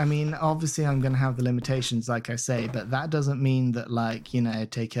like, I mean, obviously I'm going to have the limitations, like I say, but that doesn't mean that like,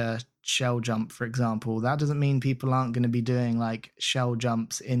 take a shell jump, for example. That doesn't mean people aren't going to be doing like shell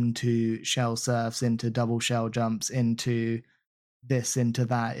jumps into shell surfs, into double shell jumps, into this, into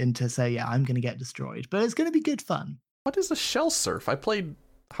that, into say, yeah, I'm going to get destroyed, but it's going to be good fun. What is a shell surf? I played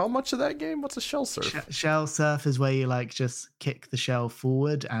how much of that game? What's a shell surf? Shell surf is where you like just kick the shell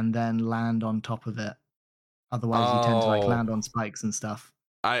forward and then land on top of it. Otherwise, you tend to like land on spikes and stuff.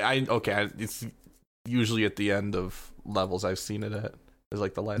 Okay. It's usually at the end of levels I've seen it at. Is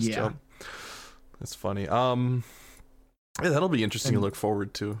like the last jump. That's funny. Yeah, that'll be interesting to look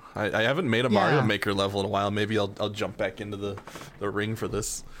forward to. I haven't made a Mario Maker level in a while. Maybe I'll jump back into the ring for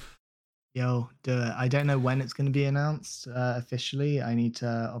this. Yo, do it. I don't know when it's going to be announced officially. I need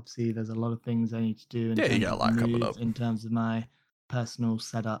to, obviously, there's a lot of things I need to do. You got a lot coming up. In terms of my personal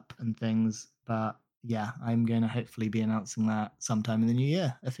setup and things. But yeah, I'm going to hopefully be announcing that sometime in the new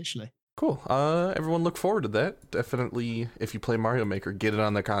year, officially. Cool. Everyone look forward to that. Definitely, if you play Mario Maker, get it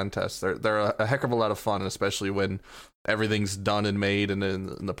on the contest. They're a heck of a lot of fun, especially when everything's done and made and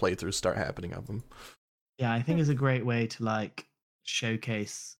then the playthroughs start happening of them. Yeah, I think it's a great way to like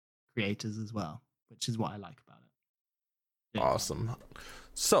showcase creators as well, which is what I like about it. Yeah. Awesome.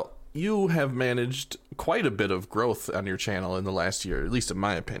 So you have managed quite a bit of growth on your channel in the last year, at least in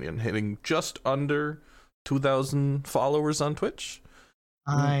my opinion, hitting just under 2,000 followers on Twitch.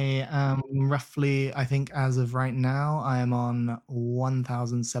 I am roughly, I think as of right now, I am on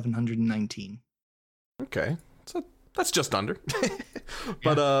 1,719. Okay, so that's just under.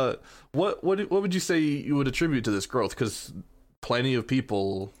 But what would you say you would attribute to this growth? Because plenty of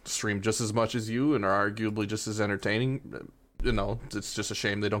people stream just as much as you and are arguably just as entertaining. It's just a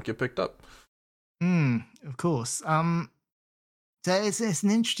shame they don't get picked up. Of course. So it's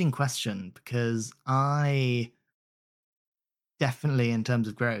an interesting question because I definitely, in terms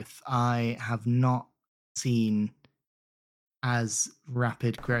of growth, I have not seen as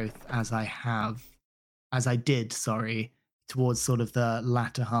rapid growth as I did, towards sort of the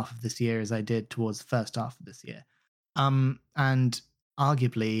latter half of this year as I did towards the first half of this year. And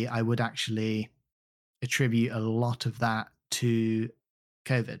arguably, I would actually attribute a lot of that to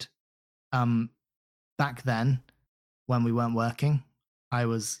COVID. Back then, when we weren't working, I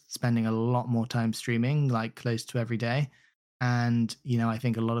was spending a lot more time streaming, like close to every day. And, I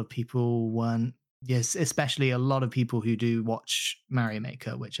think a lot of people weren't, yes, especially a lot of people who do watch Mario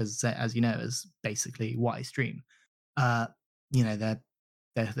Maker, which, as you know, is basically what I stream. They're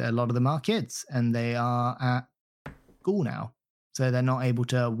a lot of them are kids and they are at school now. So they're not able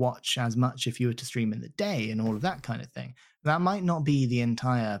to watch as much if you were to stream in the day and all of that kind of thing. That might not be the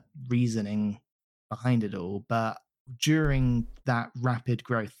entire reasoning behind it all, but during that rapid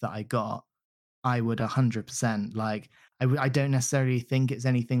growth that I got, I would 100%. Like, I don't necessarily think it's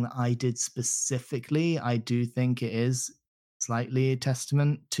anything that I did specifically. I do think it is slightly a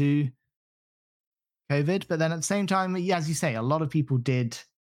testament to COVID, but then at the same time, yeah, as you say, a lot of people did.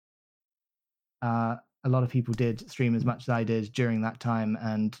 A lot of people did stream as much as I did during that time,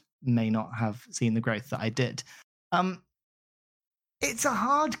 and may not have seen the growth that I did. It's a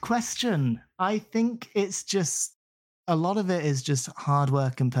hard question. I think it's just a lot of it is just hard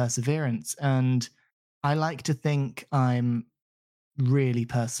work and perseverance. And I like to think I'm really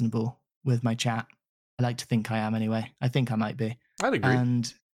personable with my chat. I like to think I am anyway. I think I might be. I'd agree.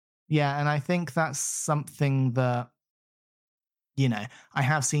 And yeah, and I think that's something that, I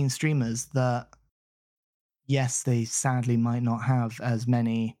have seen streamers that, yes, they sadly might not have as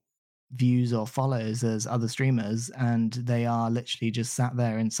many views or follows as other streamers, and they are literally just sat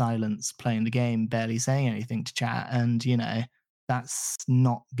there in silence playing the game, barely saying anything to chat. And that's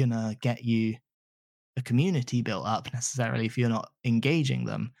not gonna get you a community built up necessarily if you're not engaging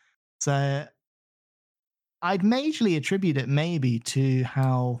them. So I'd majorly attribute it maybe to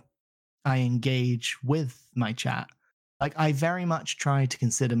how I engage with my chat. Like, I very much try to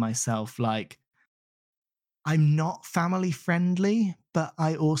consider myself like, I'm not family friendly, but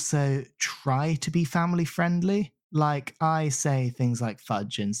I also try to be family friendly. Like, I say things like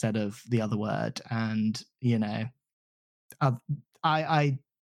fudge instead of the other word. And, I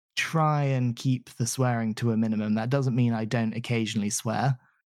try and keep the swearing to a minimum. That doesn't mean I don't occasionally swear,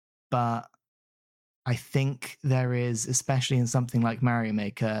 but I think there is, especially in something like Mario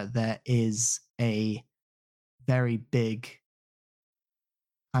Maker, there is a very big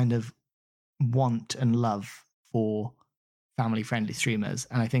kind of want and love for family friendly streamers.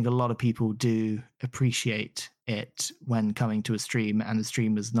 And I think a lot of people do appreciate it when coming to a stream and the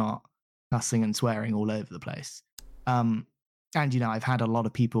streamer's not cussing and swearing all over the place. And, I've had a lot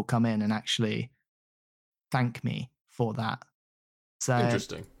of people come in and actually thank me for that. So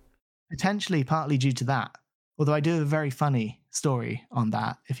Interesting. Potentially partly due to that. Although I do have a very funny story on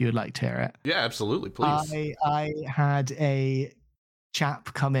that, if you would like to hear it. Yeah, absolutely. Please. I had a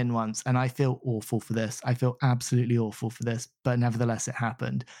chap come in once, and I feel awful for this. I feel absolutely awful for this, but nevertheless, it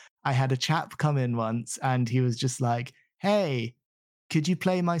happened. I had a chap come in once, and he was just like, "Hey, could you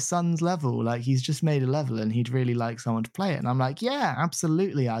play my son's level? Like, he's just made a level and he'd really like someone to play it." And I'm like, "Yeah,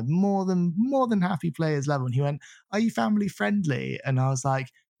 absolutely. I'd more than happy to play his level." And he went, "Are you family friendly?" And I was like,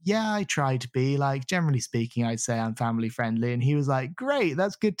 "Yeah, I try to be. Like, generally speaking, I'd say I'm family friendly." And he was like, "Great,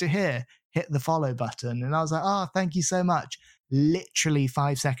 that's good to hear. Hit the follow button." And I was like, "Oh, thank you so much." Literally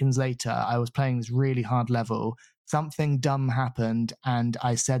 5 seconds later, I was playing this really hard level. Something dumb happened, and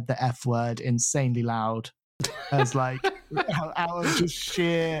I said the F word insanely loud. As like out of just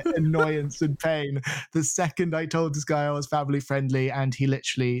sheer annoyance and pain. The second I told this guy I was family friendly, and he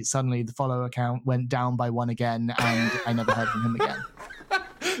literally suddenly the follow account went down by 1 again, and I never heard from him again.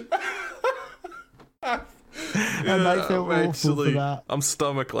 And I feel awful for that. I'm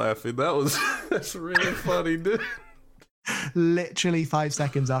stomach laughing. That's really funny, dude. Literally 5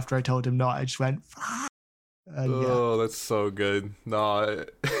 seconds after I told him not, I just went, oh, that's so good. No, I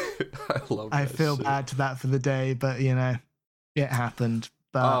love that. I feel shit. bad to that for the day, but it happened.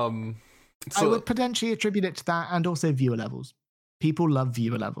 But I would potentially attribute it to that, and also viewer levels. People love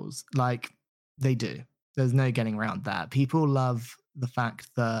viewer levels. Like, they do. There's no getting around that. People love the fact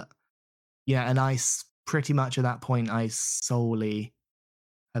that, and pretty much at that point, I solely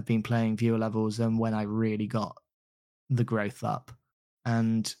have been playing viewer levels, and when I really got the growth up.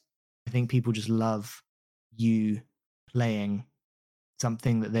 And I think people just love you playing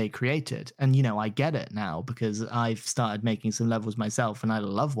something that they created. And, I get it now because I've started making some levels myself, and I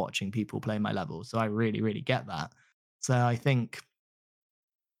love watching people play my levels. So I really, really get that. So I think,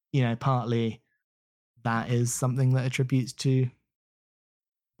 partly that is something that attributes to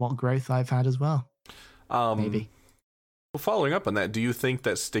what growth I've had as well. Maybe. Well, following up on that, do you think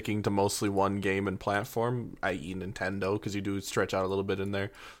that sticking to mostly one game and platform, i.e. Nintendo, because you do stretch out a little bit in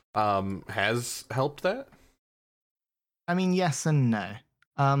there, has helped that? I mean, yes and no.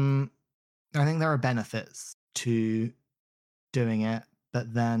 I think there are benefits to doing it,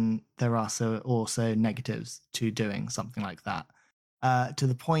 but then there are also negatives to doing something like that. To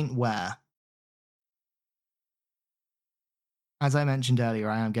the point where, as I mentioned earlier,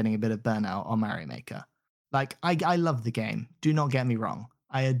 I am getting a bit of burnout on Mario Maker. Like, I love the game. Do not get me wrong.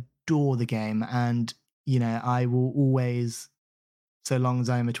 I adore the game, and, I will always, so long as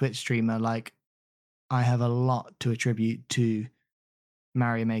I'm a Twitch streamer, like, I have a lot to attribute to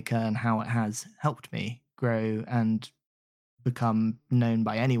Mario Maker and how it has helped me grow and become known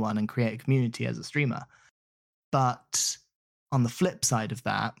by anyone and create a community as a streamer. But on the flip side of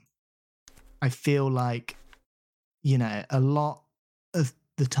that, I feel like, a lot of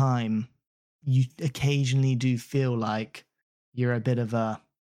the time you occasionally do feel like you're a bit of a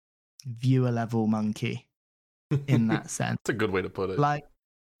viewer level monkey in that sense. That's a good way to put it. Like,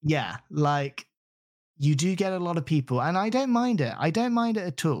 yeah, like you do get a lot of people, and I don't mind it. I don't mind it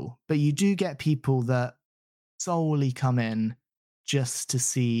at all. But you do get people that solely come in just to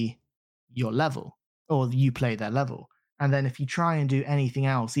see your level or you play their level. And then if you try and do anything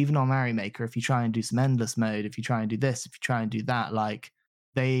else, even on Mario Maker, if you try and do some endless mode, if you try and do this, if you try and do that, like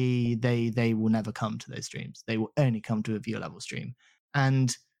they will never come to those streams. They will only come to a viewer level stream.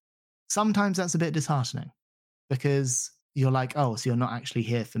 And sometimes that's a bit disheartening because you're like, oh, so you're not actually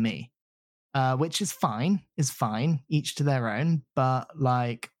here for me. Which is fine, each to their own, but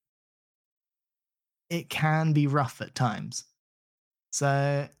like it can be rough at times.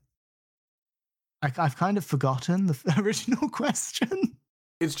 So I've kind of forgotten the original question.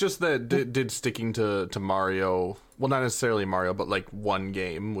 It's just that did sticking to Mario, well, not necessarily Mario, but like one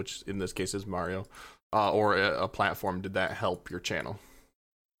game, which in this case is Mario, or a platform, did that help your channel?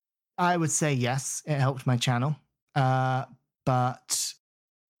 I would say yes, it helped my channel, but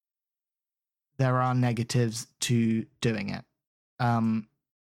there are negatives to doing it.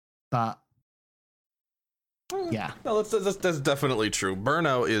 But yeah, no, that's definitely true.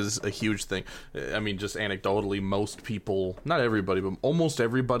 Burnout is a huge thing. I mean, just anecdotally, most people, not everybody, but almost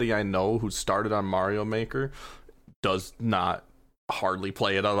everybody I know who started on Mario Maker does not hardly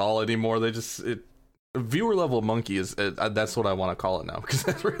play it at all anymore. They just viewer level monkey is that's what I want to call it now, because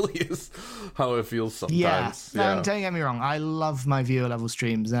that really is how it feels sometimes. Yeah. Don't get me wrong, I love my viewer level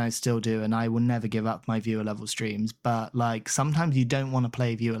streams, and I still do, and I will never give up my viewer level streams, but like sometimes you don't want to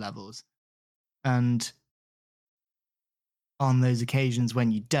play viewer levels, and on those occasions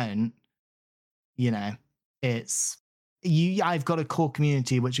when you don't, it's I've got a core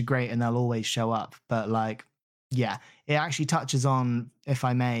community which are great and they'll always show up, but like, yeah, it actually touches on, if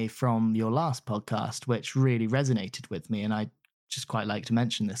I may, from your last podcast, which really resonated with me, and I just quite like to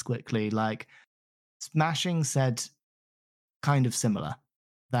mention this quickly. Like, Smashing said kind of similar,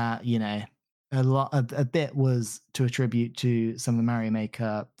 that, a bit was to attribute to some of the Mario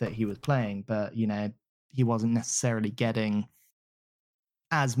Maker that he was playing, but, he wasn't necessarily getting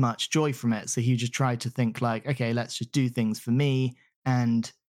as much joy from it. So he just tried to think like, okay, let's just do things for me and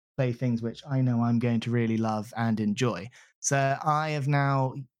play things which I know I'm going to really love and enjoy. So I have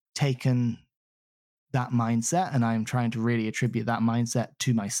now taken that mindset, and I'm trying to really attribute that mindset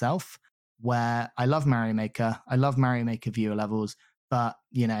to myself, where I love Mario Maker. I love Mario Maker viewer levels, but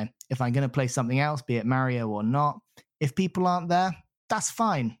if I'm going to play something else, be it Mario or not, if people aren't there, that's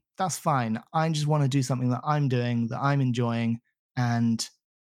fine. That's fine. I just want to do something that I'm doing, that I'm enjoying, and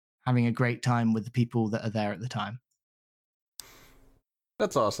having a great time with the people that are there at the time.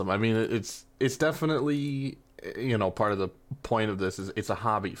 That's awesome. I mean, it's definitely, part of the point of this is it's a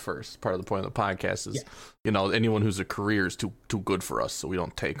hobby first. Part of the point of the podcast is, anyone who's a career is too good for us, so we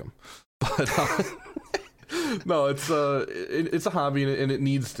don't take them. But no, it's a hobby, and it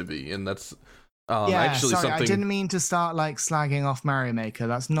needs to be, and that's actually sorry, something. I didn't mean to start like slagging off Mario Maker.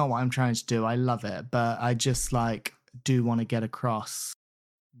 That's not what I'm trying to do. I love it, but I just do want to get across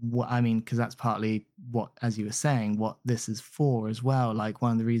what I mean, because that's partly what, as you were saying, what this is for as well. Like,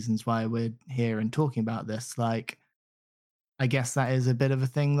 one of the reasons why we're here and talking about this, like, I guess that is a bit of a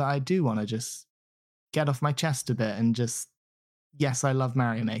thing that I do want to just get off my chest a bit, and just, yes, I love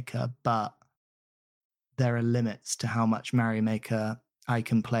Mario Maker, but there are limits to how much Mario Maker I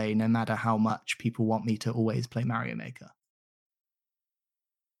can play, no matter how much people want me to always play Mario Maker.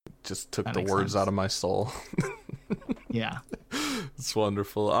 Just took the words out of my soul. Yeah. It's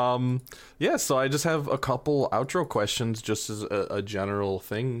wonderful. So I just have a couple outro questions, just as a general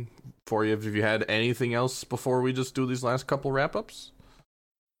thing for you. Have you had anything else before we just do these last couple wrap-ups?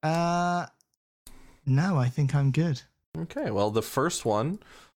 No, I think I'm good. Okay, well, the first one,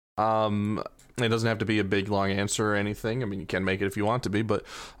 it doesn't have to be a big, long answer or anything. I mean, you can make it if you want to be, but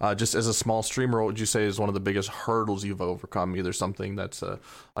just as a small streamer, what would you say is one of the biggest hurdles you've overcome? Either something that's a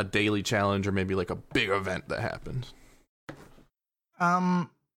daily challenge, or maybe like a big event that happened. I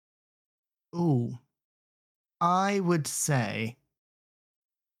would say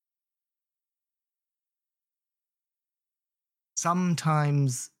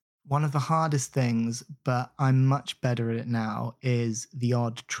sometimes one of the hardest things, but I'm much better at it now, is the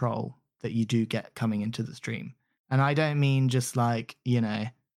odd troll that you do get coming into the stream. And I don't mean just like,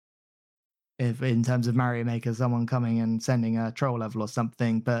 if in terms of Mario Maker, someone coming and sending a troll level or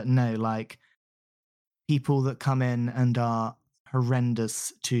something, but no, like people that come in and are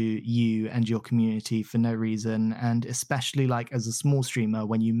horrendous to you and your community for no reason. And especially like as a small streamer,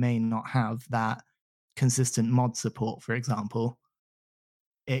 when you may not have that consistent mod support, for example,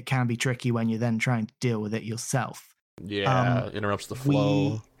 it can be tricky when you're then trying to deal with it yourself. Yeah, interrupts the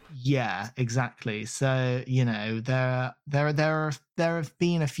flow. Yeah, exactly. So, there have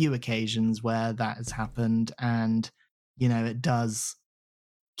been a few occasions where that has happened, and it does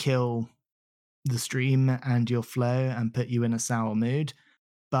kill the stream and your flow and put you in a sour mood.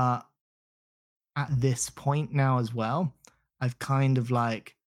 But at this point now as well, I've kind of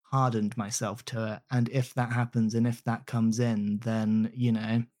like hardened myself to it. And if that happens and if that comes in,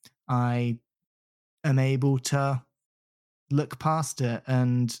 then, I am able to look past it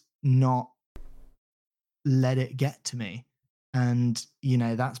and not let it get to me. And,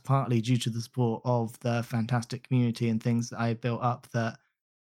 that's partly due to the support of the fantastic community and things that I built up, that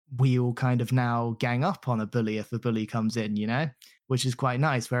we all kind of now gang up on a bully if a bully comes in, which is quite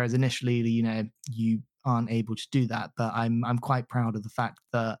nice. Whereas initially, you aren't able to do that. But I'm quite proud of the fact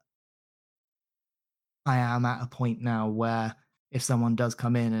that I am at a point now where if someone does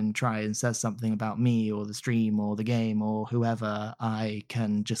come in and try and says something about me or the stream or the game or whoever, I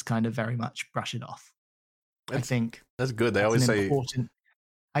can just kind of very much brush it off. I think that's good. They always say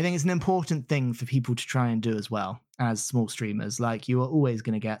I think it's an important thing for people to try and do as well as small streamers. Like, you are always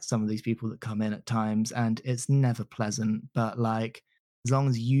going to get some of these people that come in at times, and it's never pleasant. But like, as long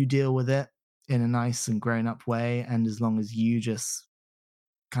as you deal with it in a nice and grown up way, and as long as you just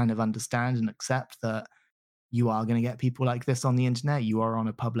kind of understand and accept that you are going to get people like this on the internet, you are on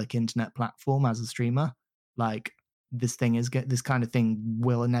a public internet platform as a streamer. Like, this kind of thing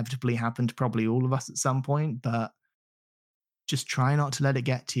will inevitably happen to probably all of us at some point, but just try not to let it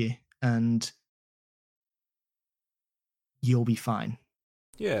get to you, and you'll be fine.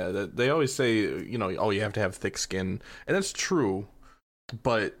 Yeah, they always say, you have to have thick skin, and that's true.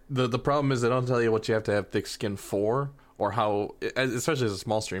 But the problem is they don't tell you what you have to have thick skin for, or how, especially as a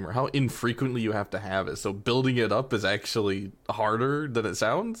small streamer, how infrequently you have to have it. So building it up is actually harder than it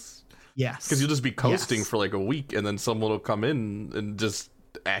sounds. Yes. Because you'll just be coasting for like a week, and then someone will come in and just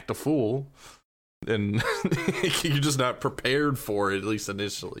act a fool. And you're just not prepared for it, at least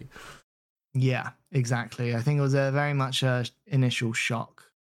initially. Yeah, exactly. I think it was a very much a initial shock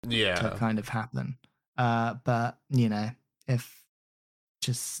to kind of happen. But,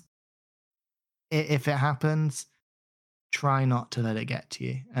 if it happens, try not to let it get to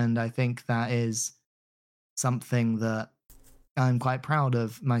you. And I think that is something that I'm quite proud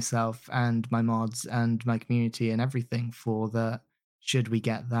of myself and my mods and my community and everything for, that should we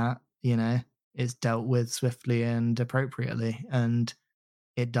get that, it's dealt with swiftly and appropriately, and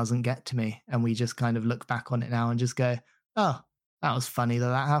it doesn't get to me. And we just kind of look back on it now and just go, oh, that was funny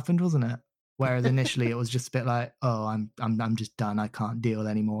that happened, wasn't it? Whereas initially it was just a bit like, oh, I'm just done. I can't deal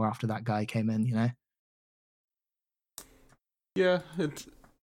anymore after that guy came in, Yeah, it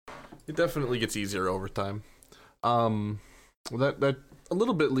definitely gets easier over time. That a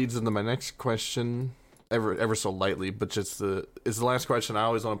little bit leads into my next question, ever so lightly, but it's the last question. I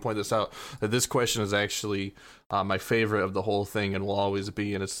always want to point this out, that this question is actually my favorite of the whole thing and will always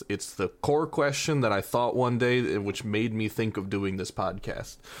be, and it's the core question that I thought one day, which made me think of doing this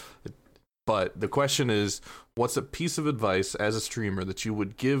podcast. But the question is, what's a piece of advice as a streamer that you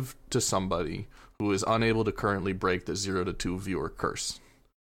would give to somebody who is unable to currently break the 0 to 2 viewer curse?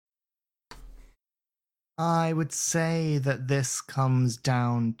 I would say that this comes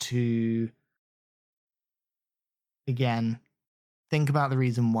down to, again, think about the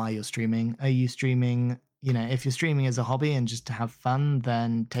reason why you're streaming. Are you streaming, if you're streaming as a hobby and just to have fun,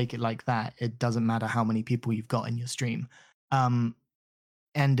 then take it like that. It doesn't matter how many people you've got in your stream.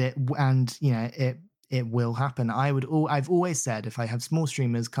 It will happen. I've always said, if I have small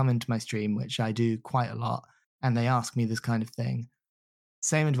streamers come into my stream, which I do quite a lot, and they ask me this kind of thing,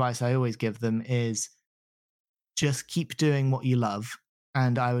 same advice I always give them is just keep doing what you love.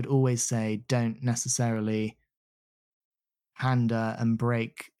 And I would always say, don't necessarily pander and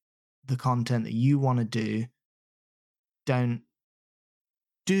break the content that you want to do. Don't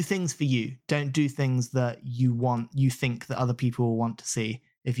do things for you. Don't do things that you think that other people will want to see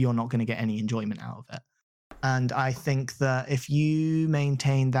if you're not going to get any enjoyment out of it. And I think that if you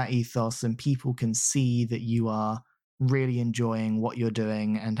maintain that ethos and people can see that you are really enjoying what you're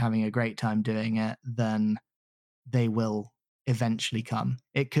doing and having a great time doing it, then they will eventually come.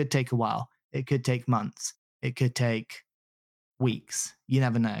 It could take a while. It could take months. It could take weeks. You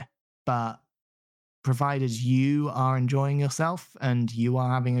never know. But provided you are enjoying yourself and you are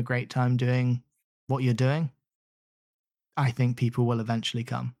having a great time doing what you're doing, I think people will eventually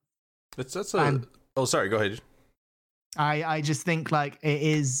come. Oh, sorry, go ahead. I just think like it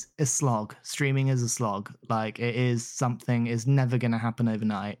is a slog. Streaming is a slog. Like it is something is never going to happen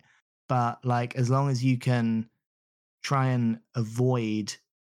overnight. But like as long as you can try and avoid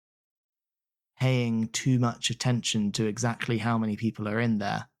paying too much attention to exactly how many people are in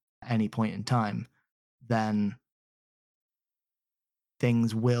there at any point in time, then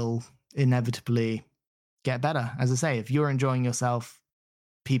things will inevitably get better. As I say, if you're enjoying yourself,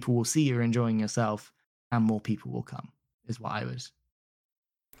 people will see you're enjoying yourself and more people will come, is what I was.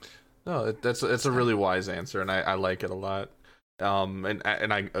 No, that's a really wise answer, and I like it a lot. And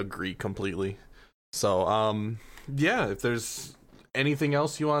I agree completely. So, yeah, if there's anything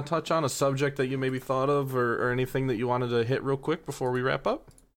else you want to touch on, a subject that you maybe thought of, or anything that you wanted to hit real quick before we wrap up?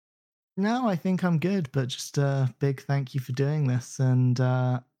 No, I think I'm good, but just a big thank you for doing this. And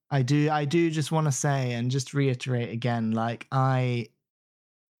I do just want to say and just reiterate again, like I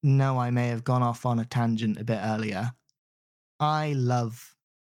know I may have gone off on a tangent a bit earlier. I love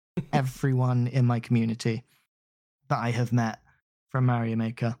everyone in my community that I have met from Mario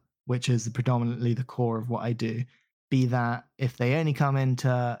Maker, which is predominantly the core of what I do. Be that if they only come in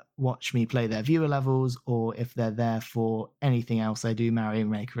to watch me play their viewer levels, or if they're there for anything else I do Mario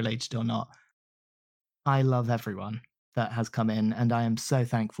Maker related or not. I love everyone that has come in, and I am so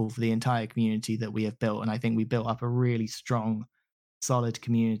thankful for the entire community that we have built. And I think we built up a really strong, solid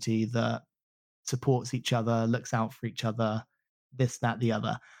community that supports each other, looks out for each other, this, that, the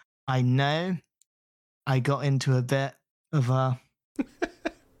other. I know I got into a bit of a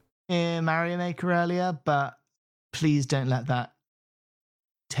Mario Maker earlier, but please don't let that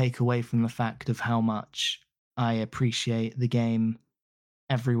take away from the fact of how much I appreciate the game,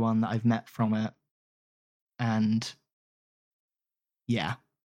 everyone that I've met from it. And yeah,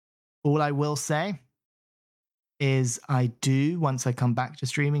 all I will say is I do, once I come back to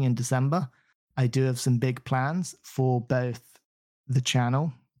streaming in December, I do have some big plans for both the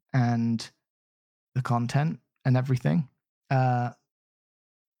channel and the content and everything.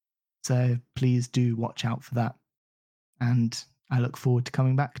 So please do watch out for that. And I look forward to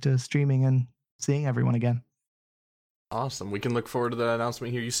coming back to streaming and seeing everyone again. Awesome. We can look forward to that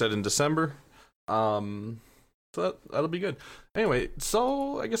announcement here. You said in December. So that'll be good. Anyway,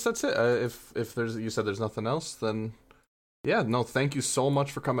 so I guess that's it. If there's, you said there's nothing else, then yeah, no, thank you so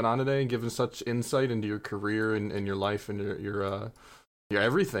much for coming on today and giving such insight into your career and your life and your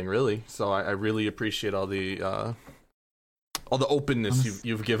everything, really. So I really appreciate all the openness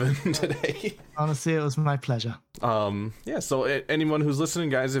you've given today. Honestly, it was my pleasure. Yeah, so anyone who's listening,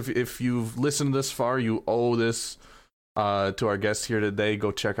 guys, if you've listened this far, you owe this to our guest here today.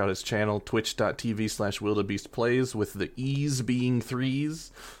 Go check out his channel, twitch.tv/Wildeb33stplays, with the E's being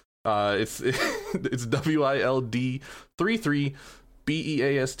threes. It's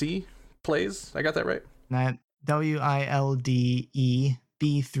WILD33BEAST plays. I got that right? No,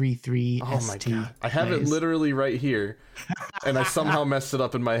 WILDEB33ST. Oh my god, I have it literally right here, and I somehow messed it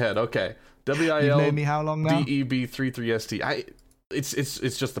up in my head. Okay, WILDEB33ST.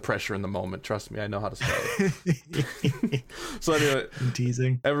 It's just the pressure in the moment. Trust me, I know how to spell it. So anyway, I'm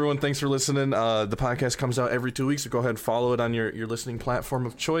teasing. Everyone, thanks for listening. The podcast comes out every 2 weeks, so go ahead and follow it on your listening platform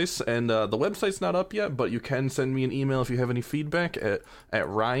of choice. And the website's not up yet, but you can send me an email if you have any feedback at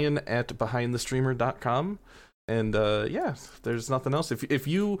ryan@behindthestreamer.com. And yeah, there's nothing else. If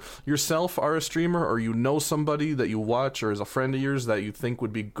you yourself are a streamer, or you know somebody that you watch or is a friend of yours that you think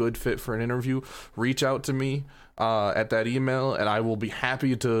would be good fit for an interview, reach out to me at that email, and I will be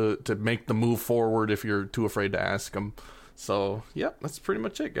happy to make the move forward if you're too afraid to ask them. So yeah, that's pretty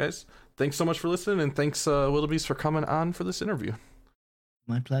much it, guys. Thanks so much for listening, and thanks Wildebeest for coming on for this interview.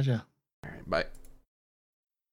 My pleasure. All right, bye.